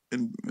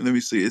and let me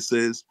see. It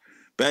says,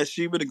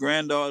 Bathsheba, the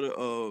granddaughter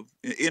of,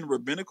 in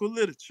rabbinical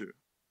literature,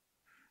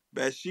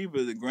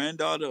 Bathsheba, the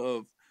granddaughter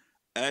of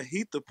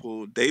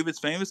Ahithophel, David's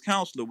famous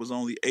counselor, was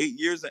only 8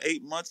 years and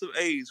 8 months of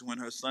age when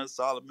her son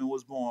Solomon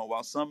was born,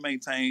 while some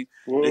maintain...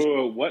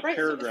 Whoa, what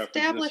paragraph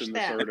is this in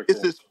this article? What paragraph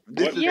is this?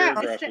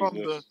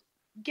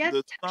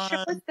 Show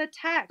us the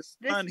text.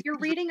 You're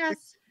reading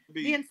us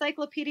the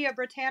Encyclopedia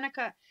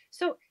Britannica.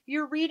 So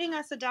you're reading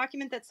us a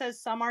document that says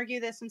some argue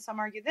this and some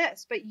argue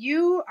this, but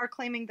you are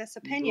claiming this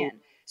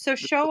opinion. So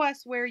show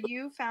us where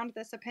you found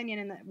this opinion,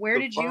 and where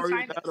did you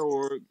find it?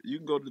 You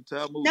can go to the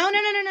Talmud. No.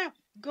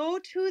 Go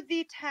to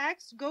the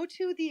text, go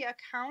to the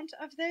account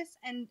of this,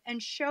 and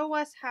show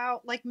us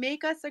how, like,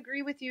 make us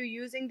agree with you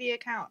using the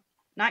account,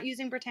 not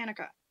using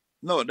Britannica.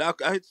 No, now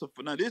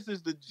this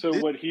is the. So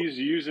what he's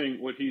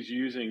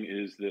using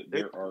is that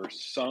there are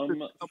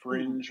some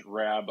fringe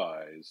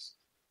rabbis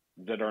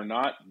that are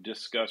not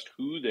discussed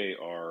who they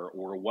are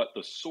or what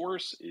the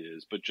source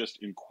is, but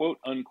just in quote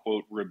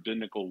unquote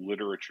rabbinical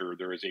literature,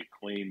 there is a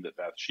claim that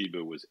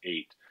Bathsheba was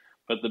 8,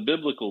 but the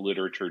biblical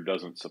literature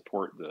doesn't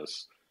support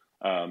this,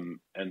 and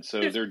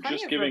so they're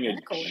just giving a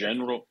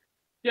general.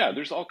 Yeah,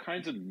 there's all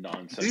kinds of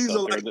nonsense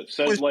out there that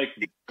says like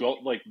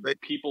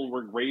people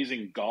were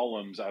raising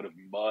golems out of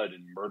mud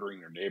and murdering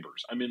their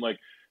neighbors. I mean, like,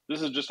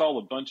 this is just all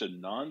a bunch of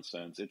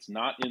nonsense. It's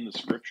not in the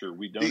scripture.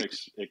 We don't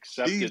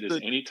accept it as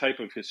any type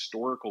of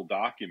historical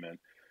document.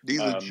 These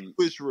are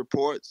Jewish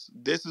reports.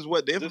 This is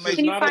what the information. This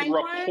is not a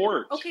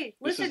report. Okay,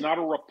 listen. This is not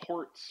a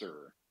report,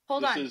 sir.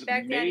 Hold on. This is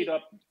made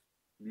up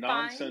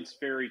nonsense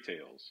fairy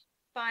tales.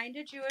 Find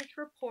a Jewish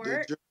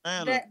report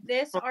that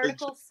this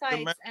article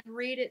cites and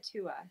read it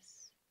to us.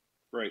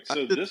 Right.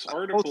 So this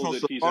article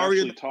that he's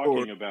actually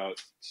talking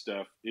about,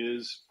 Steph,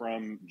 is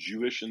from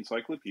Jewish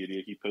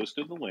Encyclopedia. He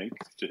posted the link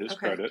to his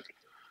credit.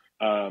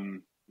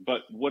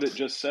 But what it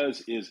just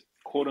says is,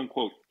 quote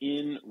unquote,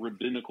 in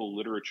rabbinical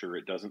literature.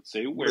 It doesn't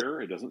say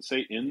where. It doesn't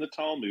say in the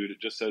Talmud.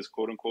 It just says,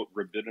 quote unquote,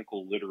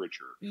 rabbinical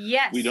literature.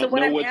 Yes. We don't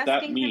know what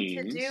that means.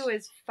 Him to do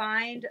is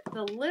find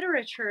the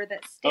literature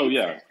that states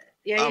it.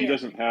 Yeah. He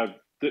doesn't have.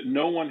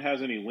 No one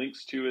has any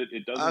links to it.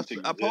 It doesn't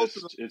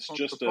exist. It's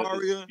just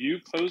you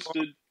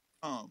posted.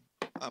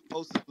 I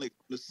posted like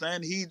the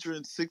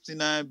Sanhedrin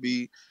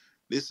 69b.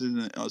 This is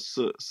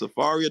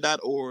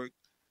Safaria.org.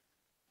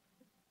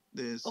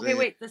 Okay,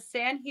 wait. The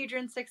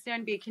Sanhedrin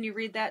 69b. Can you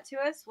read that to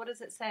us? What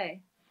does it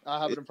say? I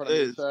have it in front of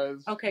me. It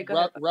says, okay, go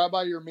ahead.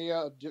 Rabbi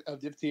Yirmiyah of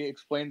Difti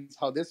explains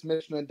how this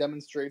Mishnah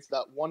demonstrates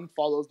that one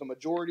follows the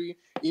majority,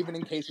 even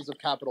in cases of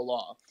capital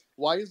law.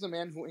 Why is a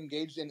man who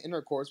engaged in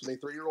intercourse with a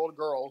 3-year-old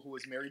girl who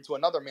is married to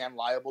another man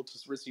liable to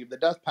receive the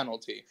death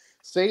penalty?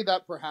 Say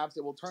that perhaps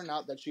it will turn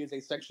out that she is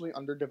a sexually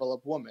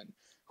underdeveloped woman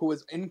who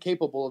is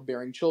incapable of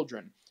bearing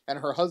children, and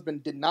her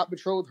husband did not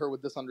betroth her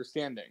with this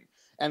understanding,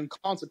 and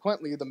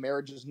consequently the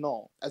marriage is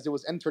null, as it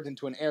was entered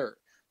into an error.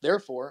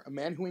 Therefore, a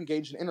man who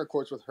engaged in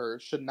intercourse with her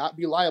should not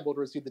be liable to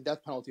receive the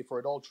death penalty for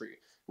adultery.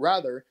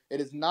 Rather, it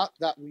is not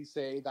that we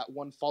say that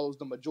one follows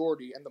the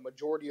majority and the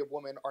majority of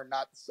women are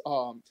not...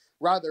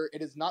 Rather,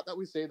 it is not that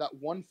we say that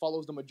one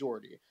follows the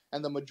majority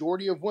and the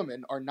majority of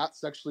women are not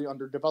sexually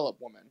underdeveloped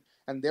women.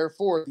 And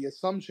therefore, the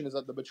assumption is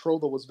that the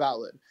betrothal was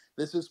valid.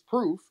 This is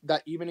proof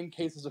that even in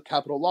cases of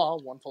capital law,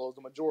 one follows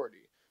the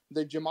majority.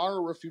 The Gemara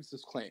refutes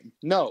this claim.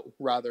 No,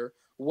 rather,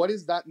 what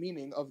is that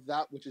meaning of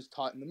that which is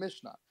taught in the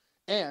Mishnah?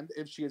 And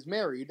if she is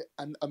married,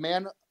 and a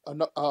man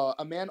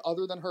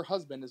other than her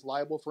husband is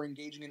liable for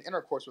engaging in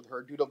intercourse with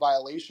her due to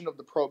violation of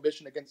the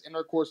prohibition against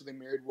intercourse with a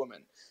married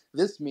woman.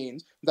 This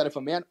means that if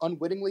a man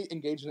unwittingly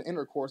engaged in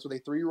intercourse with a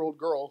 3-year-old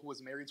girl who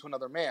is married to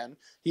another man,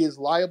 he is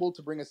liable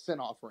to bring a sin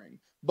offering.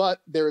 But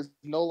there is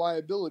no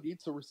liability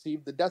to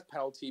receive the death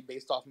penalty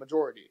based off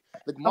majority.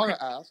 The Gemara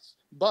asks,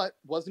 but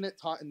wasn't it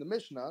taught in the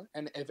Mishnah,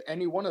 and if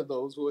any one of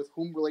those with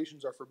whom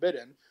relations are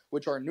forbidden,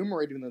 which are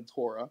enumerated in the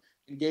Torah,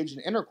 engaged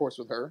in intercourse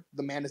with her,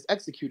 the man is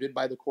executed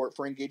by the court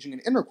for engaging in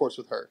intercourse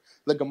with her.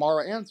 The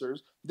Gemara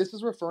answers, this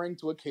is referring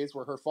to a case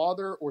where her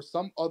father or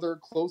some other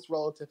close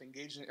relative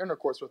engaged in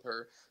intercourse with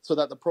her, so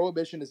that the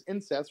prohibition is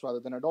incest rather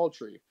than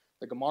adultery.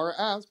 The Gemara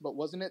asks, but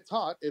wasn't it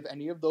taught if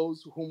any of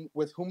those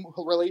with whom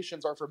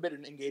relations are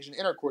forbidden engage in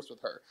intercourse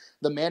with her?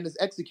 The man is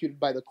executed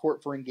by the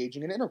court for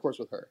engaging in intercourse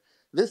with her.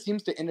 This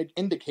seems to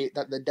indicate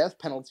that the death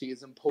penalty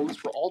is imposed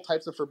for all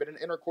types of forbidden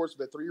intercourse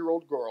with a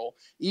 3-year-old girl,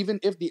 even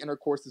if the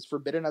intercourse is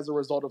forbidden as a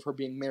result of her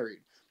being married.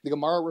 The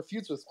Gemara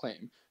refutes this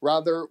claim.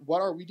 Rather,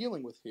 what are we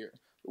dealing with here?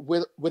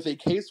 With a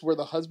case where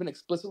the husband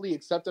explicitly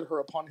accepted her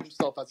upon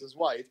himself as his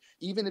wife,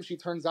 even if she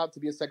turns out to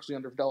be a sexually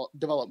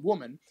underdeveloped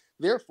woman.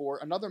 Therefore,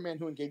 another man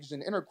who engages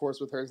in intercourse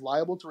with her is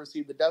liable to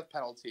receive the death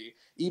penalty,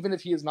 even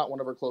if he is not one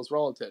of her close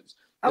relatives.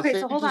 Okay,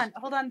 so hold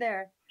on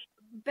there.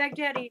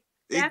 Baghdadi,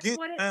 that's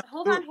what it,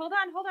 hold on.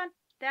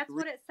 That's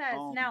what it says.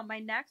 Now, my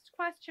next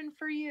question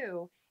for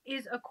you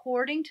is,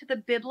 according to the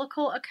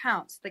biblical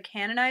accounts, the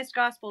canonized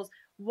gospels,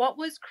 what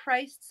was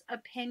Christ's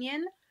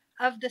opinion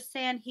of the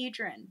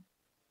Sanhedrin?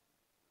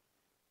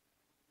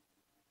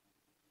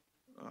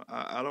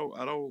 I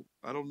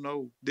don't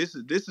know. This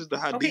is the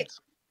hadith. Okay,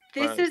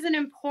 this is an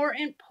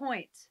important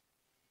point,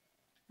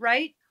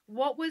 right?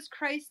 What was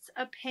Christ's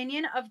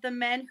opinion of the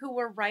men who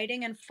were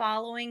writing and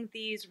following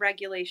these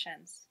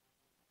regulations?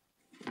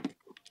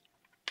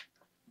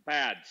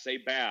 Bad. Say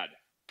bad.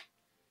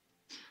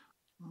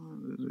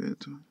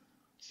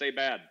 Say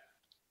bad.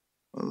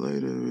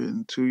 Later,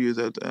 in 2 years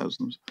after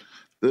absence.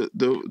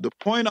 The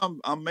point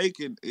I'm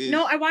making is,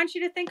 no, I want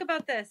you to think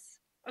about this.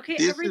 Okay,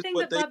 everything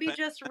that Bubby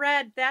just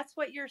read, that's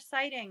what you're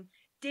citing.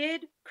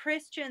 Did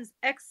Christians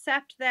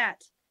accept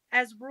that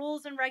as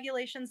rules and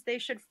regulations they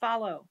should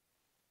follow?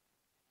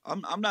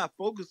 I'm not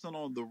focusing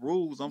on the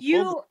rules.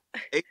 Focusing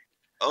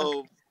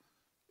of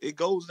it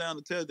goes down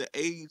to tell the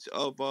age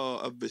of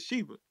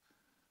Bathsheba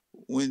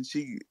when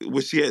she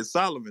had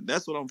Solomon.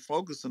 That's what I'm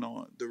focusing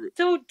on.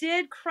 So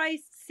did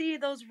Christ see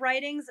those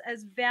writings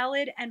as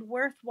valid and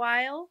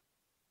worthwhile?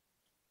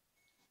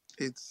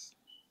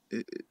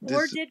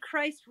 Or did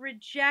Christ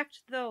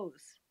reject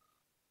those?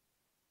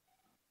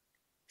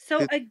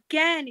 So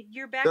again,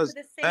 you're back to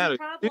the same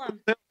problem.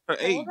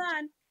 Hold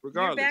on.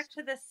 You're back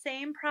to the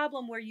same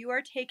problem where you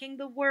are taking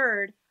the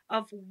word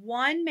of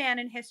one man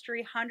in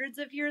history hundreds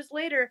of years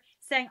later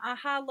saying,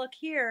 aha, look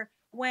here,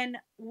 when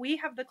we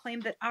have the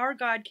claim that our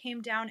God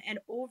came down and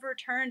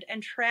overturned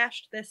and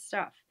trashed this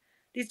stuff.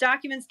 These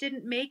documents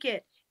didn't make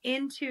it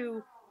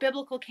into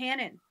biblical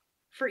canon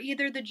for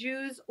either the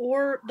Jews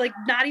or like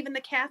not even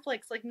the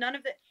Catholics, like none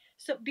of it.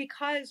 So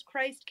because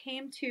Christ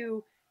came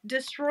to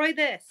destroy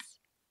this.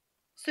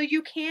 So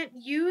you can't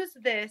use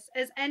this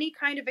as any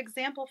kind of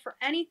example for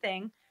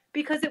anything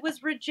because it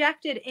was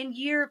rejected in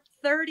year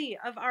 30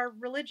 of our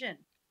religion.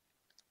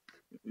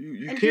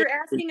 And you're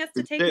asking us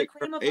to take the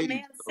claim of a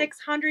man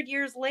 600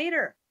 years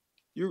later.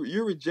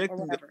 You're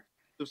rejecting the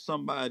of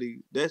somebody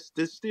that's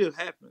still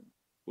happening.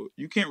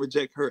 You can't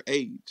reject her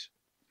age.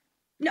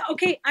 No,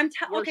 okay,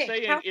 We're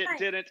saying it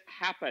didn't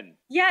happen.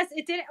 Yes,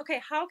 it didn't. Okay,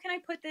 how can I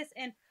put this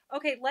in?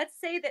 Okay, let's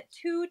say that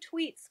 2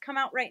 tweets come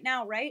out right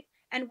now, right?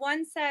 And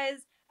one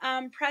says,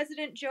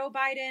 President Joe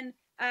Biden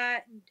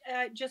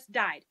just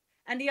died.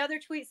 And the other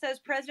tweet says,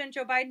 President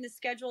Joe Biden is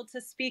scheduled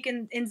to speak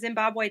in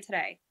Zimbabwe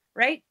today,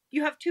 right?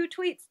 You have 2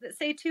 tweets that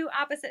say 2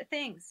 opposite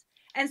things.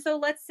 And so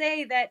let's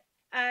say that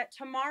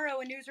tomorrow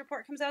a news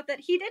report comes out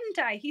that he didn't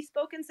die. He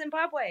spoke in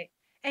Zimbabwe.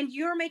 And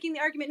you're making the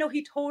argument, no,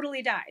 he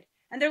totally died.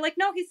 And they're like,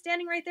 no, he's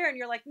standing right there. And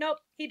you're like, nope,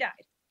 he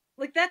died.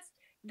 Like,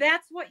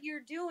 that's what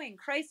you're doing.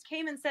 Christ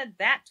came and said,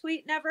 that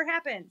tweet never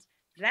happened.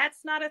 That's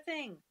not a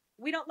thing.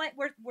 We don't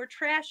we're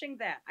trashing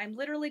that. I'm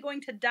literally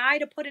going to die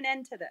to put an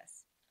end to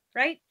this.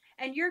 Right?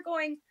 And you're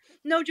going,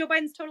 no, Joe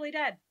Biden's totally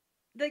dead.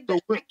 I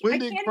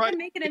can't even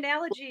make an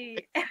analogy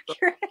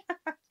accurate.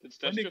 Did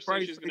Steph just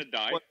say she's going to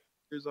die?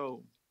 Years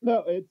old.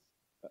 No,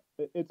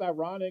 it's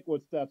ironic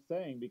what Steph's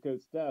saying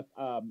because Steph,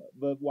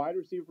 the wide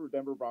receiver for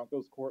Denver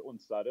Broncos, Cortland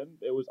Sutton,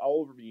 it was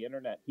all over the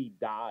internet. He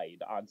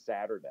died on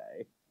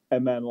Saturday,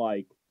 and then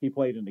he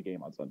played in the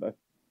game on Sunday.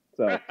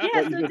 So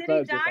yeah, so did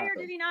he die or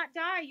did he not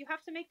die? You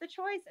have to make the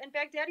choice, and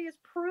Baghdadi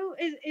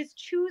is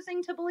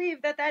choosing to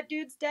believe that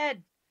dude's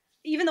dead,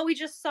 even though we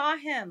just saw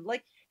him.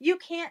 Like, you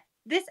can't.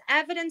 This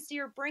evidence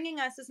you're bringing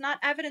us is not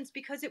evidence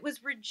because it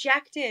was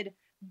rejected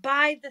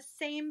by the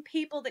same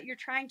people that you're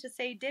trying to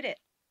say did it,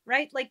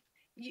 right? Like.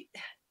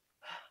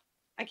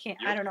 I can't.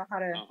 I don't know how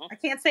to. I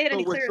can't say it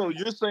any clearer. So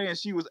you're saying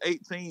she was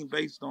 18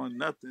 based on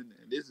nothing,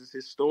 and this is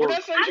historical. We're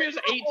not saying she was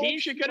 18.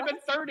 She could have been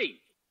 30.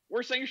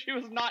 We're saying she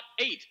was not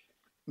 8.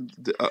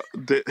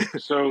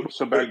 So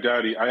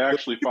Baghdadi, I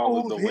actually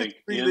followed the link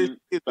in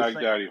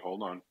Baghdadi.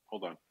 Hold on.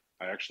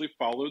 I actually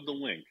followed the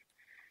link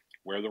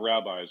where the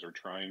rabbis are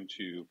trying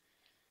to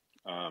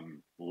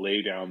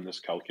lay down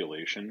this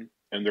calculation,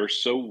 and they're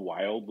so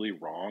wildly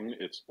wrong,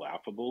 it's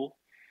laughable.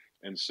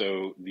 And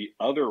so the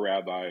other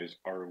rabbis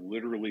are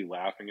literally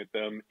laughing at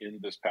them in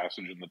this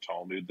passage in the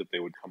Talmud that they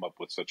would come up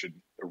with such a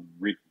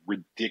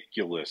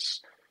ridiculous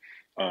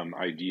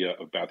idea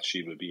of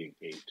Bathsheba being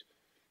 8.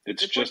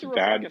 It's like just the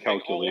bad Rebecca thing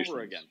calculations. all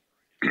over again.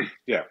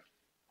 Yeah.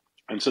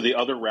 And so the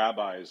other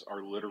rabbis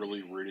are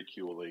literally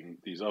ridiculing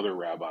these other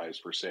rabbis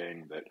for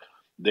saying that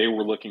they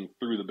were looking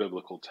through the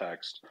biblical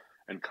text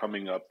and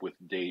coming up with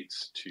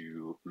dates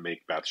to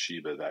make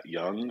Bathsheba that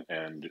young.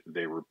 And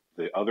they were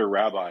the other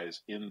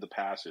rabbis in the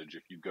passage,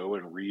 if you go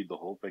and read the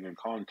whole thing in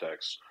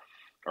context,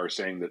 are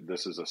saying that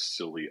this is a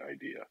silly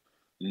idea.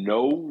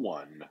 No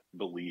one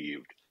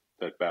believed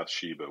that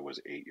Bathsheba was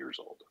 8 years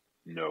old.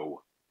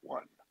 No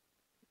one.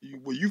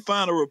 Well, you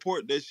find a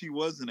report that she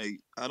wasn't 8.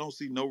 I don't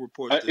see no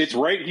reports. It's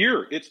right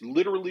here. It's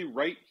literally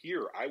right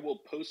here. I will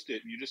post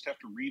it. You just have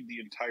to read the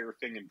entire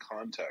thing in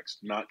context,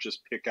 not just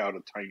pick out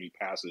a tiny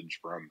passage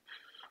from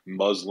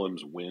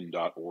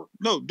MuslimsWin.org.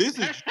 No, this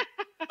is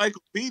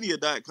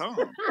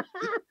encyclopedia.com.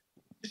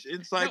 It's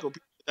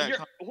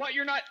encyclopedia.com. What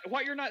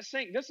you're not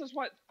saying. This is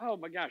what. Oh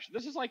my gosh.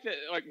 This is like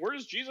where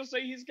does Jesus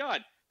say he's God?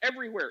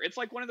 Everywhere. It's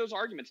like one of those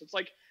arguments. It's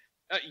like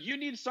you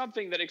need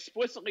something that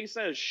explicitly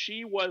says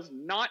she was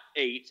not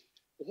 8.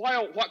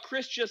 While what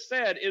Chris just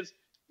said is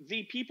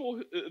the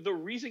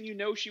reason you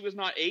know she was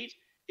not 8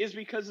 is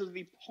because of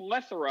the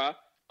plethora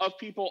of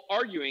people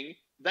arguing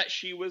that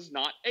she was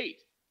not 8.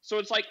 So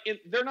it's like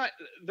they're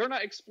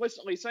not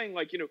explicitly saying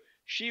like,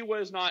 she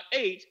was not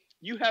 8.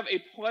 You have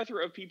a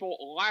plethora of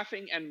people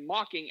laughing and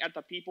mocking at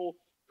the people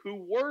who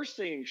were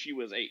saying she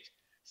was 8.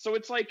 So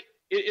it's like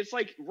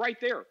right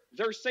there.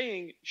 They're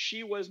saying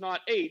she was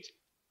not 8,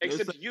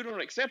 except you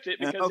don't accept it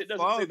because it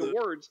doesn't say the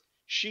words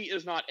 "she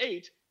is not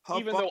 8."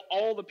 Even though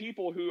all the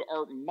people who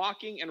are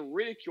mocking and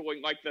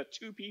ridiculing, like the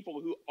 2 people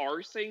who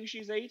are saying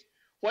she's 8,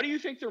 what do you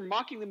think they're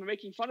mocking them and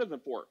making fun of them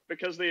for?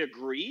 Because they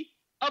agree?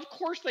 Of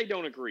course they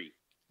don't agree.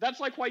 That's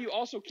like why you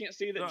also can't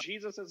say that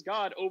Jesus is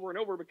God over and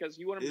over, because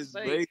you want him to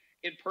say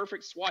in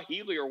perfect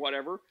Swahili or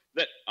whatever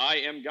that I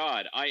am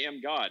God,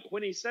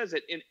 when he says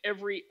it in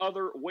every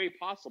other way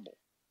possible.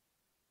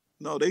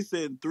 No, they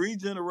said 3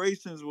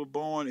 generations were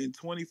born in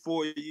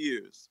 24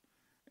 years,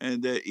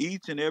 and that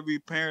each and every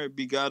parent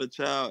begot a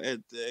child at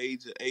the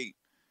age of 8.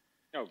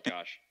 Oh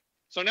gosh!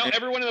 So now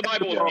everyone in the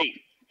Bible is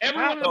 8.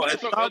 Everyone in the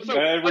Bible. So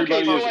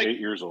everybody is 8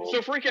 years old. So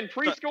freaking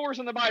preschoolers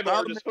in the Bible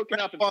are just hooking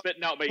up and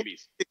spitting out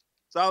babies.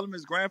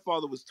 Solomon's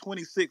grandfather was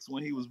 26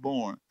 when he was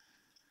born.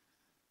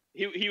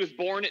 He was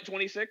born at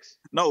 26?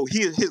 No,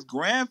 his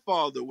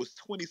grandfather was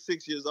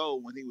 26 years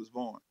old when he was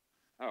born.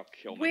 Oh,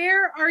 kill me.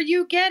 Where are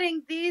you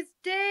getting these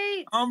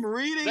dates? I'm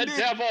reading the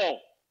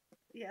devil.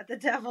 Yeah, the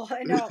devil.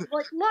 I know.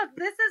 Like, look,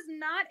 this is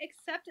not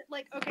accepted.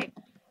 Like, okay,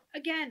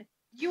 again,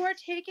 you're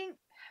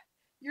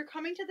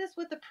coming to this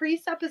with the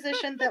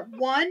presupposition that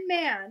one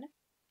man,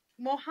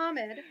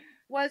 Muhammad,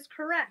 was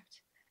correct.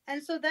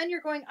 And so then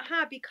you're going,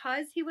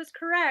 because he was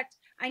correct,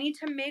 I need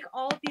to make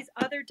all of these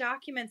other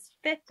documents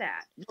fit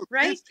that,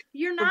 right?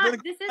 You're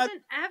not. This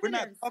isn't evidence. We're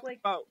not talking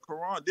about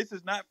Quran. This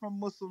is not from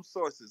Muslim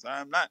sources.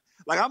 I'm not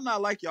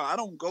like y'all. I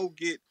don't go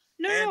get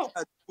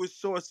anti-Jewish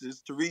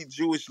sources to read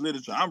Jewish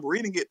literature. I'm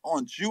reading it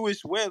on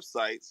Jewish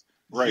websites.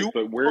 Right,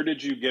 but where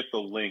did you get the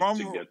link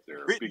to get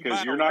there?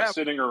 Because you're not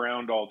sitting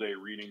around all day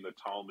reading the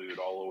Talmud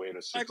all the way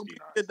to 69.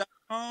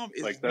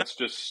 Like, that's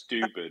just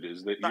stupid.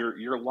 Is that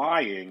you're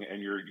lying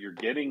and you're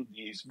getting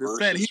these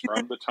verses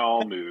from the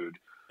Talmud.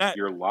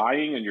 You're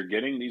lying and you're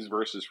getting these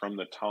verses from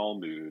the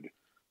Talmud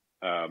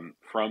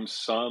from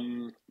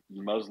some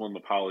Muslim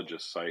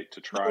apologist site to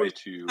try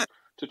to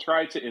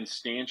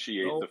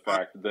instantiate the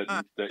fact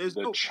that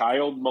the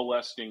child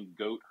molesting,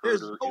 goat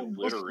herder,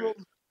 illiterate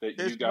that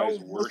you guys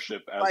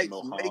worship as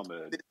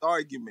Muhammad. This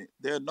argument.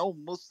 There are no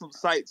Muslim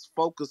sites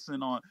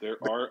focusing on. There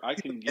are. I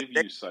can give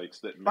you sites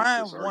that make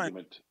this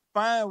argument.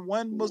 Find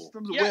one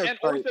Muslim's website. And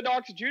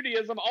Orthodox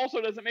Judaism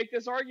also doesn't make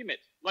this argument.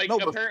 Like,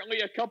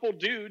 apparently a couple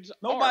dudes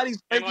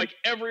and like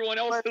everyone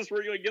else is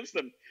really against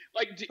them.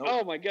 Like,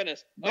 oh my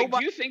goodness. Like,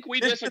 do you think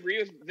we disagree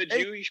with the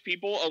Jewish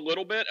people a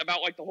little bit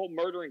about like the whole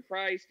murdering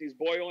Christ, he's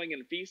boiling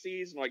in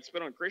feces and like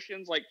spit on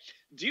Christians? Like,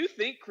 do you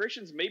think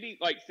Christians maybe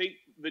like think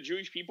the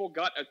Jewish people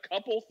got a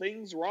couple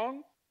things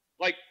wrong?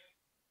 Like,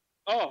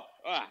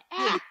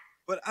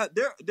 But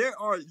there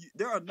are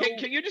no.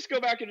 Can you just go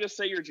back and just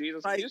say you're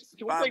Jesus?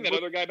 Can we bring that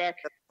other guy back?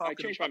 I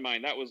changed my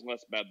mind. That was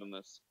less bad than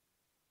this.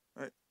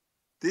 Right.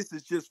 This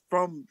is just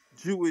from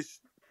Jewish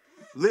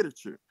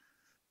literature,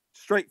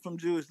 straight from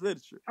Jewish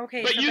literature.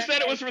 Okay, but you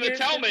said it was from the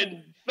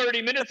Talmud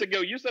 30 minutes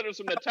ago. You said it was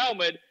from the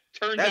Talmud.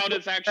 Turns out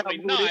it's actually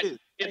not.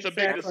 It's a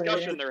big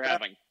discussion they're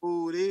having.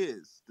 Who it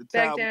is? The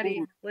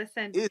Baghdadi,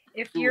 listen.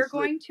 If you're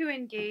going to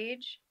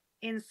engage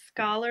in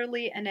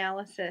scholarly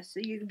analysis,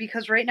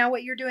 because right now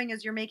what you're doing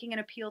is you're making an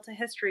appeal to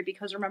history,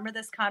 because remember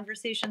this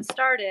conversation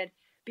started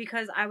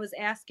because I was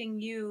asking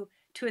you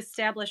to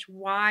establish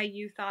why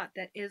you thought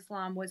that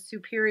Islam was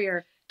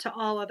superior to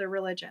all other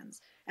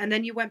religions, and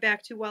then you went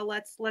back to, well,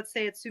 let's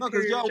say it's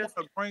superior. No, y'all want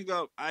to bring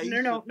up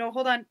no,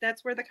 hold on.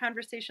 That's where the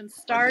conversation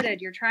started.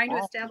 You're trying to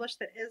establish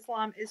that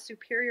Islam is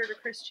superior to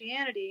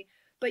Christianity,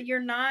 but you're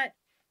not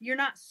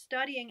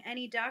studying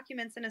any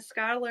documents in a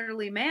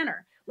scholarly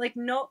manner. Like,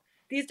 no.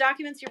 These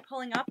documents you're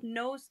pulling up,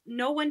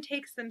 no one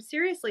takes them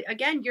seriously.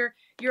 Again,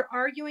 you're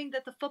arguing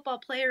that the football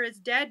player is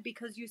dead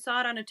because you saw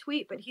it on a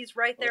tweet, but he's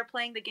right there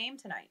playing the game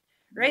tonight,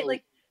 right? No,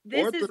 Like,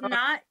 this is Orthodox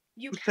not,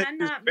 you Jews take this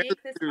cannot very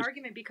make this seriously.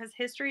 argument because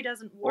history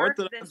doesn't work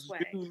Orthodox this way.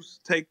 Jews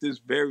take this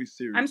very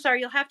seriously. I'm sorry,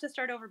 you'll have to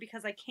start over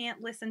because I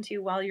can't listen to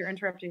you while you're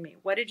interrupting me.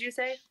 What did you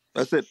say?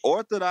 I said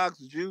Orthodox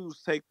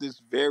Jews take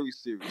this very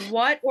seriously.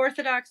 What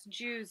Orthodox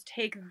Jews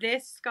take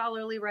this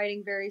scholarly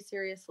writing very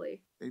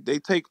seriously? They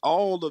take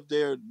all of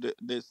their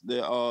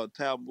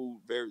Talmud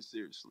very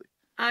seriously.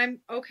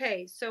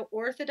 Okay, so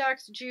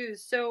Orthodox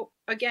Jews. So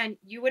again,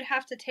 you would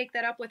have to take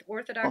that up with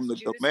Orthodox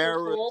Jews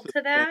who hold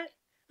to that.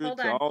 Hold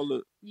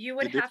on. You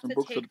would have to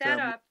take that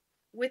up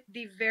with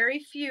the very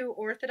few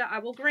Orthodox. I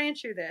will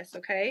grant you this,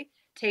 okay?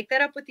 Take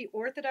that up with the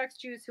Orthodox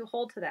Jews who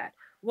hold to that.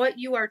 What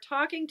you are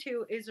talking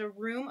to is a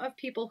room of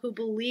people who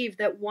believe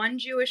that one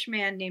Jewish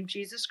man named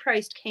Jesus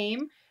Christ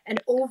came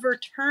and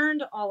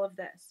overturned all of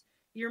this.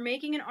 You're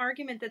making an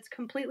argument that's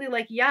completely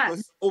like, yes. So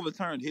he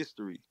overturned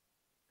history.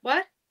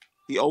 What?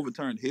 He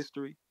overturned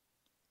history.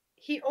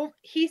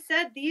 He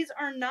said these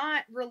are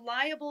not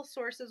reliable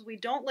sources. We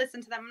don't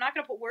listen to them. I'm not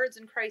going to put words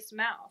in Christ's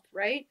mouth,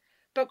 right?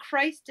 But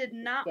Christ did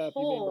not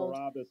hold.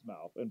 Barabbas'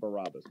 mouth. In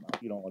Barabbas'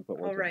 mouth. You don't want to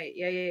put words. Oh, right.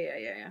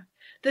 Yeah.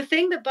 The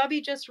thing that Bubby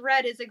just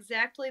read is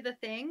exactly the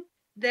thing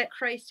that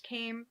Christ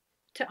came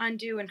to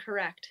undo and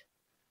correct.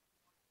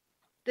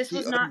 This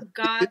was not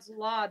God's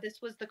law. This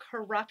was the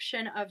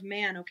corruption of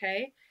man,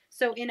 okay?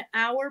 So in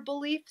our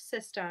belief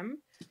system,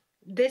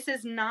 this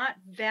is not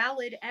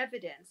valid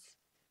evidence.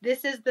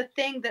 This is the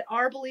thing that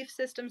our belief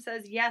system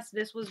says, yes,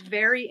 this was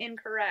very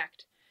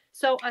incorrect.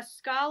 So a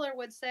scholar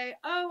would say,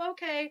 oh,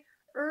 okay,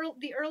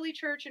 the early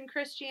church and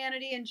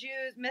Christianity and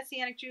Jews,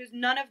 Messianic Jews,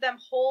 none of them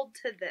hold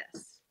to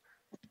this.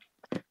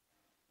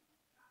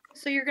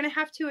 So you're going to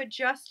have to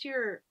adjust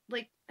your,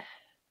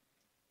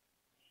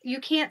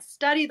 you can't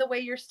study the way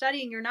you're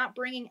studying. You're not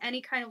bringing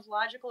any kind of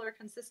logical or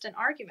consistent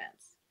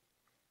arguments.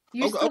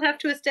 You still have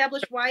to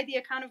establish why the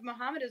account of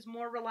Muhammad is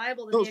more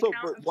reliable than the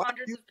account of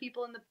hundreds of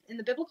people in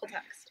the biblical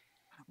text.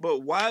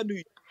 But why do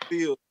you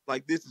feel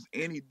like this is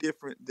any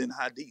different than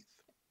Hadith?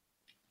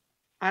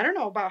 I don't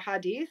know about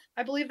Hadith.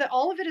 I believe that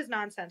all of it is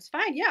nonsense.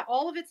 Fine, yeah,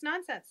 all of it's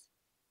nonsense.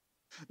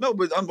 No,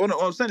 but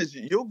what I'm saying is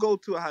you'll go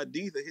to a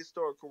Hadith, a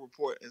historical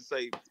report, and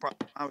say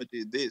Muhammad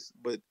did this,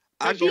 but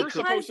I go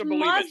to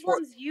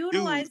Muslims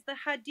utilize the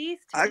Hadith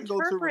to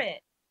interpret.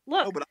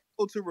 Look, no, but I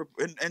go to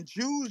and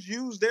Jews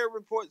use their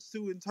reports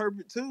to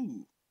interpret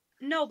too.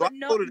 No, but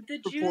the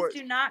Jews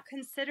do not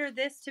consider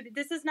this to be.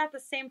 This is not the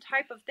same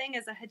type of thing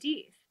as a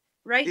Hadith,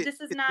 right?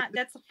 This is not.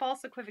 That's a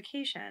false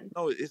equivocation.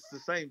 No, it's the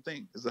same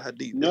thing as a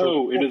Hadith.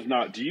 No, it is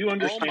not. Do you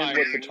understand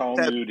what the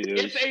Talmud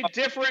is? It's a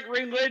different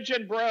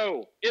religion,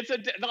 bro.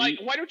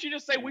 Why don't you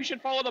just say we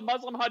should follow the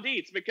Muslim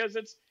Hadiths because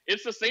it's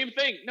the same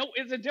thing? No,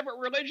 it's a different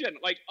religion.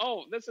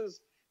 This is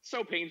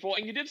so painful.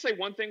 And you did say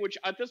one thing, which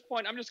at this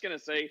point I'm just gonna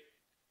say,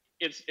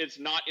 it's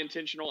not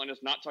intentional and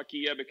it's not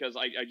taqiyya because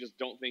I just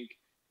don't think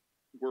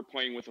we're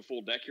playing with a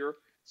full deck here.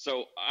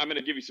 So I'm going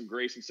to give you some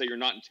grace and say you're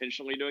not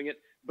intentionally doing it,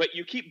 but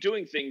you keep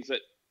doing things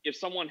that if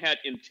someone had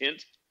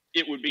intent,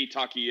 it would be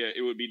taqiyya,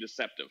 it would be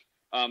deceptive.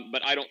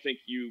 But I don't think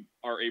you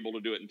are able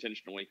to do it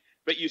intentionally.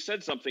 But you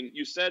said something.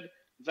 You said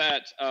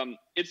that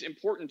it's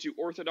important to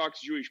Orthodox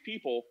Jewish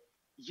people.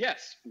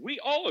 Yes, we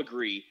all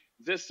agree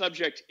this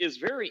subject is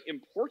very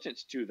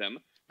important to them,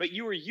 but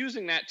you were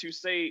using that to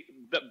say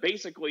that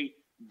basically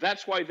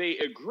that's why they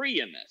agree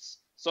in this.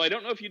 So I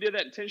don't know if you did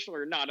that intentionally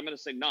or not. I'm going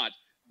to say not.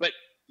 But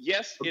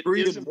yes, it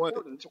is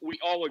important. We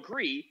all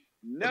agree.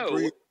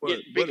 No,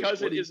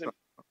 because it isn't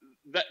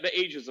the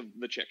ages of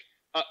the chick.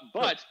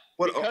 But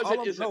because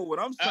it isn't. What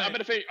I'm saying.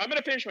 I'm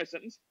going to finish my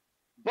sentence.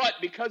 But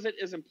because it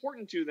is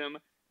important to them,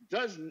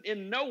 does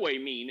in no way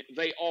mean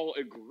they all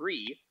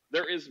agree.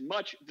 There is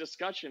much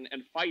discussion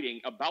and fighting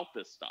about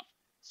this stuff.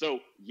 So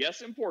yes,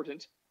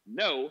 important.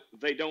 No,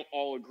 they don't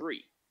all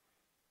agree.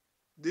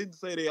 Didn't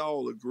say they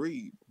all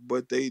agreed,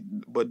 but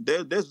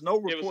there's no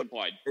report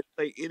that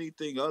say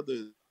anything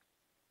other.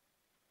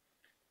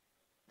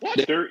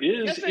 What? There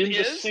is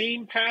the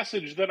same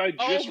passage that I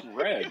just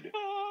read.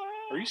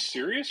 Are you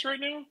serious right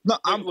now?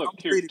 No,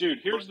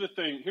 dude. Here's the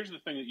thing. Here's the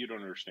thing that you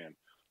don't understand.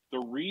 The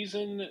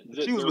reason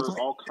that there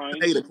are all kinds.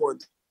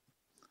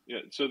 Yeah.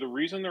 So the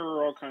reason there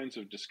are all kinds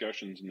of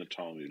discussions in the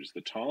Talmud is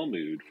the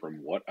Talmud, from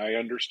what I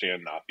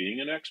understand, not being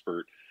an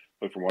expert,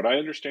 but from what I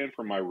understand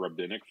from my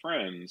rabbinic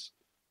friends,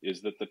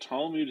 is that the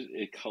Talmud is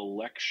a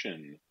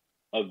collection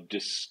of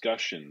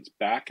discussions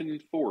back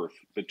and forth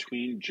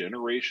between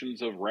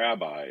generations of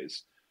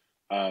rabbis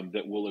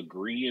that will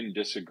agree and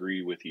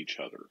disagree with each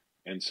other.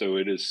 And so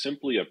it is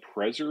simply a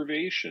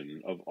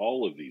preservation of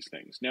all of these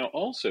things. Now,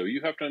 also, you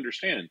have to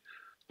understand,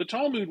 the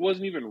Talmud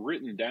wasn't even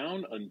written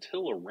down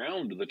until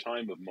around the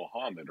time of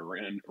Muhammad,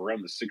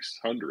 around the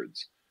 600s,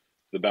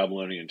 the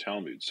Babylonian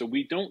Talmud. So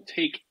we don't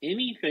take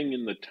anything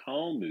in the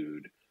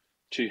Talmud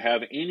to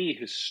have any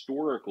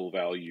historical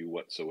value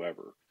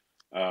whatsoever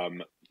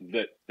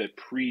that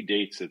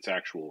predates its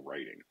actual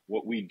writing.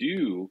 What we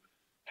do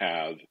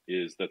have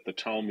is that the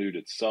Talmud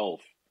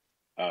itself,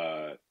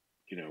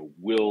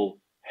 will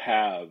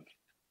have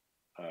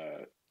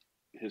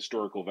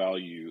historical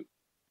value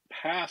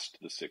past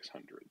the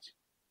 600s.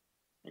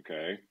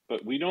 Okay,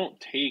 but we don't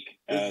take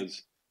any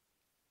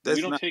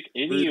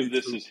of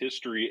this as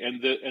history,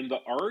 and the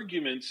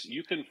arguments,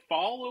 you can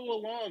follow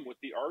along with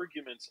the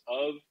arguments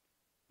of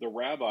the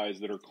rabbis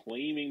that are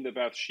claiming that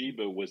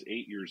Bathsheba was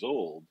 8 years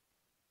old,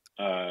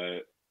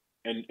 and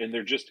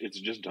it's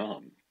just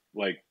dumb.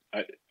 Like,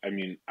 I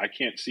mean, I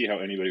can't see how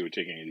anybody would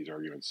take any of these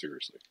arguments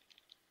seriously.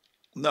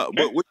 No, Okay.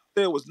 but what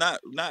you said was not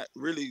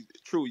really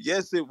true.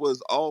 Yes, it was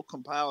all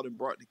compiled and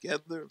brought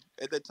together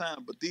at that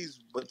time, but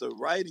the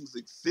writings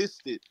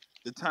existed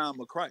the time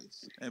of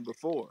Christ and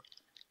before.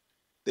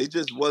 They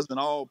just wasn't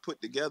all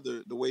put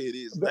together the way it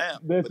is now.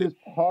 This is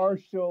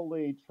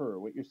partially true.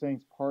 What you're saying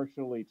is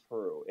partially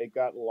true. It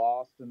got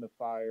lost in the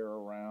fire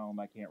around,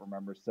 I can't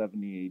remember,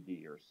 70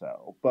 AD or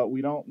so. But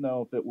we don't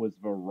know if it was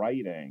the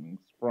writings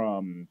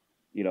from,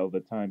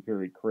 the time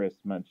period Chris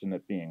mentioned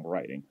it being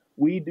writing.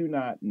 We do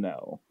not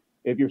know.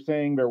 If you're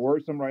saying there were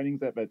some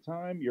writings at that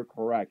time, you're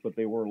correct, but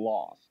they were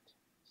lost.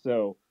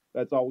 So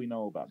that's all we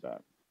know about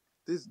that.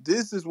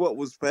 This is what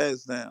was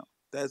passed down.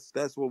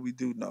 That's what we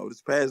do know.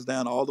 It's passed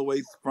down all the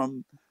way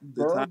from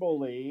the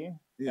verbally,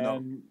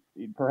 time,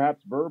 and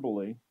perhaps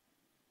verbally,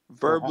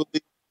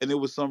 and it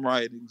was some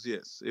writings.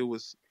 Yes, it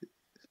was.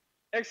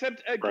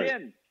 Except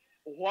again,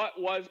 what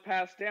was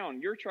passed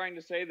down? You're trying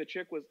to say the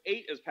chick was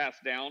 8 is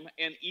passed down,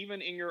 and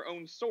even in your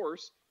own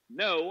source,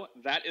 no,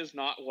 that is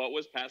not what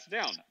was passed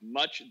down.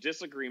 Much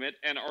disagreement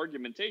and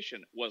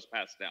argumentation was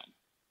passed down.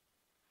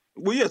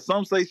 Well, yeah,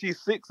 some say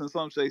she's 6 and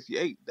some say she's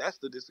 8. That's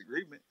the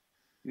disagreement.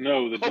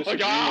 No, the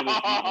disagreement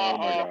is. Oh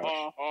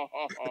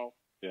my gosh!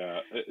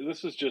 Yeah,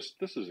 this is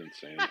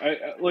insane.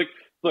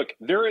 Look,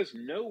 there is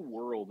no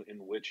world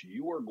in which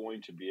you are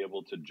going to be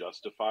able to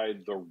justify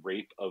the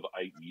rape of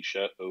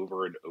Aisha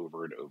over and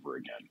over and over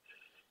again.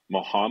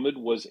 Muhammad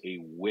was a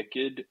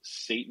wicked,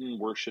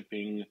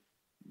 Satan-worshipping,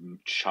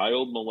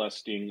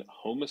 child-molesting,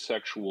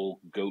 homosexual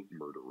goat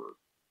murderer.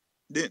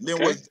 He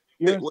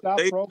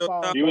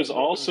was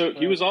also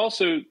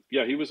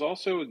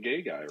a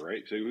gay guy,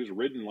 right? So he was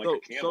ridden like a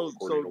camel,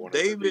 according to one of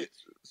the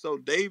deeds. So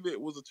David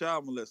was a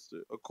child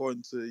molester,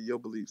 according to your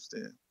beliefs,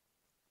 then.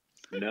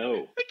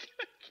 No.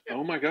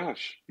 Oh my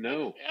gosh.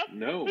 No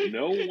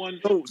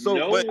one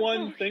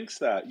thinks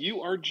that.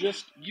 You are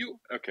just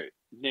okay,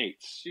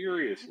 Nate,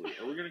 seriously.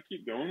 Are we gonna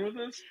keep going with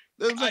this?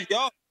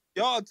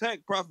 Y'all attack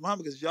Prophet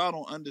Muhammad because y'all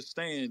don't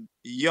understand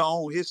your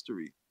own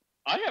history.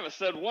 I haven't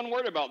said one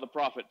word about the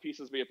prophet,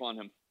 peace be upon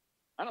him.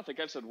 I don't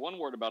think I've said one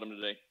word about him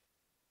today.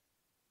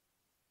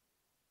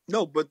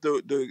 No, but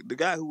the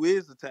guy who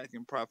is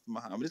attacking Prophet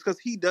Muhammad is because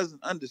he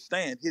doesn't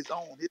understand his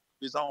own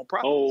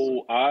prophets.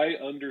 Oh, I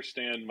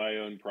understand my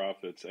own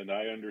prophets, and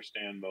I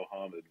understand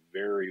Muhammad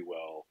very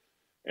well.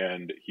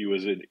 And he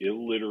was an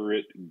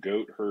illiterate,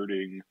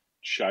 goat-herding,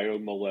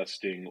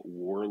 child-molesting,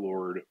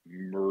 warlord,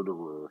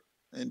 murderer.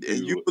 And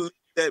you believe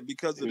that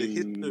because of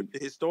the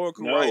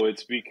historical No, right?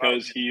 it's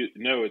because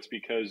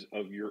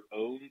of your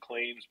own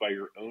claims by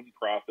your own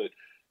prophet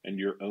and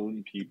your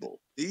own people.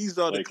 These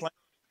are the claims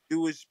of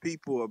Jewish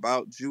people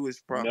about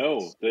Jewish prophets.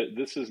 No,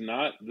 this is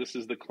not. This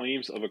is the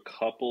claims of a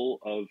couple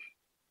of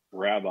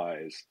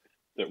rabbis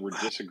that were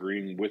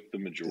disagreeing with the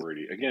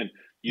majority. Again,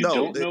 you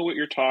don't know what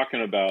you're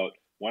talking about.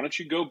 Why don't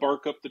you go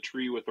bark up the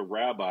tree with a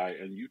rabbi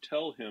and you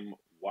tell him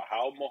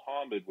how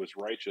Muhammad was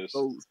righteous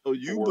so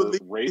you for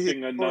believe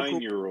raping a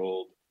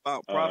 9-year-old,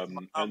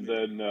 and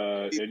then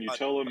and you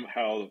tell him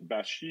how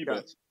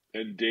Bathsheba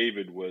and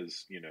David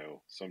was,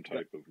 some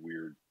type of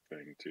weird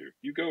thing too.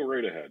 You go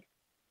right ahead.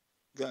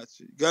 Got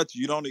you.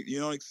 You don't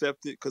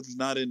accept it because it's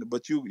not in.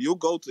 But you'll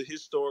go to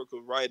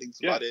historical writings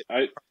about it.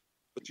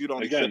 But you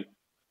don't accept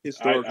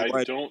historical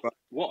writings.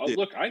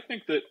 Look, I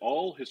think that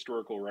all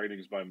historical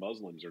writings by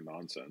Muslims are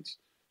nonsense.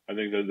 I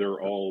think that they're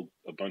all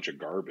a bunch of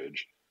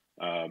garbage.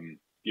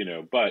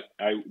 But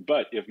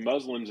if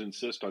Muslims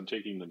insist on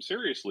taking them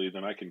seriously,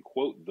 then I can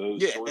quote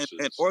those sources.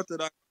 And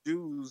Orthodox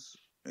Jews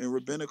and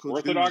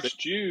rabbinical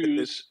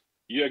Jews.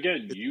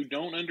 You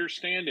don't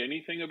understand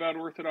anything about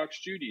Orthodox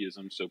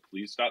Judaism, so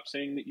please stop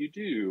saying that you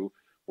do.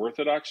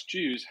 Orthodox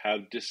Jews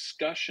have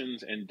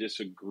discussions and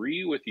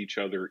disagree with each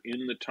other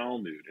in the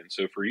Talmud. And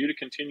so for you to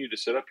continue to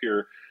sit up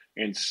here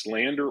and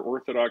slander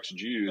Orthodox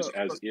Jews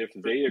as if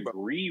they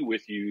agree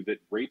with you that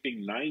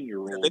raping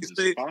 9-year-olds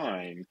is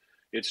fine,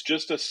 it's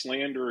just a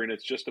slander and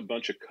it's just a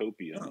bunch of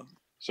copium.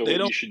 So what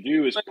you should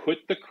do is put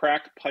the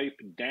crack pipe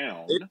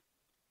down.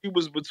 She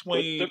was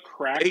between put the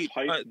crack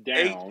pipe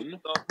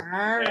down,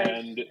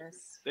 and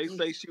they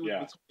say she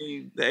was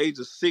between the age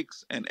of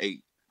 6 and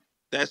 8.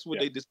 That's what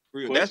they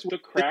disagree on. Put the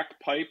crack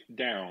pipe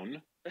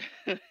down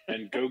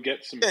and go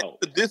get some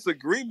help. The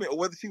disagreement,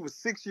 whether she was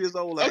 6 years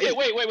old or 8. Okay,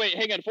 wait,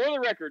 hang on. For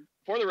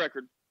the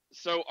record.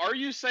 So, are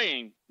you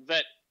saying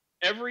that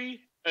every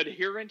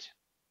adherent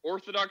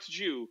Orthodox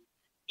Jew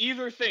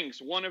either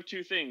thinks one of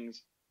two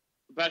things: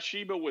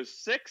 Bathsheba was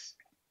 6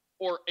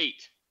 or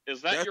 8?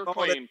 Is that your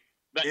claim?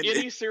 That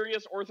any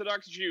serious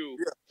Orthodox Jew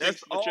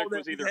thinks the chick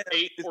was either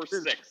 8 or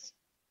 6.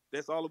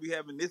 That's all we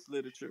have in this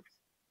literature.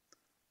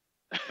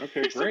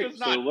 Okay, great.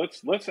 So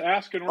let's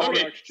ask an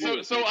Orthodox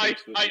Jew. So I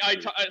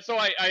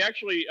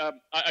actually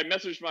I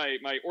messaged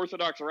my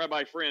Orthodox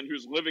rabbi friend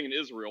who's living in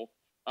Israel.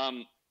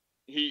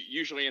 He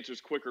usually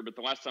answers quicker, but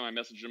the last time I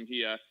messaged him,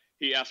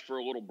 he asked for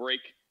a little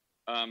break.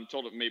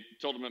 Told him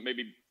it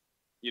maybe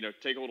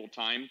take a little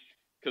time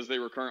because they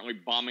were currently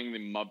bombing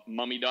the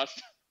mummy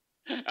dust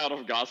out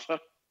of Gaza.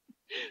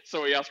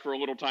 So he asked for a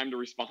little time to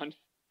respond.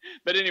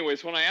 But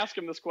anyways, when I asked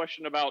him this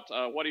question about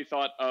what he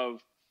thought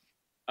of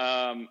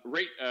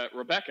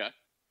Rebecca,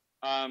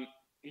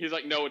 he's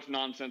like, no, it's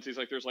nonsense. He's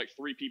like, there's like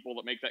 3 people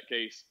that make that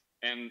case,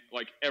 and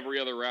like every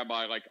other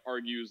rabbi like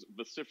argues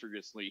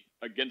vociferously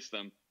against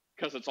them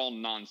because it's all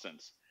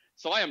nonsense.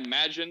 So I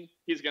imagine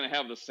he's going to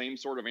have the same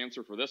sort of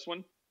answer for this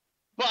one.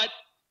 But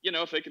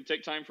if they can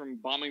take time from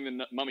bombing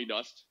the mummy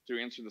dust to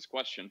answer this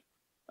question,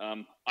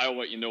 I'll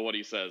let you know what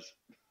he says.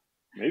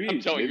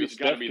 Maybe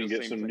Steph can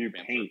get some new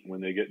paint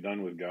when they get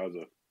done with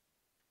Gaza.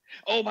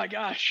 Oh my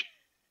gosh!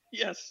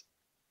 Yes.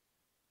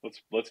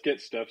 Let's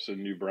get Steph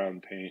some new brown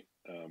paint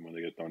when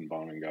they get done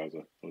bombing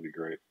Gaza. That'll be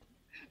great.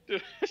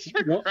 Dude,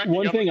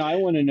 one thing I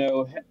want to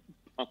know,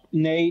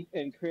 Nate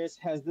and Chris,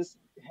 has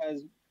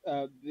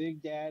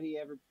Big Daddy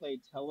ever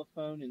played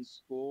telephone in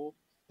school?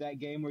 That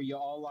game where you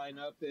all line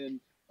up in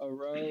a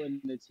row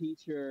and the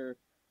teacher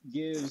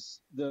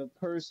gives the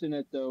person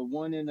at the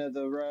one end of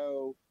the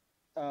row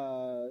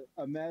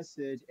a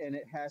message, and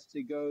it has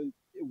to go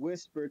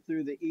whisper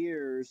through the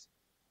ears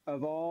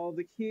of all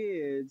the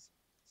kids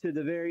to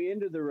the very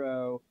end of the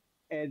row,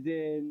 and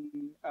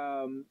then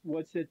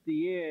what's at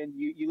the end,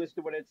 you listen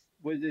to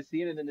what's at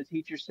the end, and then the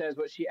teacher says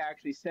what she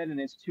actually said, and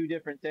it's 2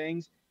 different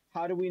things.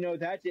 How do we know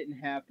that didn't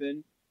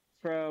happen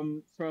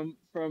from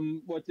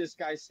what this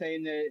guy's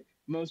saying, that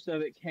most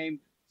of it came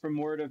from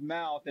word of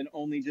mouth and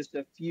only just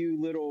a few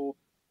little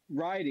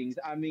writings?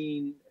 I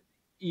mean,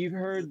 you've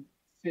heard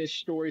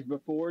fish stories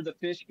before. The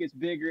fish gets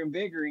bigger and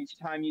bigger each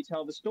time you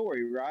tell the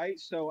story, right?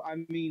 So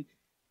I mean,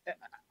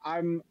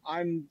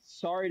 I'm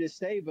sorry to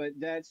say, but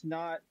that's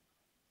not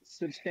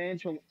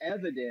substantial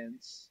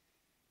evidence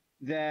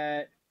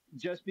that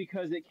just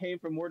because it came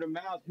from word of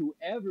mouth,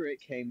 whoever it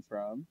came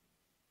from,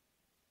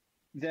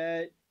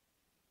 that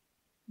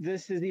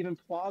this is even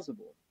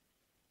plausible.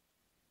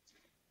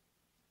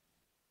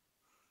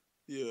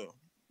 Yeah,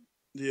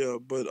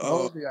 but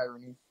the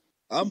irony.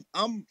 I'm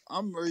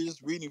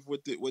just reading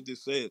what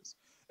this says,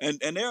 and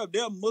there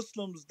are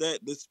Muslims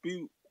that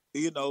dispute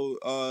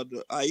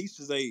the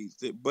Aisha's age,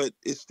 but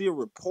it's still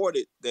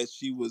reported that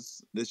she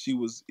was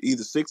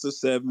either 6 or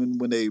 7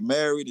 when they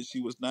married, and she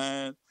was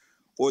 9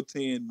 or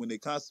 10 when they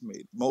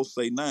consummated. Most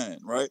say 9,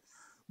 right?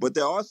 But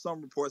there are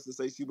some reports that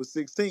say she was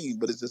 16,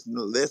 but it's just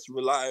less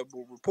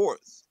reliable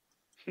reports.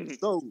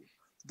 So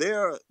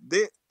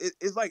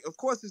it's like, of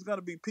course, there's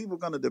gonna be people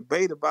gonna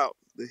debate about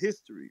the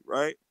history,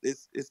 right?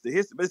 It's the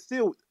history, but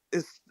still,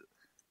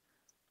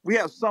 we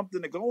have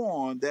something to go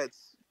on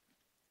that's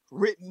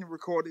written,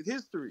 recorded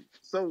history.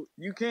 So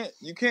you can't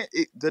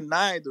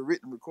deny the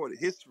written, recorded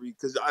history,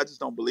 because I just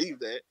don't believe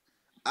that.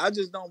 I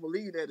just don't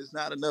believe that it's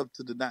not enough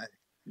to deny it.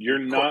 You're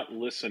not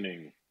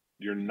listening.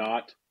 You're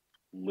not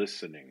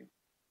listening.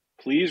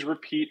 Please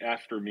repeat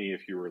after me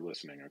if you were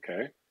listening,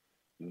 okay?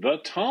 The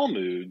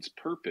Talmud's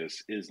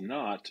purpose is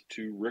not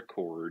to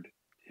record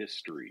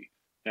history.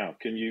 Now,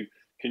 can you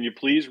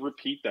please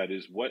repeat that?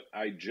 Is what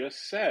I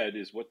just said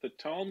is what the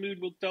Talmud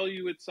will tell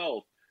you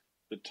itself.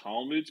 The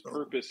Talmud's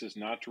purpose is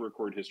not to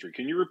record history.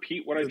 Can you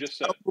repeat what I just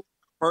said?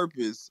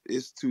 Purpose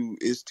is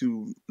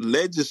to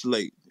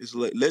legislate. It's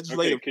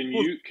legislative.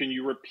 Okay, can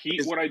you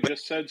repeat what I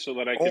just said so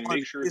that I can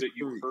make sure that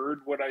you heard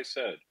what I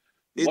said?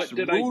 What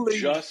did I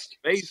just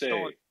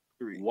say?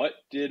 What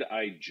did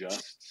I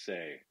just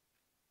say?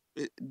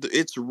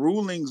 It's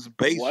rulings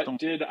based on. What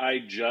did I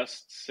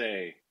just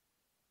say?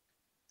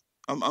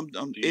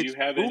 Do you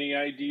have any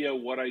idea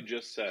what I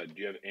just said?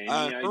 Do you have any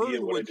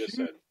idea what I just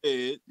said?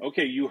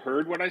 Okay, you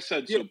heard what I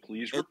said, so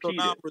please repeat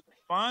it. I'm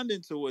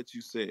responding to what you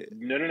said.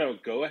 No.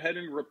 Go ahead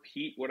and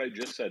repeat what I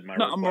just said. My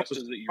request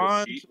is that you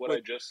repeat what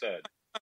I just said.